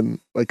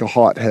being like a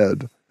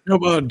hothead.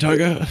 Come on,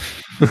 Tugger.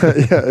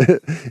 Yeah,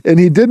 and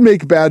he did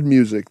make bad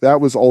music. That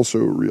was also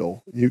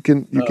real. You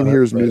can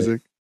hear his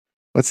music.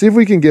 Let's see if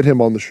we can get him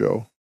on the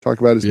show.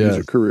 Talk about his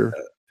music career.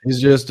 He's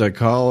just a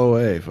call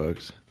away,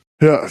 folks.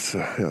 Yes.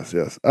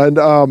 And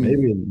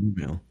maybe an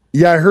email.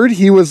 Yeah, I heard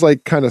he was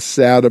like kind of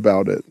sad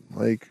about it.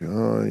 Like,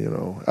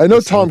 I know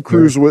Tom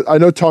Cruise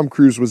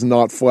was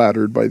not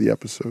flattered by the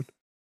episode.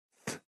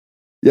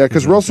 Yeah,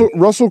 because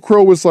Russell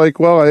Crowe was like,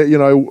 well,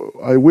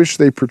 I wish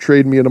they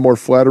portrayed me in a more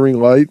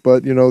flattering light,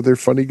 but they're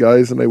funny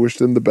guys and I wish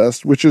them the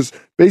best, which is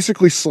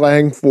basically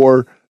slang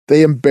for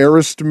they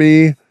embarrassed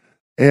me.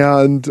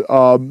 And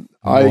I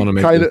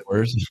kind of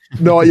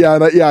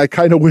I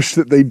kind of wish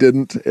that they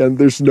didn't, and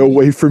there's no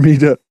way for me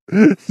to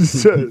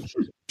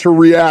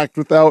react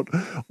without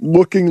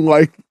looking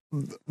like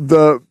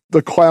the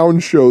clown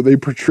show they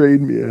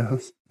portrayed me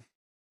as.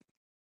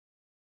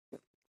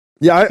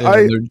 Yeah,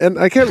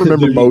 I can't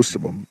remember most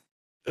of them.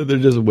 They're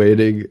just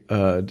waiting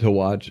to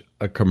watch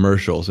a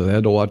commercial, so they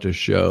had to watch a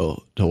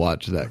show to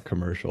watch that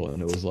commercial,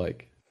 and it was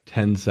like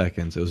 10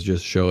 seconds. It was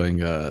just showing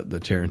the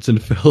Terrence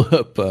and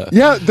Phillip.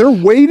 They're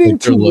waiting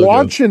to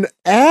watch an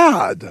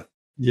ad.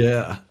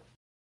 Yeah.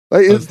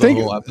 The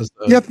whole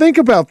episode. Yeah, think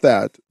about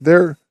that.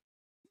 They're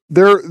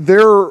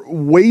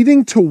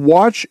waiting to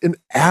watch an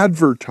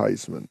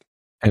advertisement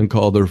and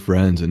call their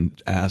friends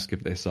and ask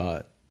if they saw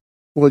it.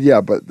 Well,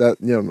 yeah, but that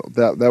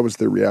was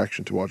their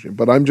reaction to watching it.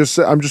 But I'm just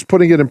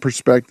putting it in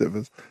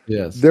perspective.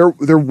 Yes. They're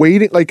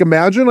waiting, like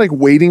imagine like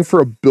waiting for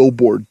a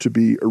billboard to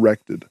be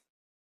erected.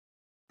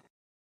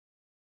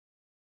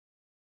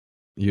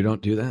 You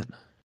don't do that?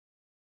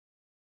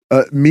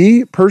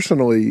 Me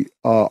personally,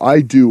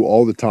 I do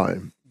all the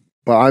time,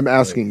 but I'm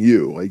asking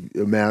you, like,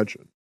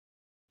 imagine.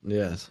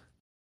 Yes.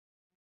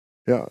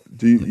 Yeah.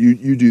 Do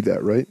you do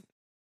that, right?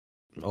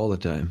 All the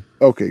time.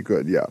 Okay,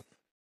 good. Yeah.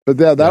 But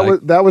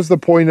that was the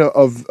point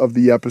of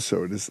the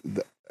episode is,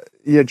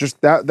 just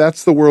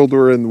that's the world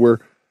we're in,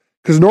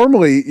 because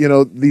normally,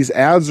 these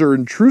ads are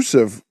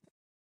intrusive,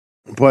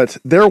 but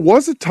there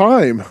was a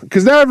time,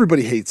 because now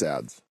everybody hates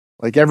ads.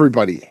 Like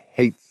everybody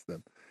hates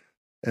them.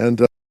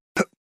 And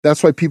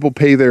that's why people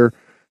pay their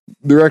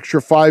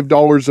extra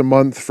 $5 a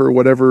month for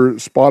whatever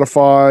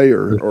Spotify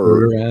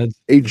or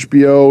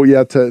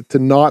HBO, to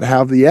not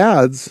have the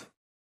ads.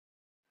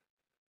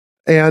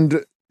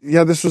 And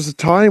this was a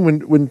time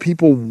when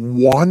people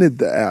wanted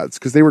the ads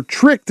because they were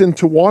tricked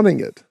into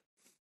wanting it.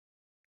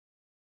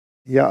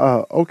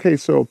 Okay,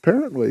 so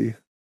apparently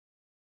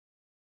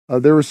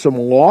there were some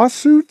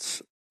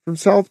lawsuits from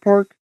South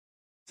Park.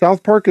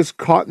 South Park is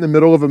caught in the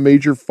middle of a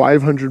major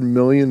 $500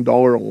 million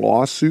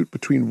lawsuit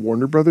between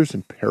Warner Brothers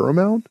and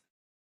Paramount.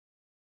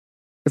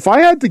 If I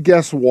had to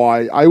guess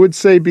why, I would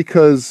say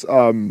because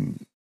the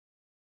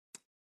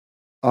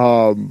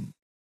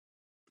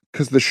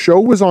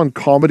show was on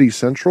Comedy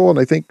Central, and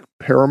I think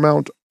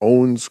Paramount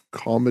owns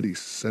Comedy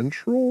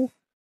Central.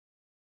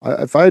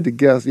 If I had to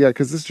guess,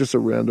 because this is just a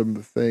random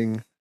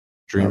thing.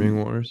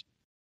 Streaming Wars?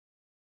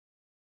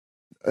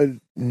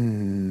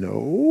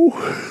 No.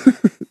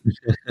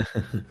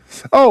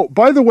 Oh,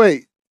 by the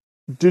way,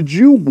 did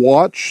you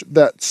watch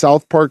that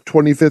South Park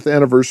 25th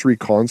anniversary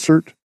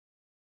concert?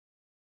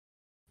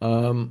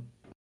 I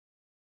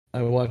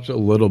watched a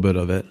little bit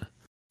of it.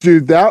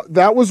 Dude,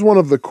 that was one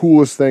of the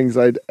coolest things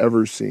I'd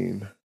ever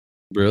seen.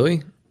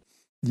 Really?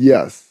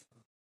 Yes.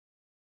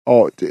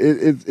 Oh,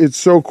 it's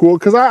so cool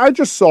because I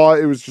just saw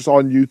it was just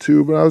on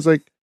YouTube and I was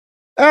like,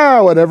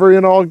 whatever,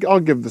 I'll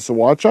give this a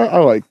watch. I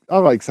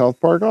like South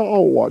Park.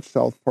 I'll watch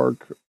South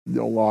Park,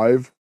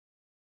 live.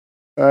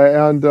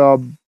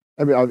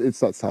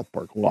 It's not South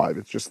Park live.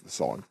 It's just the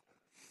song,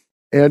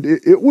 and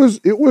it was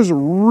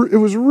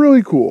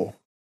really cool.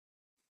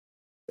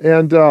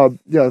 And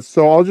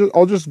so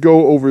I'll just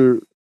go over,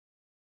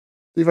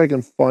 see if I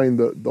can find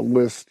the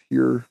list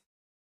here.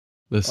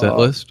 The set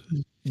list.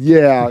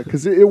 Yeah,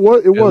 because it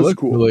was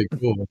cool. Really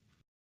cool.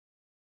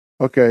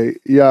 Okay,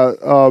 yeah.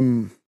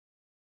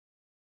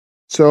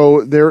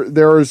 So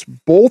there's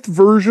both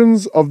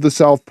versions of the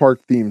South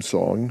Park theme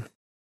song.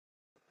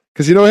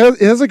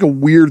 Because it has like a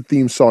weird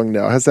theme song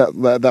now. It has that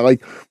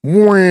like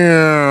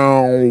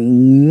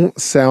wow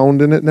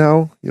sound in it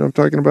now. You know what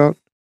I'm talking about?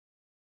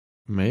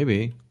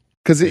 Maybe.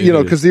 Because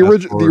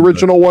the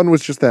original one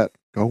was just that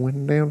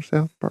going down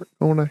South Park,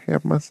 gonna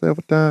have myself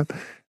a time.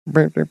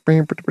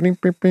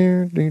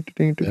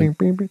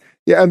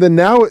 Yeah, and then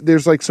now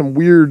there's like some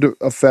weird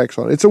effects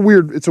on it. It's a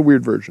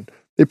weird version.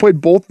 They played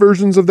both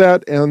versions of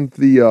that and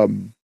the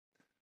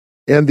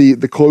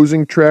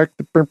closing track.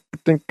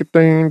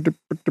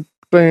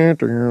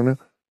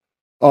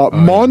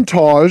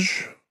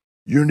 Montage.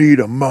 You need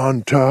a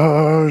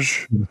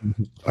montage.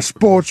 A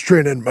sports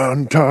training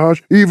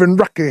montage. Even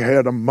Rocky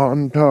had a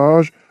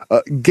montage.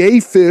 Gay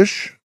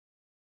Fish.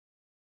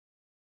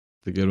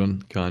 The good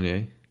one,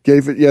 Kanye. Gay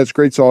Fish, yeah, it's a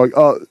great song.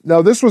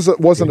 Now this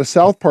wasn't a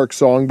South Park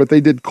song, but they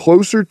did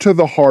 "Closer to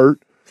the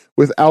Heart"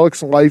 with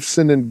Alex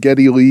Lifeson and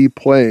Geddy Lee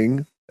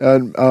playing,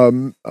 and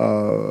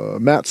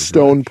Matt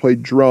Stone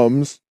played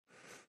drums.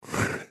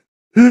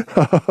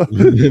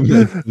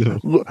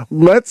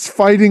 Let's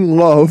Fighting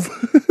Love.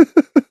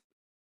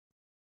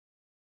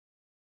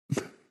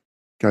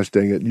 Gosh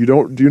dang it.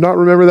 Do you not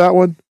remember that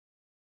one?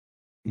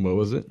 What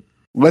was it?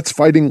 Let's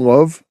Fighting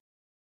Love.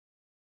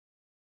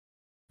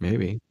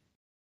 Maybe.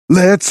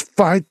 Let's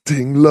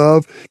fighting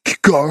love.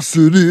 Kick off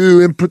to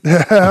do and put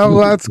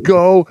let's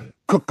go.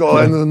 Cook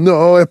on the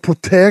no and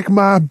protect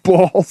my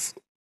balls.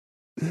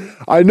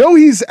 I know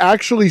he's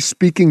actually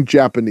speaking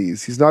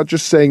Japanese. He's not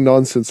just saying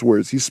nonsense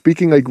words. He's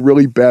speaking like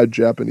really bad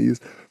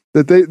Japanese.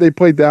 That they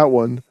played that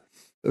one.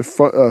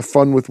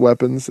 Fun with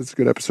Weapons. It's a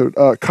good episode.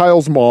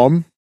 Kyle's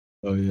Mom.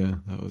 Oh yeah,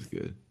 that was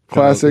good.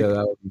 Classic.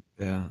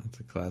 It's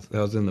a classic.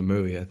 That was in the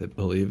movie, I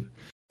believe.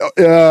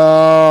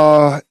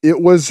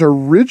 It was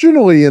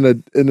originally in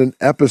an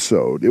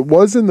episode. It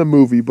was in the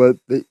movie, but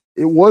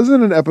it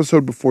wasn't an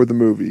episode before the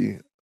movie.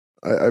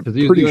 I'm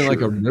pretty pretty doing sure. like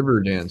a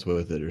river dance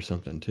with it or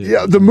something too.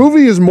 Yeah, the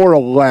movie is more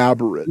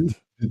elaborate.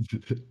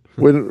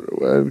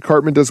 when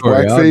Cartman does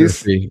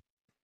blackface.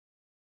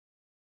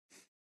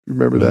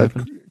 Remember that?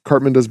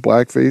 Cartman does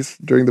blackface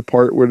during the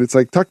part where it's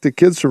like, talk to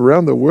kids from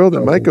around the world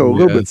that might go a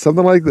little bit,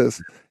 something like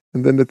this.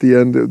 And then at the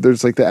end,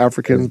 there's like the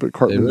Africans, but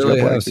Cartman's really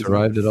got have blackface.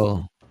 survived it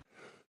all.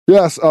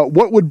 Yes.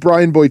 What would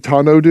Brian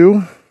Boitano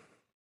do?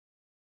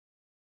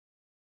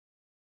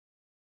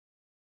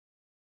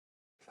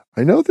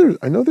 I know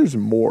there's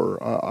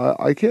more.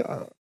 I can't.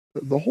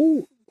 The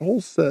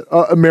whole set.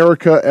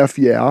 America F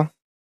yeah.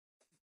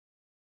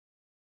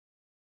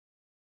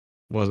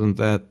 Wasn't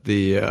that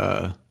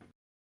the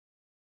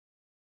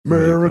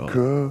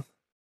America?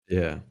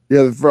 Yeah.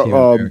 Yeah.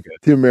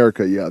 Team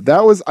America. Yeah.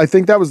 I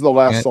think that was the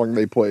last song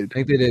they played. I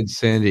think they did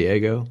San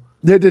Diego.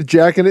 They did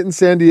Jackin' It in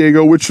San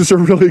Diego, which is a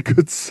really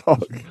good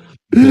song.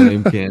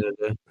 Blame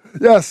Canada.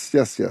 Yes.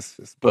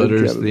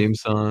 Butter's theme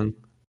song.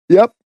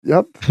 Yep.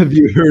 Have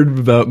you heard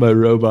about my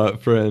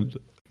robot friend?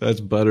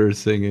 That's Butter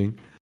singing.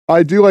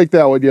 I do like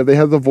that one. Yeah, they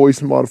have the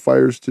voice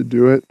modifiers to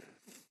do it.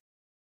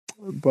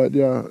 But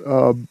yeah,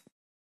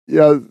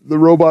 the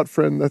robot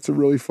friend. That's a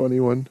really funny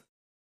one.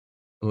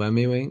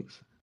 Lemmy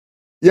Winks.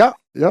 Yeah,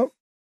 that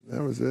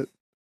was it.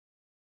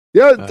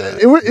 Yeah,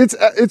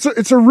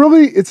 it's a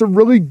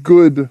really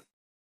good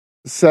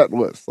set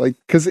list. Like,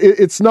 because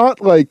it's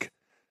not like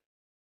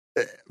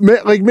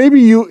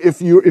maybe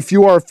if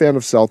you are a fan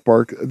of South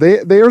Park,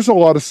 there's a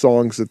lot of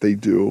songs that they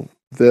do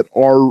that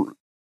are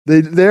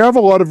they have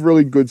a lot of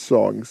really good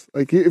songs.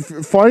 Like if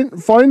find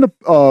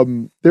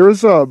there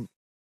is a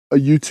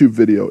YouTube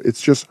video.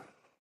 It's just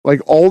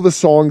like all the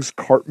songs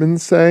Cartman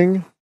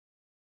sang.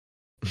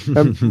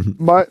 And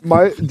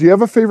do you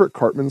have a favorite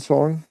Cartman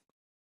song?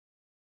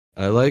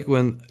 I like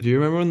do you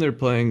remember when they're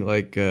playing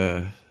like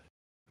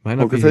might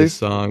not Poker be Face? his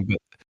song, but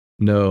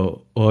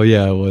no. Oh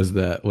yeah, it was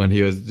that when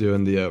he was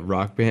doing the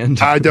rock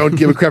band. I don't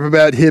give a crap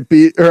about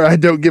hippie, or I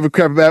don't give a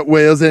crap about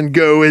whales and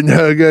go and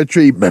hug a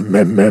tree.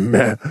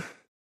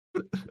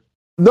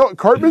 No,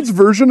 Cartman's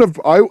version of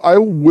I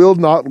will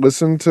not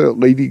listen to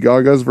Lady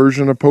Gaga's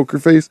version of Poker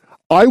Face.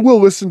 I will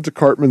listen to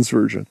Cartman's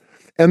version.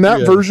 And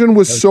that version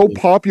was so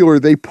popular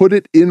they put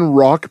it in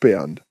Rock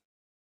Band.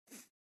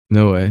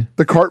 No way.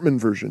 The Cartman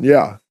version,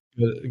 yeah.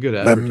 Good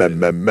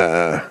advertising.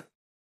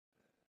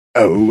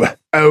 Oh.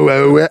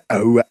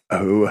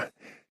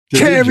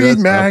 Carried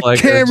my.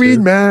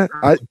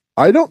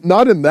 I don't,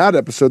 not in that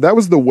episode. That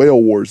was the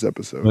Whale Wars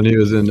episode. When he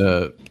was in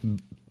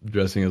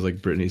dressing as like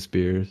Britney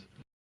Spears.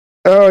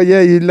 Oh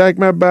yeah, you like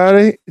my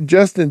body?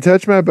 Justin,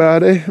 touch my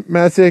body,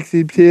 my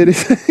sexy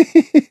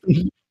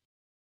titties.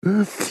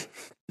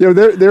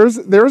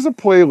 There's a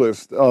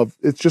playlist of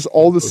it's just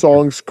all the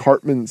songs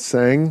Cartman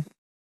sang.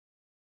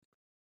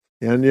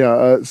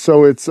 And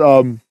so it's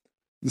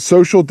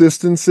social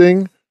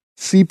distancing,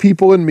 See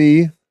People and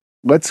Me,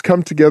 Let's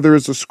Come Together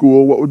as a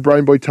School, What Would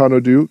Brian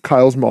Boitano Do?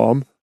 Kyle's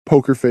Mom,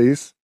 Poker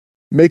Face,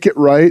 Make It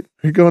Right,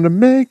 You're Gonna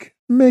Make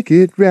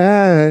It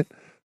Right.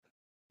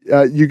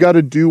 You Got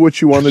to Do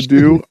What You Want to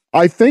Do.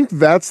 I think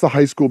that's the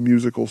High School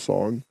Musical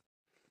song.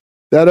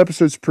 That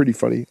episode's pretty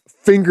funny.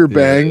 Finger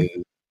Bang,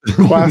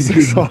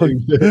 classic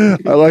song.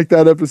 I like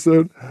that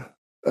episode.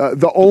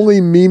 The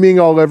only memeing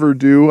I'll ever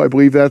do, I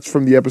believe that's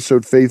from the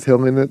episode Faith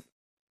Hill in it.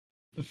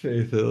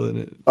 Faith Hill in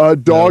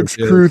it. Dog's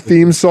Crew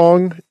theme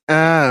song.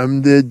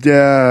 I'm the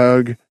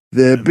dog,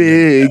 the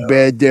big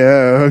bad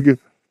dog.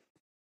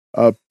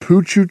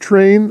 Poochoo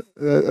Train.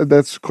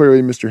 That's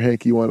clearly Mr.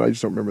 Hanky one. I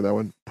just don't remember that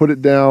one. Put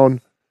It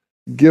Down.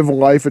 Give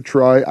Life a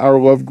Try. Our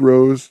Love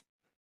Grows.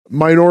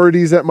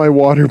 Minorities at My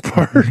Water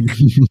Park.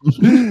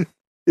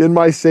 In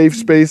My Safe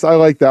Space. I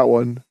like that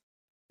one.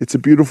 It's a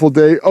Beautiful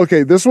Day.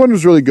 Okay, this one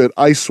was really good.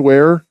 I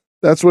Swear.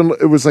 That's when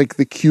it was like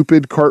the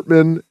Cupid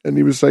Cartman, and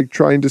he was like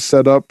trying to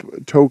set up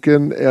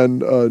Token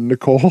and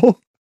Nicole.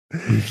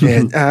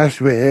 And I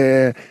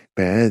swear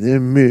by the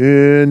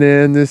moon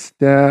and the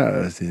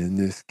stars in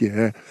the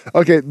sky.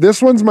 Okay, this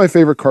one's my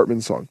favorite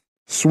Cartman song.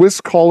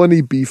 Swiss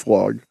Colony Beef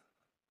Log.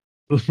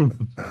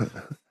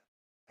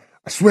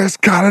 Swiss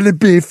Colony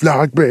Beef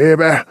Log,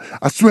 baby.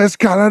 A Swiss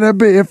Colony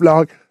Beef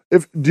Log.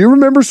 Do you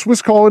remember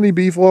Swiss Colony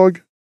Beef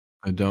Log?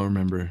 I don't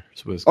remember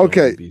Swiss.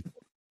 Okay,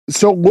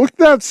 so look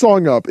that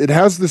song up. It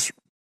has this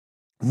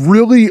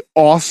really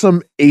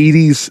awesome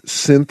 80s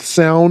synth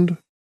sound.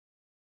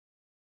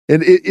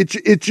 And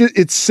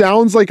it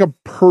sounds like a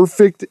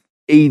perfect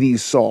 80s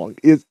song.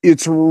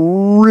 It's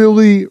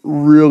really,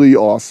 really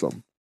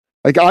awesome.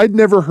 Like, I'd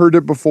never heard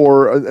it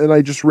before, and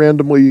I just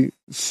randomly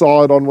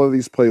saw it on one of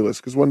these playlists,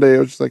 because one day I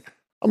was just like,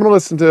 I'm going to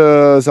listen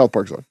to a South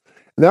Park song.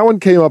 And that one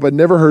came up. I'd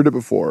never heard it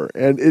before.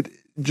 And it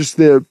just,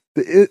 the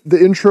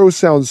intro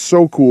sounds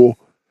so cool.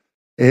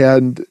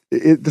 And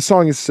the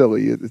song is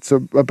silly. It's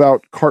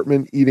about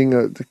Cartman eating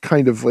a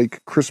kind of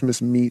like Christmas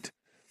meat.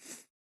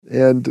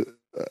 And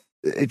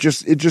it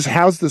just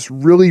has this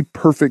really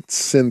perfect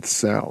synth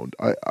sound.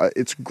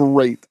 It's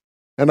great.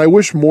 And I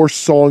wish more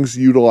songs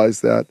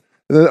utilize that.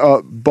 And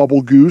then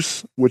Bubble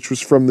Goose, which was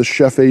from the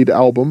Chef Aid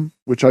album,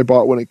 which I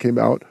bought when it came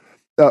out.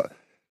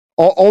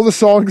 All the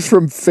songs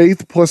from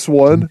Faith Plus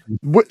One.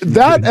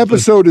 That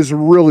episode is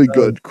really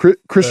good.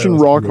 Christian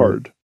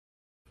Rockhard.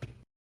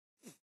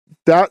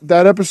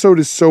 That episode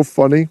is so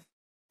funny.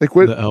 Like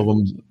what the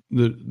albums,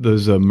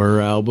 there's a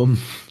Myrrh album.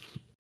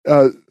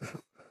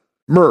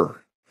 Myrrh.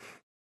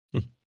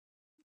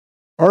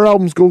 Our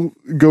albums go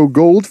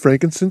gold,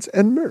 frankincense,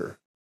 and myrrh.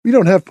 We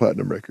don't have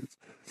platinum records.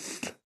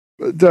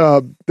 But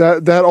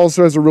that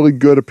also has a really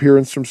good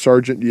appearance from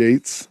Sergeant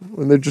Yates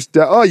when they're just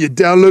you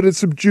downloaded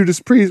some Judas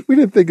Priest. We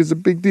didn't think it's a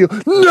big deal.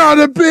 Not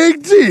a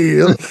big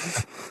deal.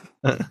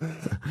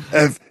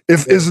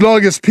 if as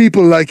long as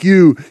people like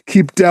you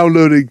keep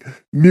downloading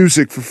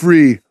music for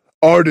free,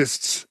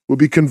 artists will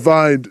be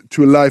confined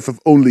to a life of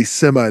only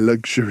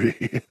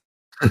semi-luxury.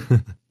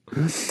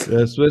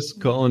 The Swiss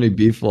Colony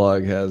Beef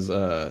Log has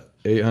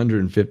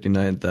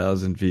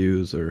 859,000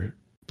 views or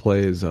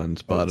plays on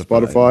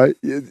Spotify.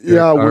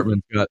 Yeah,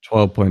 Cartman's got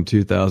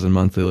 12.2 thousand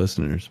monthly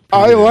listeners.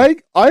 I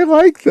like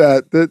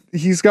that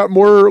he's got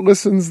more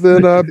listens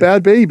than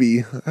Bad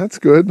Baby. That's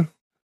good.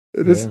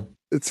 It is.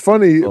 It's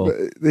funny.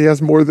 He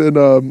has more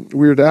than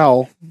Weird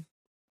Al.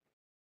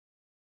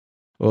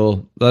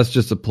 Well, that's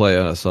just a play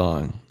on a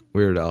song.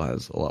 Weird Al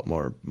has a lot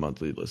more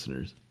monthly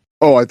listeners.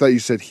 Oh, I thought you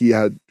said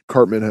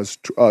Cartman has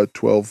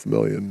 12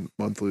 million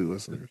monthly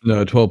listeners.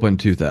 No,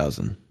 12.2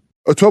 thousand.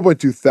 Oh,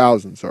 12.2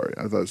 thousand. Sorry.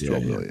 I thought it was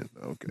 12 million.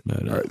 Okay.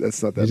 No. All right.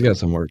 That's not that. He's got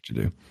some work to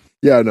do.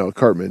 Yeah, no,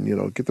 Cartman,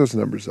 get those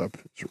numbers up.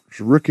 It's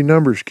rookie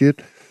numbers,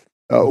 kid.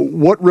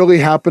 What really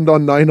happened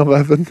on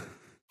 9/11?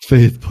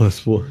 Faith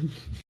Plus One.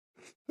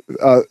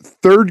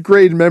 Third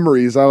Grade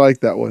Memories. I like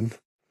that one.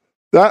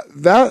 That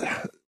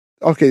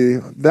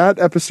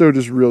episode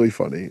is really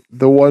funny.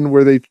 The one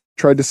where they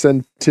tried to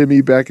send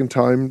Timmy back in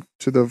time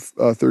to the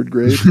third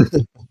grade.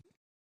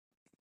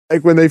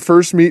 Like when they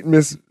first meet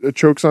Miss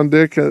Chokes on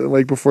Dick,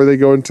 like before they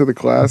go into the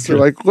class, they're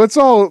like, let's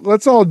all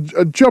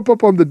jump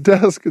up on the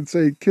desk and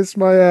say, kiss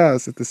my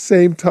ass at the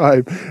same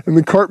time. And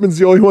then Cartman's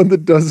the only one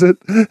that does it.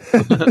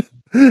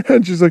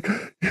 And she's like,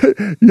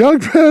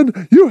 young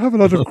man, you have a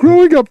lot of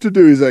growing up to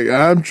do. He's like,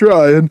 I'm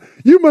trying.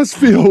 You must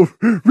feel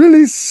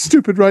really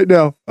stupid right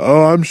now.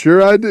 Oh, I'm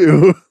sure I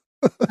do.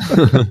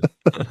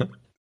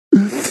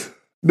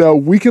 Now,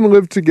 We Can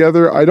Live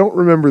Together. I don't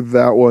remember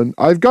that one.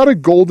 I've got a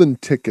golden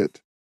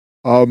ticket.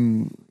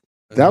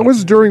 That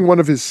was during one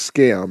of his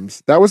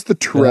scams. That was the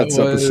Tourette's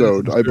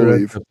episode, I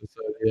believe.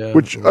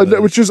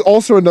 Which is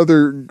also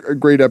another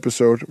great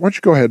episode. Why don't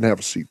you go ahead and have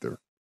a seat there?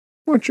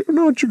 Why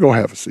don't you go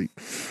have a seat?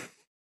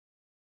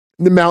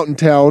 The Mountain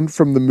Town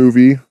from the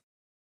movie.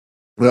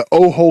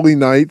 Oh Holy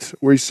Night,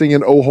 where he's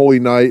singing Oh Holy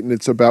Night, and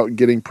it's about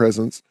getting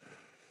presents.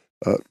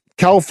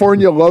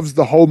 California Loves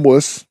the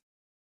Homeless.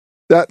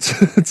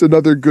 It's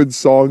another good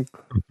song.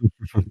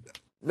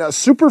 Now,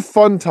 Super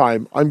Fun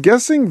Time. I'm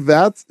guessing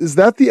is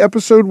that the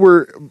episode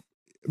where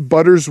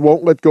Butters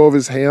won't let go of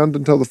his hand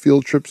until the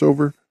field trip's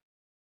over?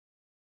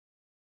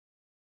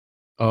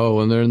 Oh,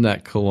 when they're in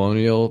that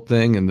colonial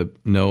thing and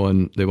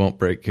they won't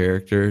break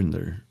character and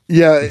they're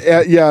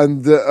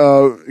and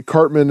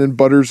Cartman and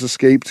Butters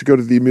escape to go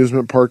to the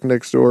amusement park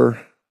next door.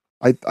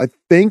 I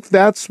think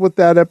that's what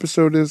that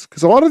episode is,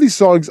 because a lot of these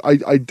songs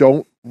I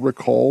don't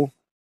recall.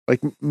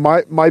 Like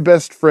my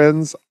best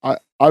friends, I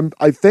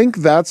think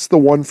that's the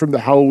one from the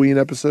Halloween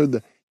episode.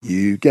 The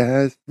you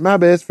guys, my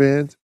best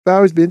friends, have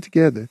always been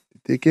together,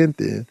 thick and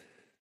thin.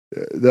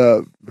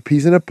 The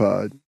peas in a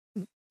pod.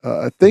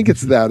 I think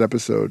it's that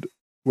episode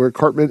where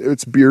Cartman,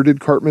 it's bearded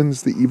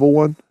Cartman's the evil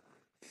one.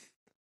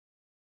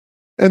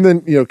 And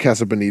then,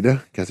 Casa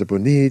Bonita. Yeah.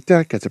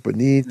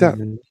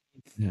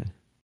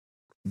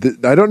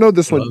 I don't know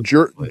this one.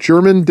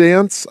 German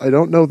Dance. I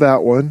don't know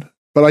that one.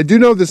 But I do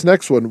know this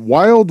next one.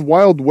 Wild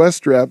Wild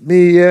West Rap.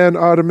 Me and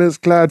Artemis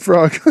Clad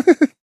Frog.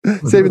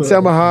 Saving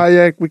Selma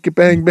Hayek. Wiki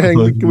Bang Bang.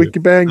 Wiki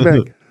Bang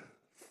Bang.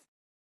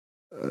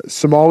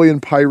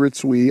 Somalian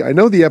Pirates We. I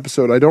know the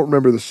episode. I don't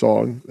remember the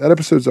song. That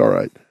episode's all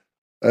right.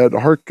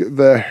 Hark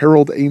the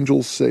Herald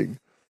Angels Sing.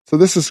 So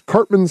this is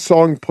Cartman's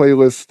song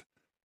playlist.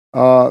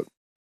 How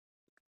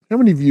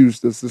many views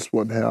does this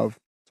one have?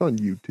 It's on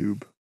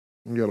YouTube.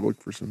 I gotta look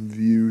for some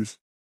views.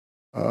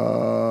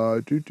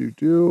 I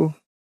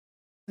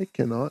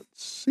cannot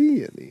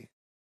see any.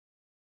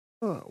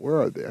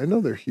 Where are they? I know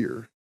they're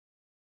here.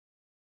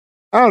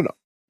 I don't know.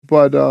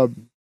 But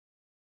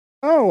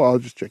I'll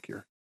just check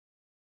here.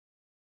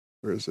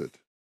 Where is it?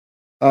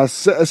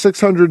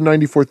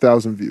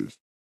 694,000 views.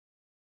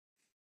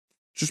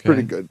 Which is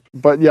pretty good.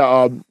 But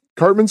yeah,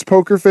 Cartman's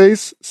Poker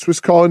Face, Swiss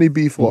Colony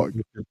Beef Log.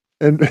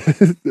 And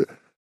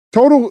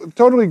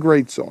totally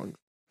great songs.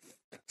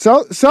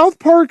 South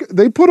Park,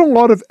 they put a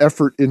lot of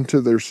effort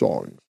into their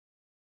songs.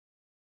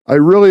 I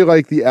really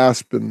like the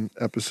Aspen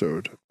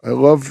episode. I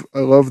love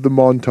the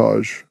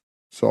montage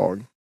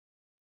song.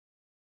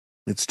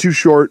 It's too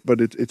short, but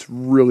it's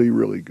really,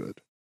 really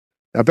good.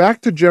 Now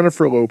back to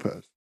Jennifer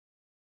Lopez.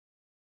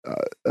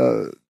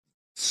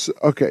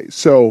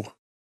 So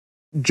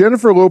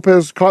Jennifer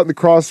Lopez caught in the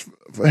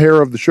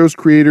crosshair of the show's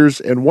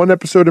creators, and one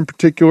episode in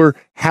particular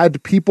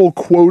had people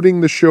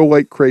quoting the show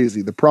like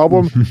crazy. The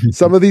problem,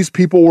 some of these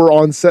people were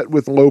on set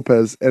with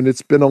Lopez, and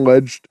it's been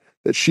alleged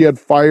that she had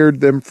fired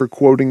them for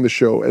quoting the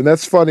show. And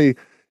that's funny.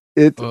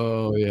 It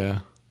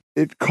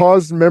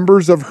caused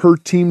members of her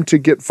team to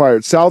get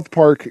fired. South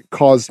Park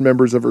caused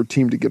members of her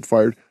team to get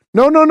fired.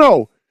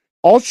 No.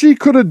 All she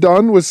could have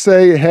done was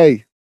say,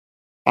 hey,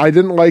 I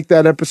didn't like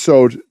that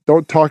episode.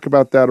 Don't talk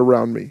about that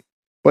around me.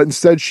 But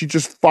instead, she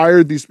just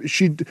fired these.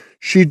 She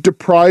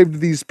deprived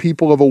these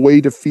people of a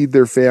way to feed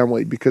their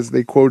family because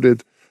they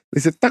said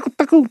taco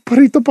taco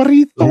burrito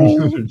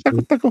burrito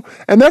taco taco,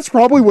 and that's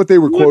probably what they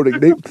were quoting.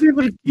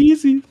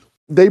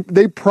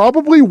 They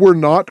probably were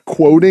not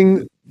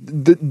quoting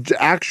the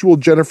actual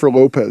Jennifer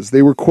Lopez.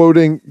 They were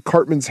quoting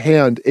Cartman's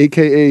hand,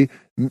 aka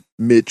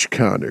Mitch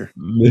Connor.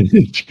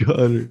 Mitch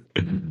Connor.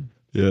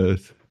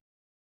 Yes.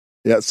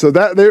 Yeah. So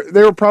that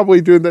they were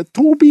probably doing that.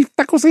 2 beef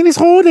tacos in his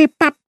holy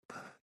pap.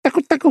 Taco,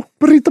 taco,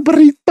 burrito,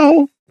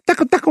 burrito,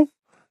 taco, taco,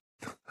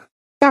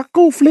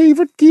 taco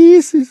flavored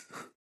kisses.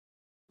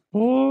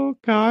 Oh,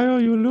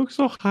 Kyle, you look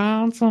so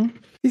handsome.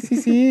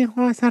 Sí,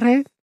 oh, is that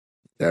right?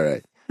 All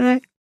right.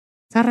 Is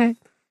that right?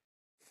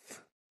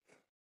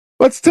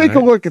 Let's take a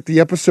look at the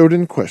episode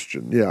in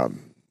question. Yeah.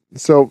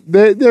 So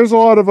there's a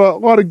lot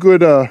of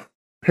good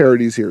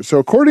parodies here. So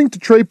according to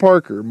Trey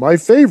Parker, my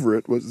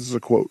favorite this is a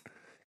quote.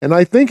 And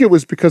I think it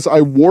was because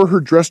I wore her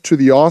dress to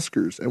the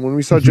Oscars. And when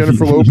we saw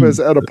Jennifer Lopez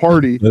at a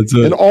party,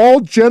 and all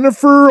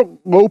Jennifer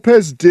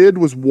Lopez did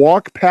was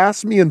walk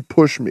past me and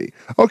push me.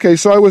 Okay,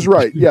 so I was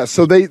right. Yeah,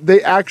 so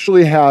they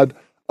actually had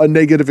a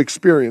negative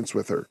experience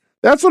with her.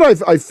 That's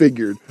what I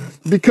figured.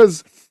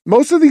 Because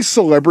most of these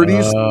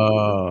celebrities,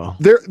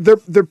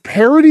 they're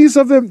parodies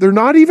of them. They're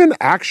not even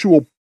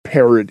actual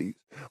parodies.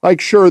 Like,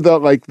 sure,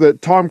 the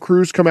Tom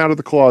Cruise come out of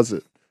the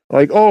closet.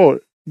 Like, oh,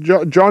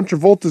 John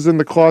Travolta's in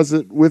the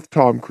closet with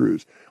Tom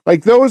Cruise.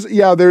 Like those,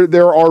 yeah,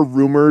 there are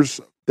rumors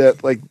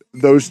that like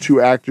those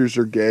two actors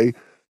are gay.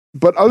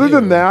 But other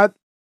than that,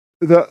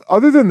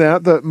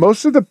 the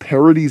most of the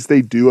parodies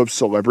they do of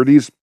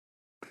celebrities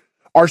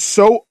are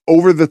so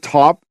over the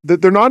top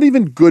that they're not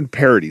even good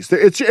parodies.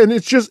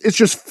 It's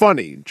just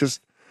funny,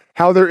 just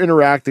how they're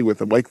interacting with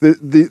them, like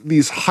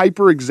these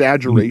hyper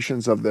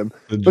exaggerations of them.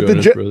 The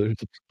Jonas Brothers.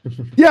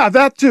 Yeah,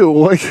 that too.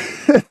 Like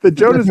the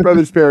Jonas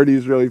Brothers parody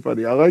is really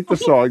funny. I like the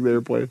song they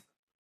were playing.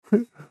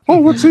 Oh,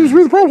 what seems to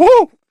be the problem?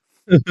 Oh!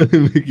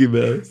 Mickey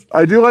Mouse.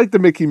 I do like the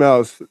Mickey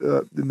Mouse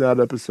in that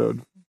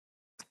episode.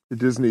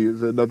 Disney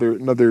is another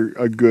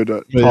good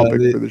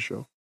topic for the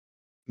show.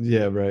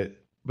 Yeah, right.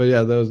 But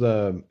yeah, those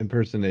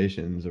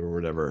impersonations or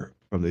whatever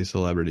from these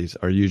celebrities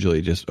are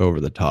usually just over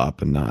the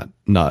top and not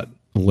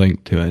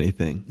linked to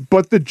anything.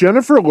 But the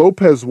Jennifer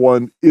Lopez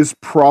one is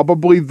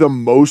probably the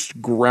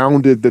most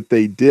grounded that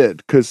they did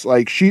because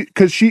she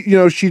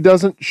she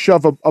doesn't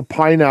shove a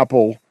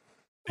pineapple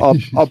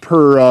up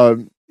her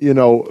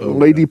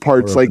lady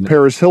parts like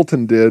Paris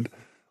Hilton did,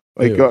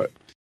 like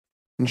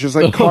and she's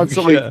like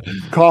constantly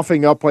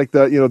coughing up like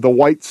the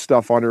white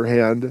stuff on her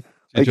hand.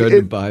 She tried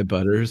to buy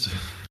Butters.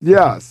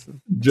 Yes,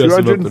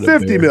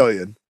 250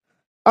 million.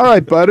 All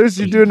right, Butters,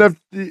 you do enough.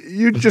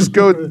 You just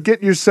go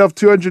get yourself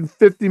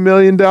 $250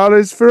 million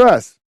for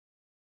us.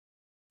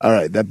 All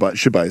right, that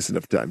should buy us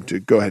enough time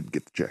to go ahead and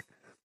get the check.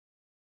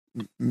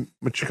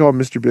 what you call him,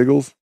 Mr.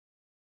 Biggles?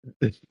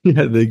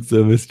 Yeah, I think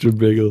so, Mr.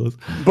 Biggles.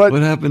 But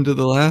what happened to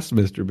the last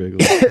Mr.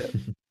 Biggles?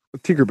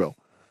 Tinkerbell.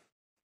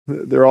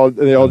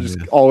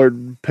 All her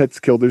pets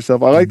killed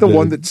herself. I like the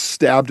one that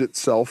stabbed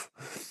itself.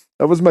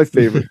 That was my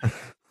favorite.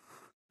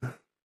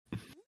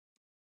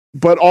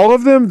 But all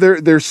of them,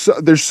 they're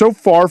so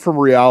far from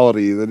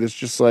reality that it's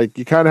just like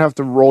you kind of have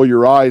to roll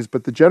your eyes.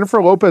 But the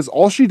Jennifer Lopez,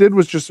 all she did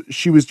was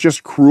she was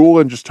just cruel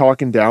and just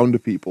talking down to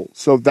people.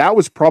 So that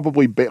was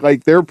probably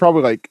like they're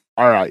probably like,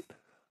 all right,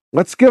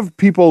 let's give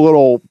people a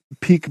little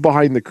peek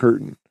behind the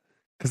curtain,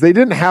 because they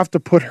didn't have to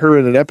put her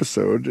in an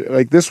episode.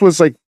 Like this was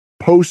like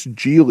post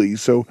Geely,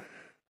 so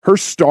her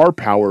star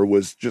power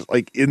was just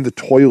like in the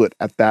toilet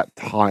at that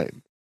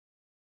time.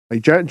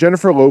 Like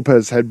Jennifer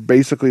Lopez had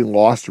basically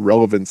lost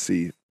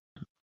relevancy.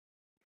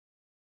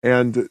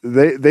 And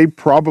they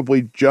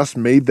probably just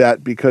made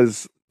that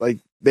because like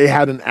they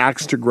had an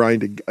axe to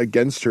grind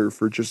against her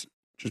for just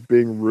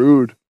being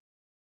rude.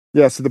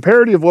 Yeah, so the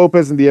parody of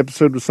Lopez in the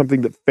episode was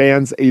something that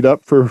fans ate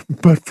up for,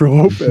 but for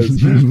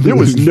Lopez, it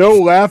was no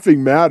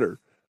laughing matter.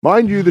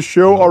 Mind you, the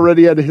show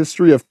already had a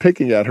history of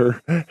picking at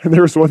her, and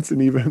there was once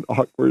an even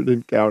awkward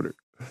encounter.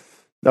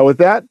 Now, with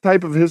that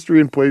type of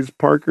history in place,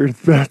 Parker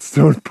and Matt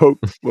Stone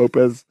poked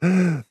Lopez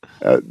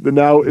at the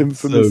now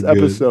infamous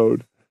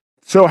episode.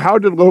 So how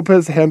did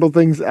Lopez handle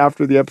things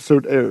after the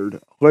episode aired?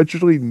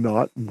 Allegedly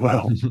not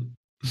well.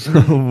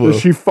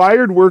 She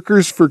fired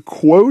workers for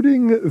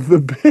quoting the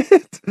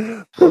bit.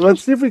 Well,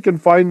 let's see if we can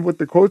find what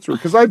the quotes were,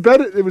 because I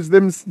bet it was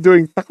them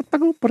doing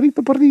taco, burrito,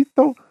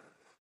 burrito.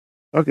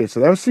 Okay, so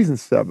that was season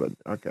 7.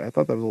 Okay, I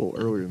thought that was a little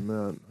earlier than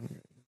that. Okay.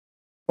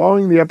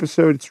 Following the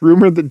episode, it's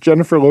rumored that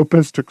Jennifer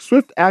Lopez took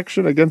swift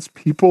action against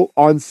people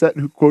on set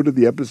who quoted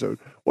the episode.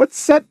 What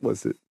set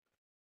was it?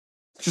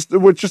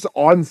 Just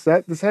on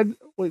set. This had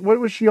what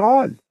was she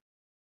on?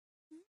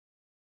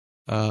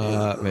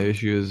 Maybe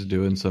she was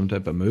doing some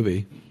type of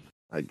movie.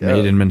 I guess.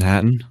 Made in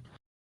Manhattan.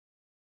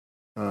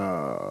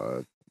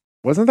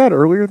 Wasn't that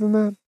earlier than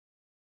that?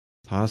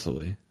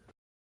 Possibly.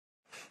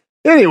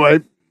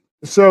 Anyway,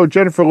 so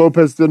Jennifer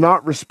Lopez did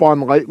not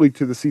respond lightly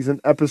to the season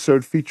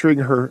episode featuring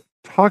her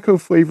taco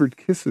flavored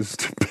kisses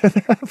to Ben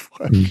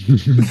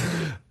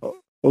Affleck.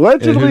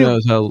 Allegedly.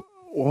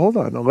 Well, hold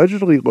on.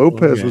 Allegedly,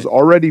 Lopez was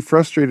already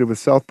frustrated with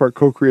South Park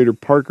co-creator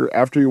Parker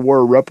after he wore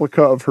a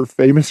replica of her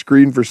famous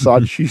green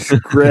Versace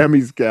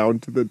Grammys gown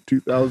to the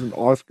 2000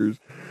 Oscars,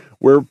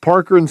 where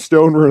Parker and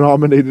Stone were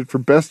nominated for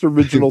Best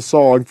Original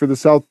Song for the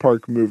South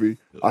Park movie.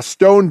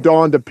 Stone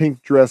donned a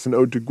pink dress and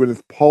ode to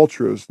Gwyneth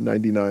Paltrow's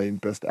 99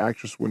 Best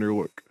Actress winner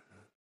look.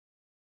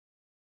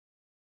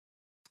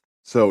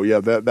 So, yeah,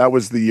 that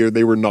was the year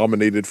they were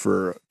nominated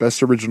for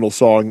Best Original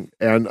Song.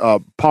 And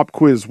pop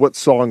quiz, what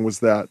song was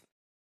that?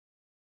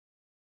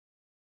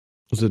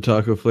 Was it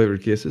taco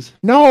flavored kisses?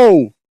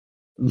 No!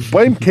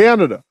 Blame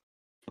Canada.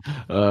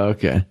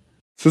 Okay.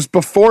 So it's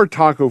before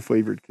taco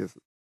flavored kisses.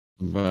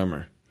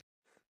 Bummer.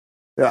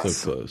 Yes.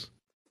 So close.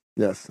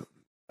 Yes.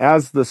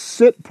 As the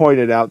Sit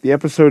pointed out, the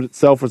episode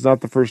itself was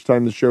not the first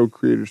time the show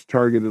creators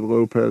targeted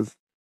Lopez.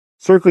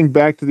 Circling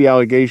back to the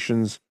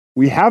allegations,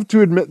 we have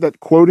to admit that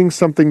quoting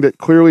something that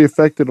clearly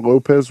affected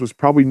Lopez was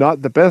probably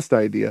not the best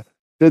idea.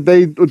 Did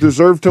they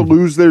deserve to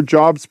lose their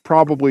jobs?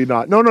 Probably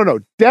not. No.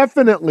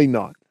 Definitely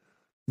not.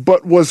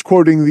 But was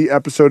quoting the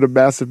episode of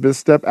Massive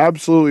Misstep?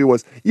 Absolutely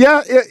was.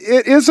 Yeah,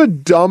 it is a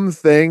dumb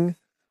thing.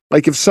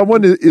 Like if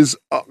someone is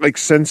like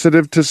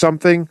sensitive to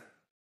something,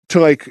 to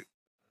like,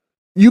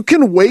 you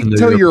can wait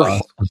till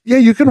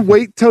you can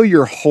wait till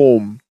you're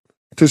home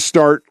to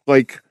start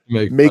like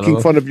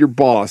making fun of your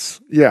boss.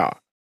 Yeah.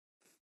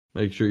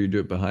 Make sure you do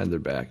it behind their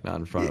back, not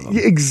in front of them.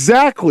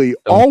 Exactly.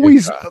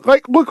 Always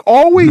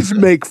always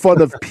make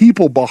fun of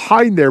people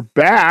behind their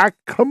back.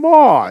 Come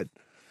on.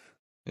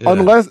 Yeah.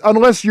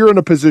 Unless you're in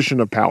a position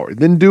of power,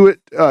 then do it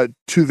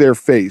to their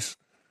face,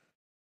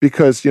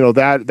 because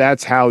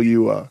that's how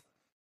you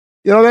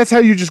that's how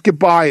you just get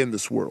by in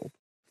this world.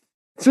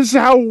 This is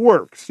how it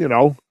works,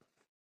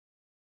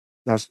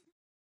 Now,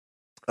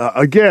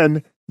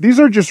 again, these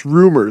are just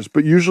rumors,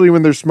 but usually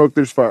when there's smoke,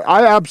 there's fire.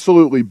 I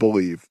absolutely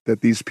believe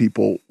that these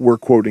people were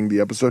quoting the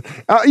episode.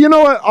 You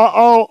know what?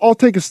 I'll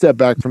take a step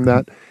back from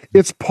that.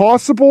 It's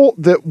possible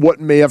that what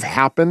may have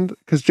happened,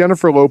 because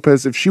Jennifer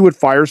Lopez, if she would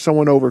fire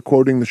someone over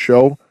quoting the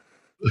show,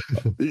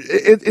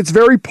 it's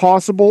very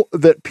possible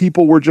that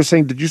people were just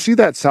saying, "Did you see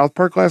that South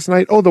Park last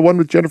night? Oh, the one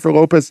with Jennifer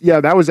Lopez. Yeah,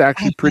 that was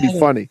actually pretty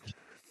funny."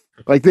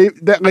 Like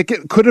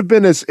it could have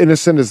been as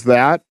innocent as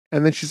that.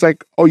 And then she's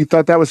like, "Oh, you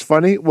thought that was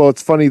funny? Well,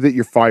 it's funny that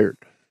you're fired."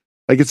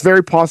 Like, it's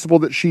very possible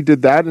that she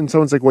did that, and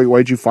someone's like, "Wait,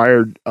 why'd you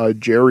fire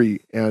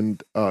Jerry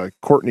and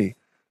Courtney?"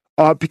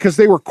 Because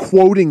they were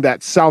quoting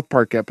that South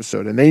Park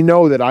episode, and they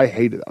know that I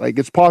hated it. Like,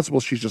 it's possible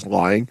she's just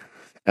lying,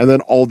 and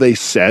then all they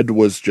said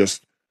was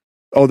just,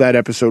 "Oh, that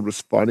episode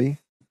was funny."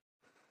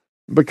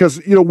 Because,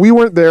 we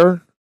weren't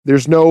there.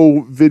 There's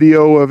no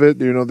video of it.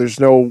 There's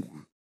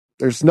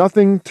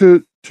nothing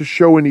to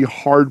show any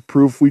hard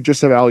proof. We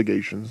just have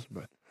allegations.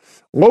 But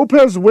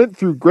Lopez went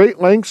through great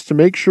lengths to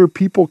make sure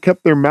people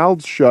kept their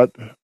mouths shut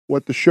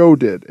what the show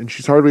did, and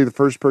she's hardly the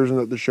first person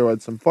that the show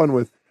had some fun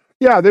with.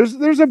 Yeah,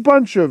 there's a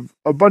bunch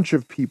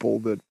of people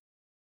that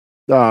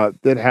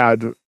that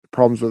had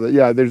problems with it.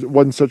 Yeah, there's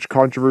one such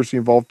controversy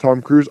involved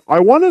Tom Cruise. I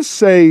want to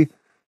say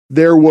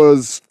there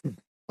was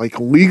like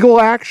legal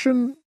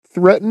action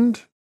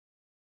threatened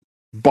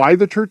by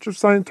the Church of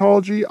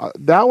Scientology.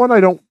 That one I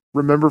don't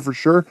remember for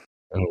sure.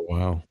 Oh,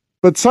 wow.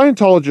 But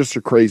Scientologists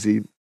are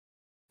crazy.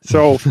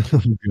 So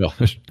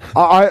Gosh.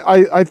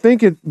 I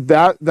think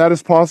that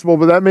is possible,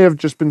 but that may have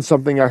just been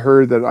something I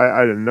heard that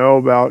I didn't know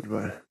about.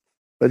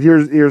 But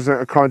here's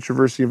a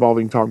controversy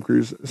involving Tom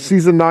Cruise.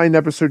 Season 9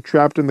 episode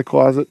Trapped in the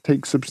Closet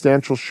takes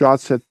substantial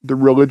shots at the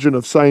religion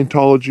of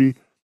Scientology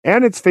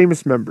and its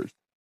famous members.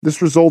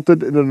 This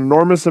resulted in an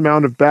enormous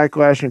amount of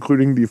backlash,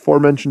 including the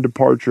aforementioned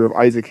departure of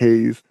Isaac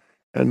Hayes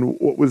and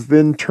what was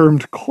then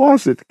termed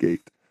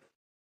Closetgate.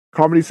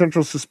 Comedy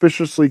Central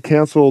suspiciously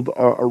canceled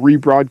a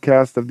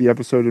rebroadcast of the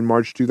episode in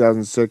March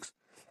 2006.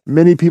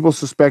 Many people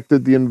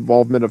suspected the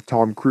involvement of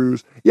Tom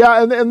Cruise.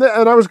 Yeah, and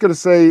I was going to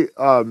say,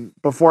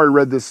 before I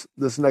read this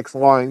next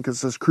line, because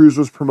it says Cruise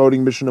was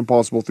promoting Mission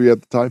Impossible 3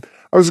 at the time,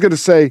 I was going to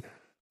say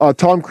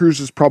Tom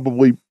Cruise is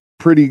probably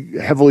pretty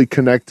heavily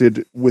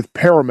connected with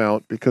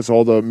Paramount because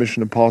all the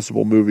Mission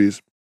Impossible movies.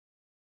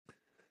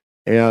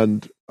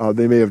 And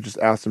they may have just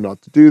asked him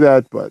not to do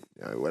that, but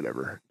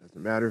whatever,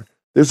 doesn't matter.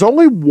 There's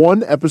only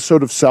one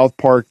episode of South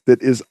Park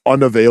that is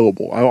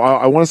unavailable.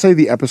 I want to say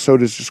the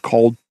episode is just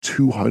called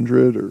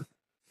 200 or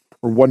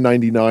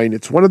 199.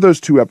 It's one of those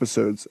 2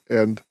 episodes.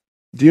 And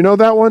do you know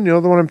that one? You know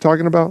the one I'm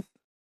talking about?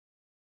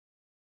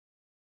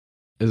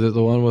 Is it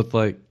the one with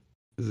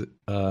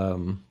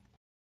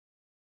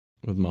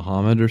with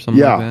Muhammad or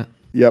something like that?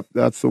 Yep,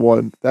 that's the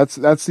one. That's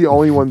the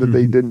only one that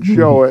they didn't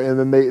show. And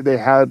then they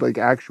had like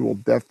actual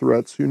death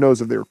threats. Who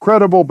knows if they were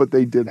credible, but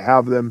they did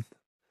have them.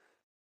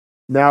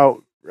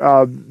 Now,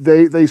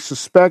 they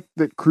suspect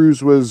that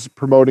Cruise was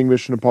promoting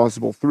Mission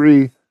Impossible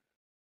 3,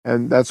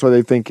 and that's why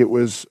they think it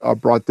was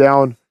brought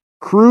down.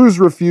 Cruise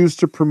refused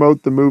to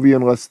promote the movie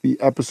unless the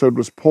episode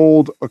was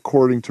pulled,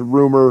 according to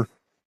rumor.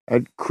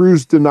 And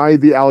Cruise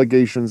denied the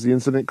allegations. The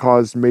incident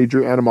caused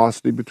major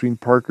animosity between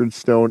Parker and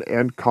Stone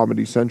and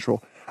Comedy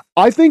Central.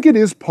 I think it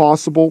is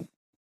possible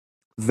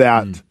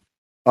that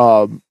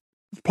Tom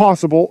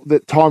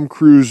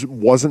Cruise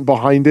wasn't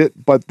behind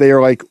it, but they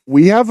are like,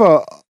 we have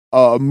a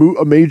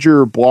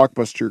major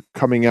blockbuster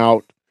coming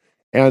out,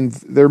 and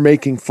they're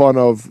making fun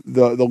of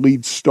the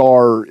lead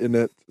star in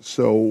it,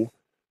 so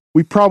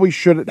we probably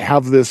shouldn't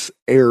have this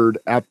aired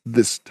at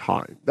this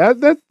time.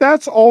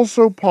 That's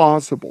also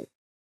possible.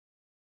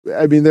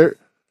 I mean, it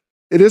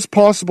is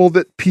possible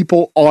that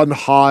people on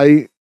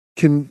high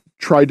can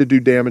try to do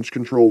damage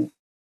control.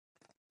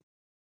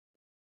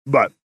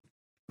 But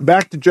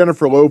back to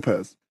Jennifer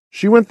Lopez.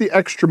 She went the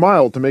extra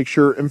mile to make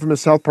sure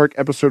infamous South Park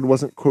episode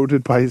wasn't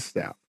quoted by his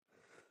staff.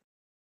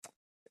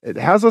 It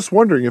has us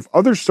wondering if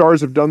other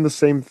stars have done the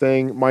same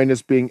thing,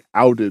 minus being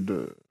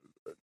outed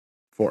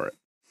for it.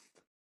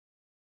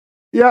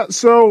 Yeah,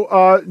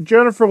 so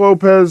Jennifer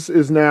Lopez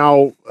is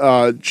now,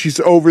 she's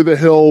over the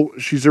hill.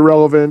 She's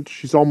irrelevant.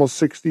 She's almost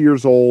 60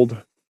 years old.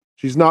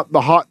 She's not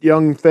the hot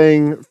young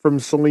thing from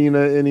Selena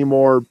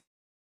anymore.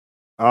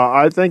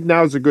 I think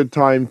now's a good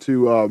time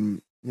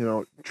to,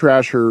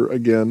 trash her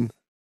again.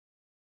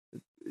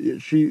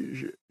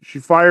 She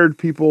fired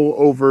people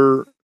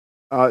over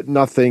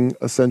nothing,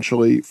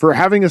 essentially, for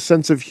having a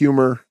sense of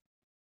humor.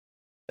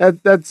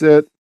 That's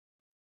it.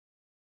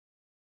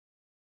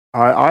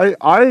 I'm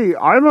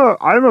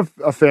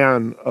a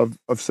fan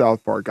of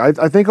South Park.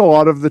 I think a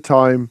lot of the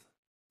time,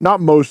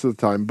 not most of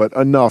the time, but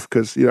enough,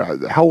 because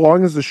how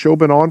long has the show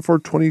been on for?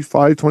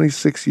 25,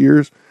 26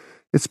 years.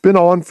 It's been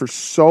on for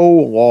so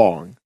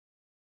long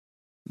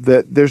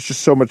that there's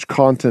just so much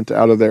content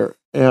out of there,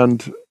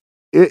 and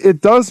it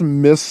does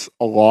miss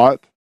a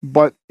lot,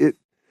 but it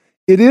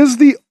is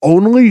the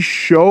only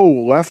show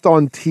left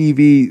on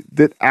TV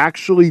that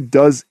actually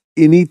does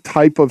any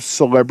type of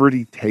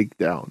celebrity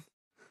takedown.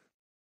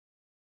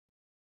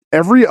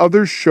 Every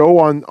other show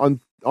on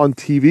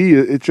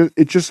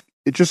TV,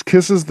 it just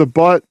kisses the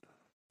butt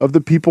of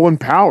the people in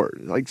power.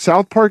 Like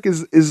South Park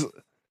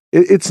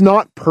it's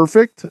not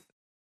perfect.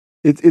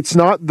 It's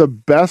not the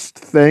best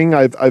thing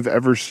I've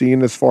ever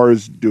seen as far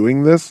as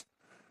doing this,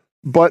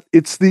 but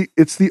it's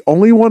the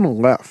only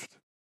one left.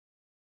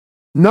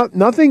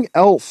 Nothing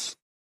else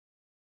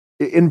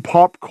in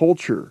pop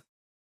culture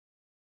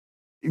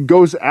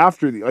goes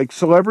after like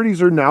celebrities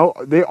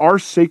they are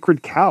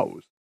sacred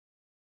cows.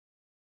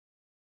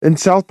 And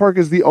South Park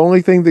is the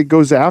only thing that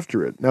goes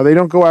after it. Now, they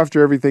don't go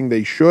after everything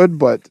they should,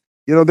 but,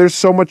 there's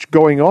so much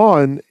going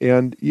on,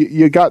 and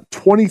you got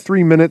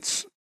 23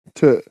 minutes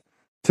to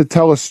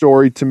tell a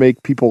story to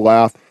make people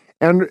laugh.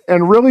 And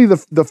really,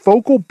 the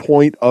focal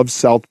point of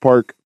South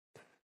Park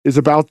is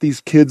about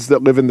these kids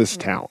that live in this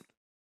town.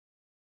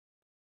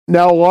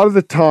 Now, a lot of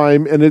the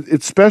time, and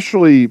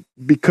especially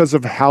because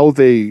of how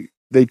they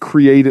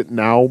create it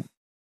now,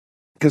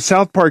 because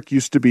South Park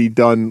used to be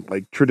done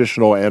like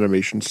traditional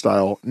animation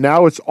style.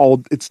 Now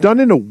it's done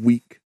in a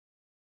week,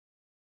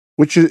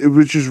 which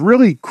is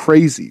really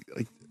crazy.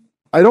 Like,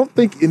 I don't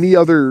think any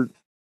other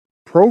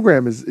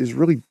program is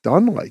really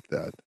done like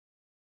that.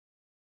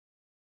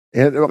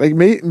 And like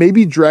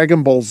maybe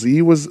Dragon Ball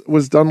Z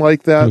was done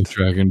like that.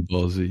 Dragon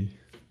Ball Z.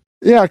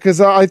 Yeah,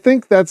 because I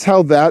think that's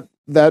how that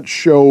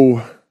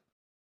show.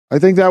 I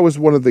think that was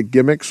one of the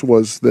gimmicks,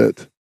 was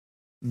that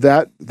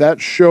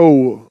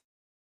show.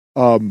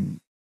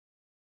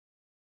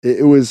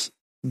 It was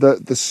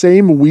the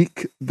same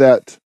week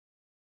that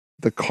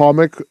the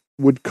comic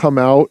would come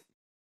out,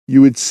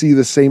 you would see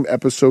the same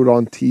episode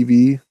on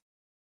TV.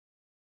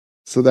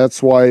 So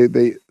that's why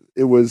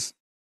it was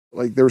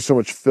like there was so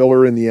much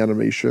filler in the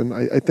animation.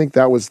 I think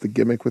that was the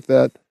gimmick with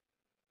that.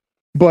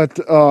 But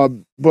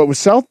with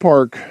South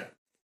Park,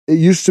 it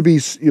used to be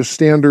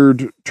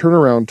standard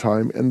turnaround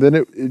time, and then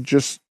it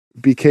just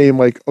became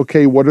like,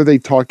 okay, what are they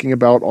talking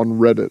about on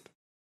Reddit?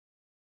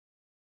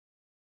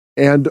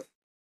 And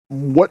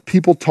what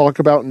people talk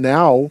about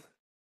now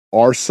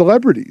are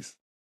celebrities.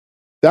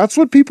 That's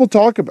what people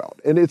talk about.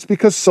 And it's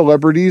because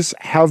celebrities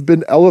have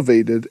been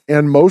elevated,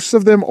 and most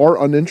of them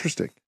are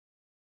uninteresting.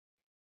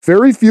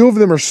 Very few of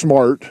them are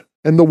smart.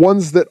 And the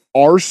ones that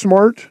are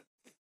smart,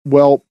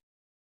 well,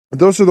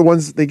 those are the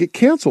ones they get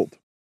canceled.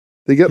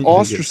 They get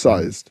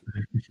ostracized.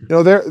 They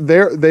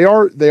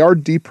are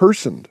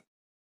depersoned.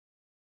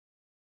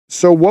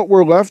 So what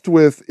we're left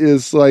with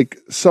is like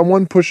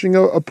someone pushing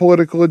a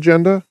political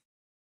agenda.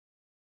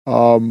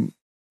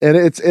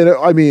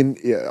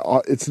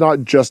 It's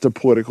not just a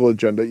political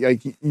agenda.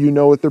 Like,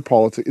 what their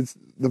politics.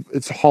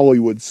 It's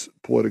Hollywood's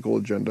political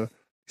agenda.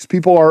 These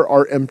people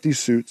are empty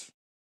suits,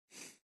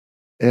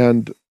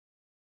 and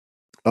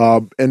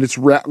it's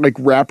like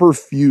rapper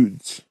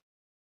feuds.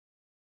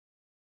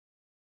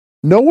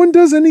 No one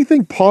does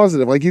anything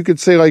positive. Like, you could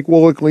say, like,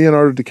 well, look,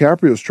 Leonardo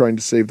DiCaprio is trying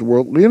to save the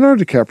world.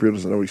 Leonardo DiCaprio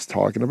doesn't know what he's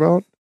talking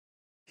about.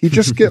 He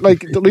just get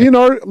like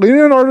Leonardo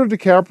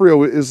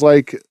DiCaprio is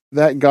like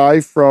that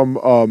guy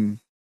from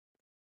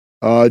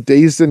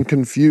Dazed and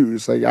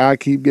Confused. Like, I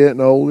keep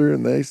getting older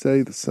and they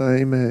stay the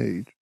same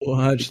age.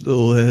 Watch the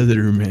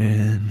weather,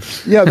 man.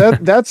 Yeah,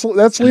 that's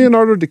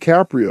Leonardo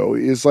DiCaprio.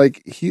 Is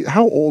like,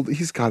 how old?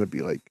 He's got to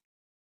be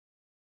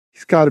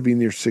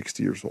near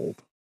 60 years old.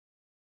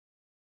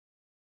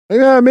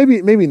 Yeah,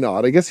 maybe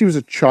not. I guess he was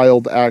a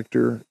child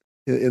actor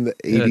in the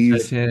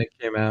 80s. Titanic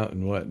came out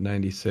in what,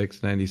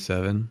 96,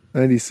 97?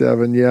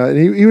 97, yeah.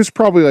 And he was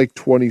probably like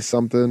 20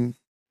 something.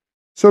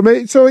 So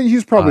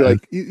he's probably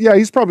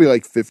he's probably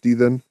like 50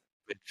 then.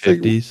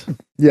 Mid-50s? Like,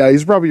 yeah,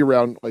 he's probably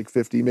around like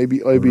 50. Maybe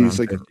he's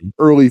like 50.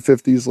 Early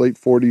 50s, late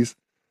 40s.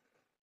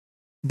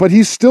 But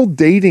he's still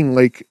dating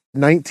like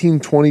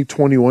 19, 20,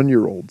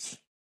 21-year-olds.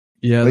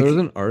 Yeah, like, there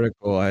was an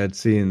article I had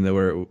seen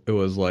where it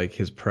was like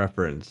his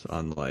preference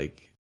on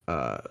like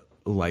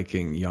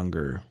liking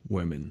younger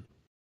women,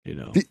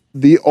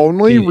 The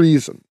only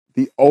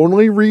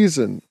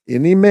reason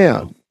any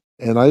man,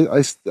 and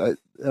I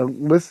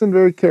listen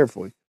very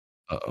carefully.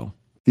 Uh-oh.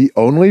 The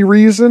only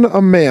reason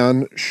a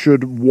man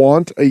should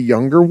want a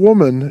younger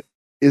woman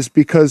is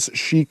because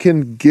she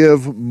can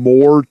give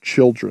more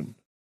children.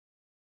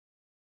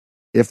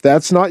 If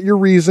that's not your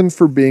reason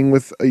for being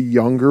with a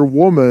younger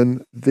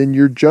woman, then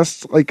you're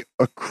just like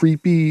a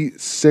creepy,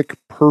 sick,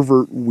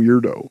 pervert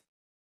weirdo.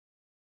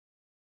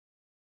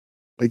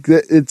 Like,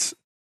 it's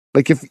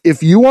like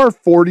if you are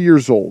 40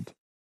 years old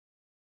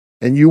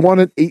and you want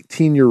an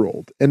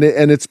 18-year-old, and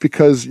it's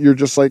because you're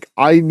just like,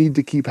 I need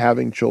to keep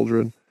having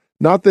children.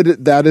 Not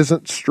that that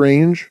isn't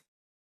strange,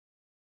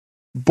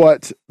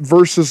 but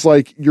versus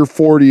like you're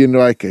 40 and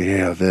like,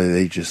 yeah,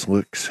 they just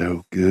look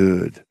so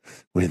good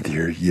when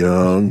they're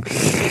young.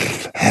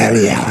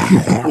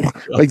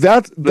 Like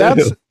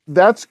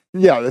that's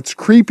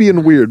creepy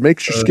and weird.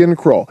 Makes your skin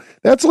crawl.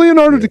 That's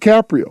Leonardo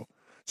DiCaprio.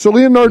 So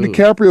Leonardo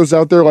DiCaprio's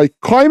out there like,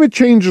 climate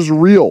change is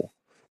real.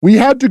 We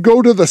had to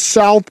go to the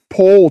South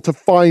Pole to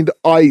find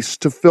ice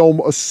to film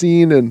a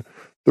scene in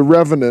The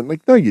Revenant.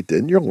 Like, no, you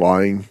didn't. You're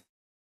lying.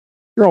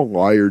 You're a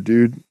liar,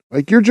 dude.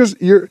 Like, you're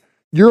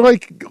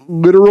like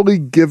literally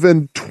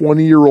given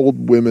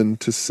 20-year-old women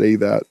to say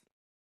that.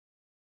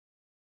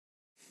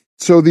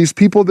 So these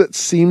people that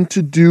seem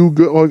to do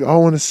good, like, I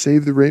want to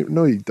save the rain.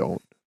 No, you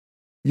don't.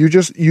 You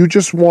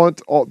just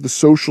want all the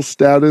social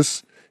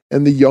status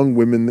and the young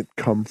women that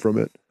come from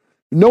it.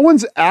 No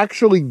one's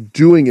actually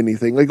doing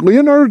anything. Like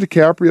Leonardo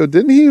DiCaprio,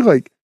 didn't he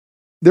like,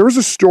 there was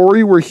a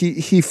story where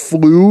he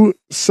flew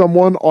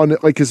someone on,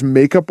 like, his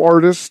makeup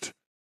artist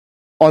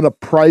on a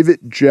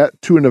private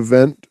jet to an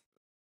event.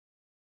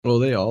 Well,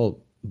 they all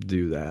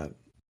do that.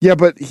 Yeah,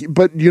 but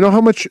you know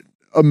how much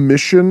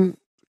emission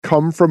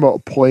come from a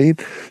plane?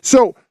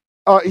 So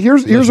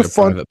here's a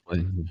fun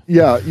plane.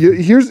 Yeah,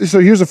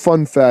 here's a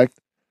fun fact.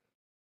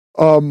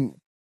 The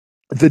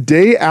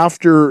day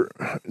after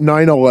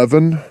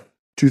 9/11,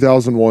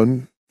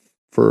 2001,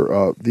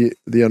 for the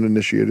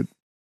uninitiated,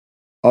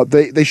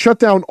 they shut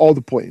down all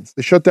the planes.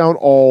 They shut down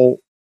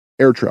all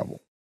air travel.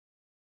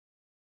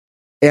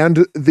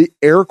 And the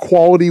air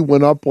quality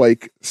went up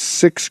like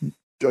 6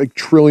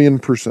 trillion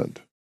 %.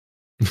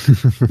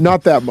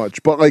 Not that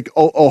much, but like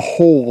a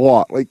whole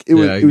lot. Like it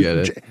I was get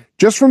it.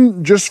 just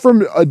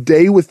from a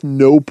day with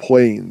no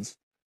planes.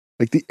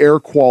 Like the air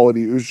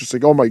quality, it was just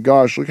like, oh my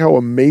gosh, look how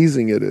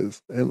amazing it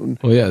is. And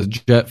Well, yeah,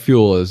 jet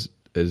fuel is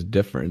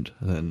different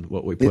than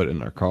what we put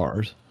in our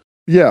cars,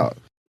 yeah,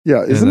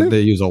 and that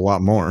they use a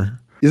lot more.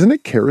 Isn't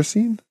it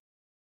kerosene?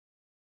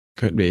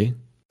 Could be.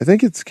 I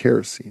think it's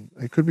kerosene.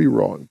 I could be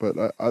wrong, but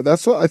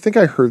that's what I think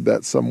I heard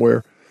that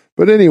somewhere.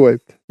 But anyway,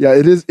 yeah,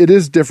 it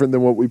is different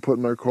than what we put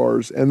in our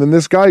cars. And then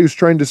this guy who's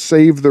trying to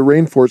save the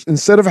rainforest,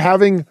 instead of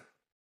having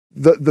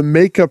the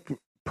makeup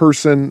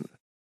person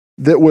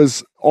that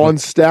was on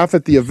staff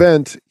at the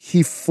event,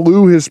 he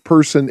flew his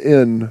person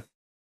in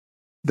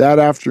that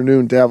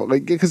afternoon to have it,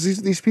 like, because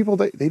these people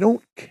they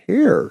don't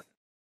care.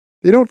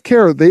 They don't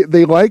care.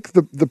 They like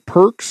the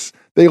perks.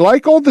 They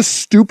like all the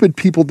stupid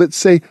people that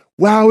say,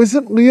 wow,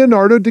 isn't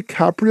Leonardo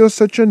DiCaprio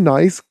such a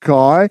nice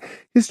guy?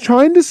 He's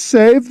trying to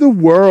save the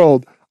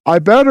world. I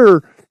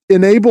better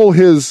enable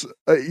his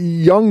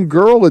young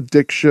girl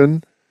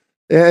addiction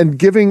and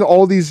giving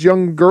all these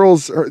young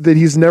girls that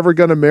he's never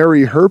going to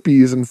marry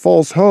herpes and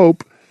false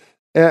hope,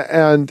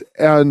 and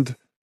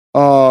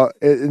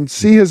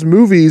see his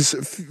movies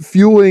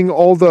fueling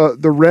all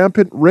the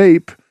rampant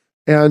rape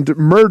and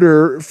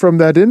murder from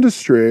that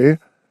industry.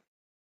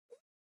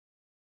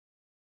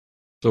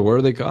 So where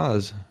are they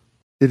cause?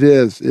 It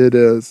is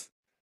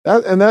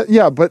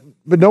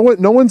but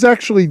no one's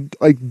actually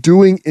like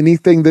doing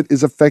anything that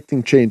is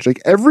affecting change.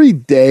 Like every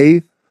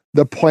day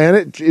the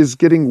planet is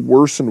getting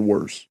worse and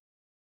worse.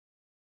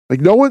 Like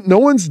no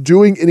one's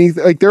doing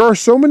anything. Like there are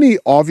so many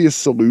obvious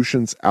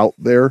solutions out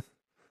there.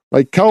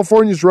 Like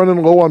California's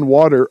running low on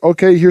water.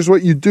 Okay, here's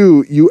what you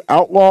do. You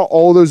outlaw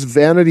all those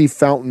vanity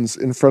fountains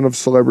in front of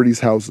celebrities'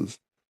 houses.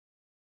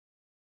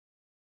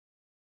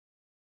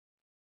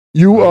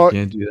 You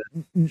can't do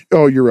that.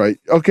 Oh, you're right.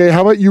 Okay,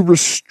 how about you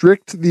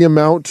restrict the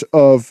amount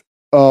of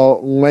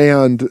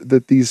land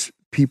that these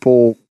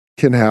people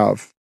can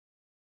have?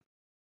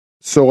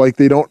 So like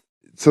they don't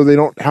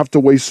have to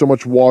waste so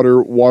much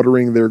water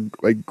watering their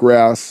like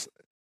grass,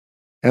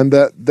 and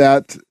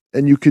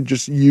and you could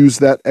just use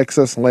that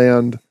excess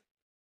land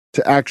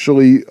to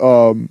actually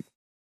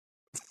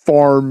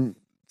farm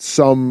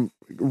some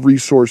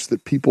resource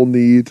that people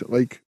need.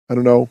 Like, I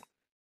don't know, you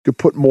could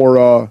put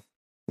more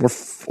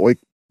like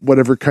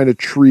whatever kind of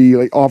tree,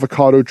 like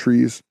avocado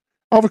trees.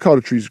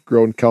 Avocado trees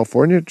grow in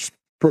California. Just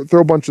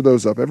throw a bunch of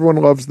those up. Everyone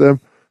loves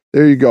them.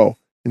 There you go.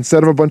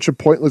 Instead of a bunch of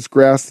pointless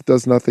grass that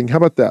does nothing. How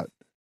about that?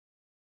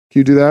 Can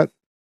you do that?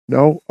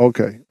 No?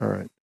 Okay. All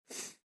right.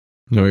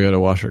 No, we got to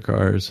wash our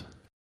cars.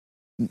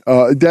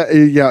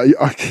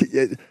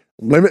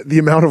 Limit the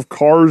amount of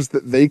cars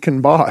that they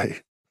can buy.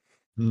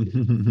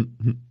 Like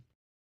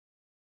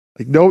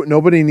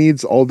nobody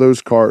needs all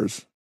those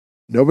cars.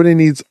 Nobody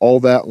needs all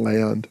that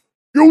land.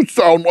 You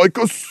sound like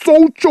a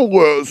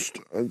socialist.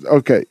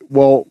 Okay,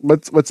 well,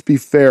 let's be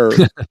fair.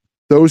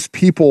 Those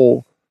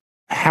people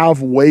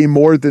have way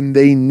more than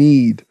they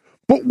need.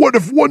 But what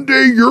if one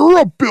day you're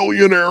a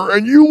billionaire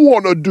and you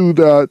want to do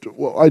that?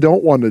 Well, I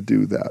don't want to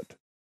do that.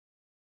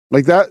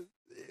 Like that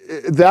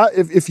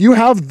if you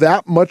have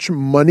that much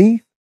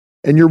money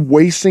and you're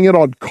wasting it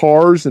on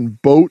cars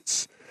and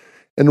boats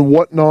and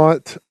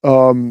whatnot,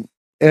 and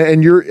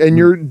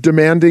you're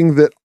demanding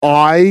that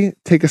I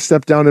take a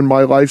step down in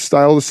my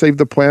lifestyle to save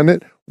the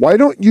planet, why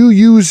don't you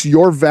use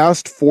your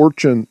vast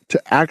fortune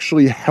to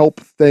actually help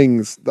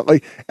things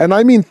that and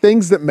I mean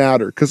things that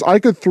matter? Because I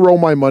could throw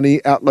my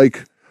money at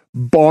like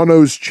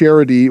Bono's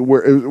charity,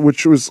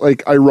 which was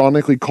like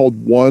ironically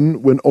called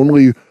One, when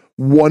only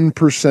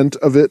 1%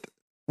 of it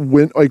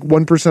went, like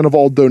 1% of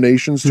all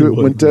donations to it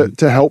went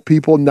to help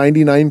people.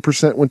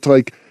 99% went to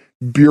like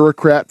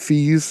bureaucrat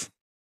fees.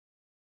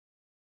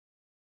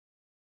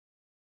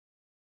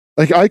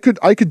 Like I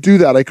could do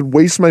that. I could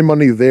waste my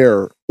money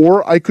there,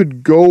 or I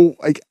could go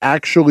like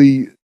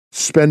actually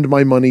spend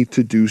my money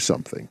to do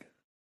something.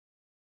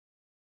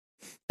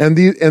 And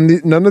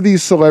none of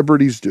these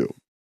celebrities do.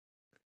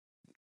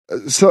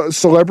 So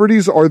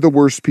celebrities are the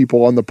worst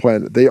people on the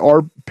planet. They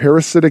are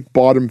parasitic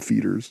bottom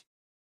feeders,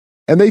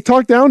 and they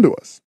talk down to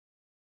us.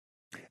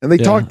 And they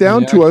talk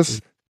down to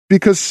us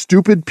because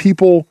stupid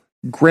people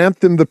grant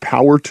them the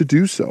power to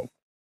do so.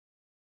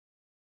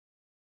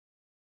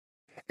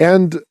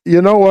 And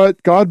you know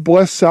what? God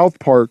bless South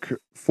Park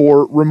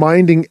for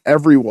reminding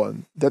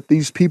everyone that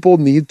these people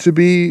need to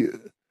be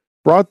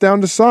brought down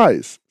to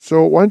size.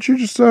 So why don't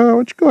you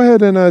go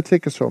ahead and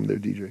take us home there,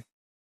 DJ?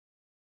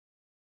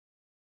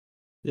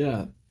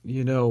 Yeah,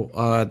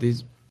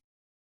 these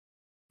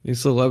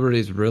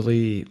celebrities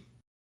really,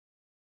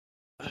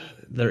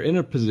 they're in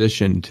a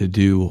position to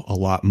do a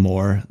lot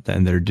more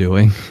than they're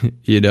doing,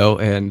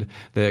 and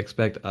they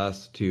expect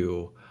us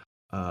to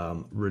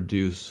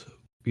reduce,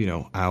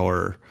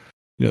 our,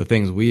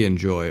 things we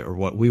enjoy or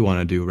what we want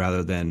to do,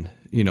 rather than,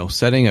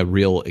 setting a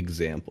real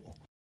example.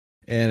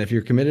 And if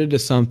you're committed to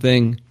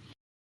something,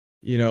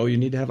 you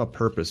need to have a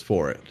purpose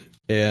for it.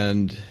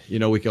 And,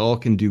 we all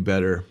can do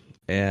better.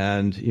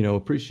 And,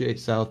 appreciate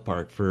South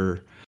Park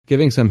for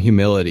giving some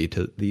humility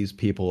to these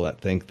people that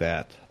think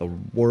that the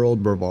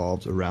world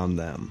revolves around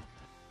them.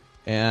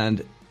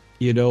 And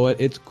you know what?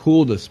 It's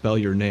cool to spell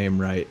your name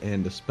right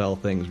and to spell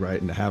things right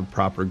and to have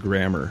proper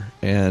grammar.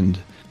 And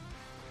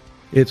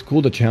it's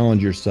cool to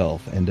challenge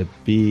yourself and to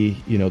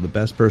be, you know, the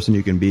best person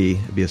you can be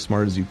as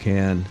smart as you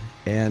can,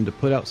 and to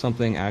put out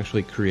something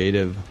actually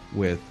creative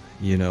with,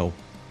 you know,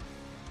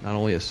 not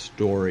only a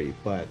story,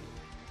 but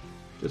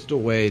just a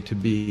way to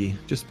be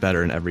just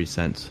better in every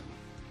sense.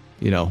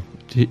 You know,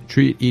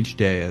 treat each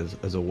day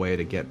as a way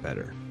to get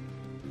better.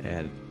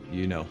 And,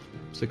 you know,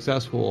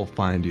 success will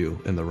find you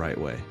in the right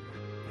way.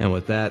 And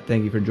with that,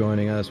 thank you for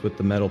joining us with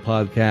the Metal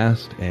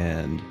Podcast.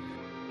 And,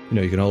 you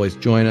know, you can always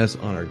join us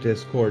on our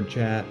Discord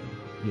chat.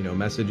 You know,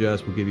 message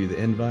us. We'll give you the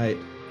invite.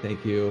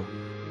 Thank you,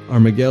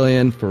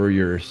 Armageddon, for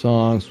your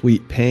song,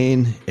 Sweet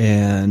Pain.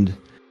 And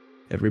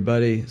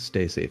everybody,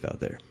 stay safe out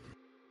there.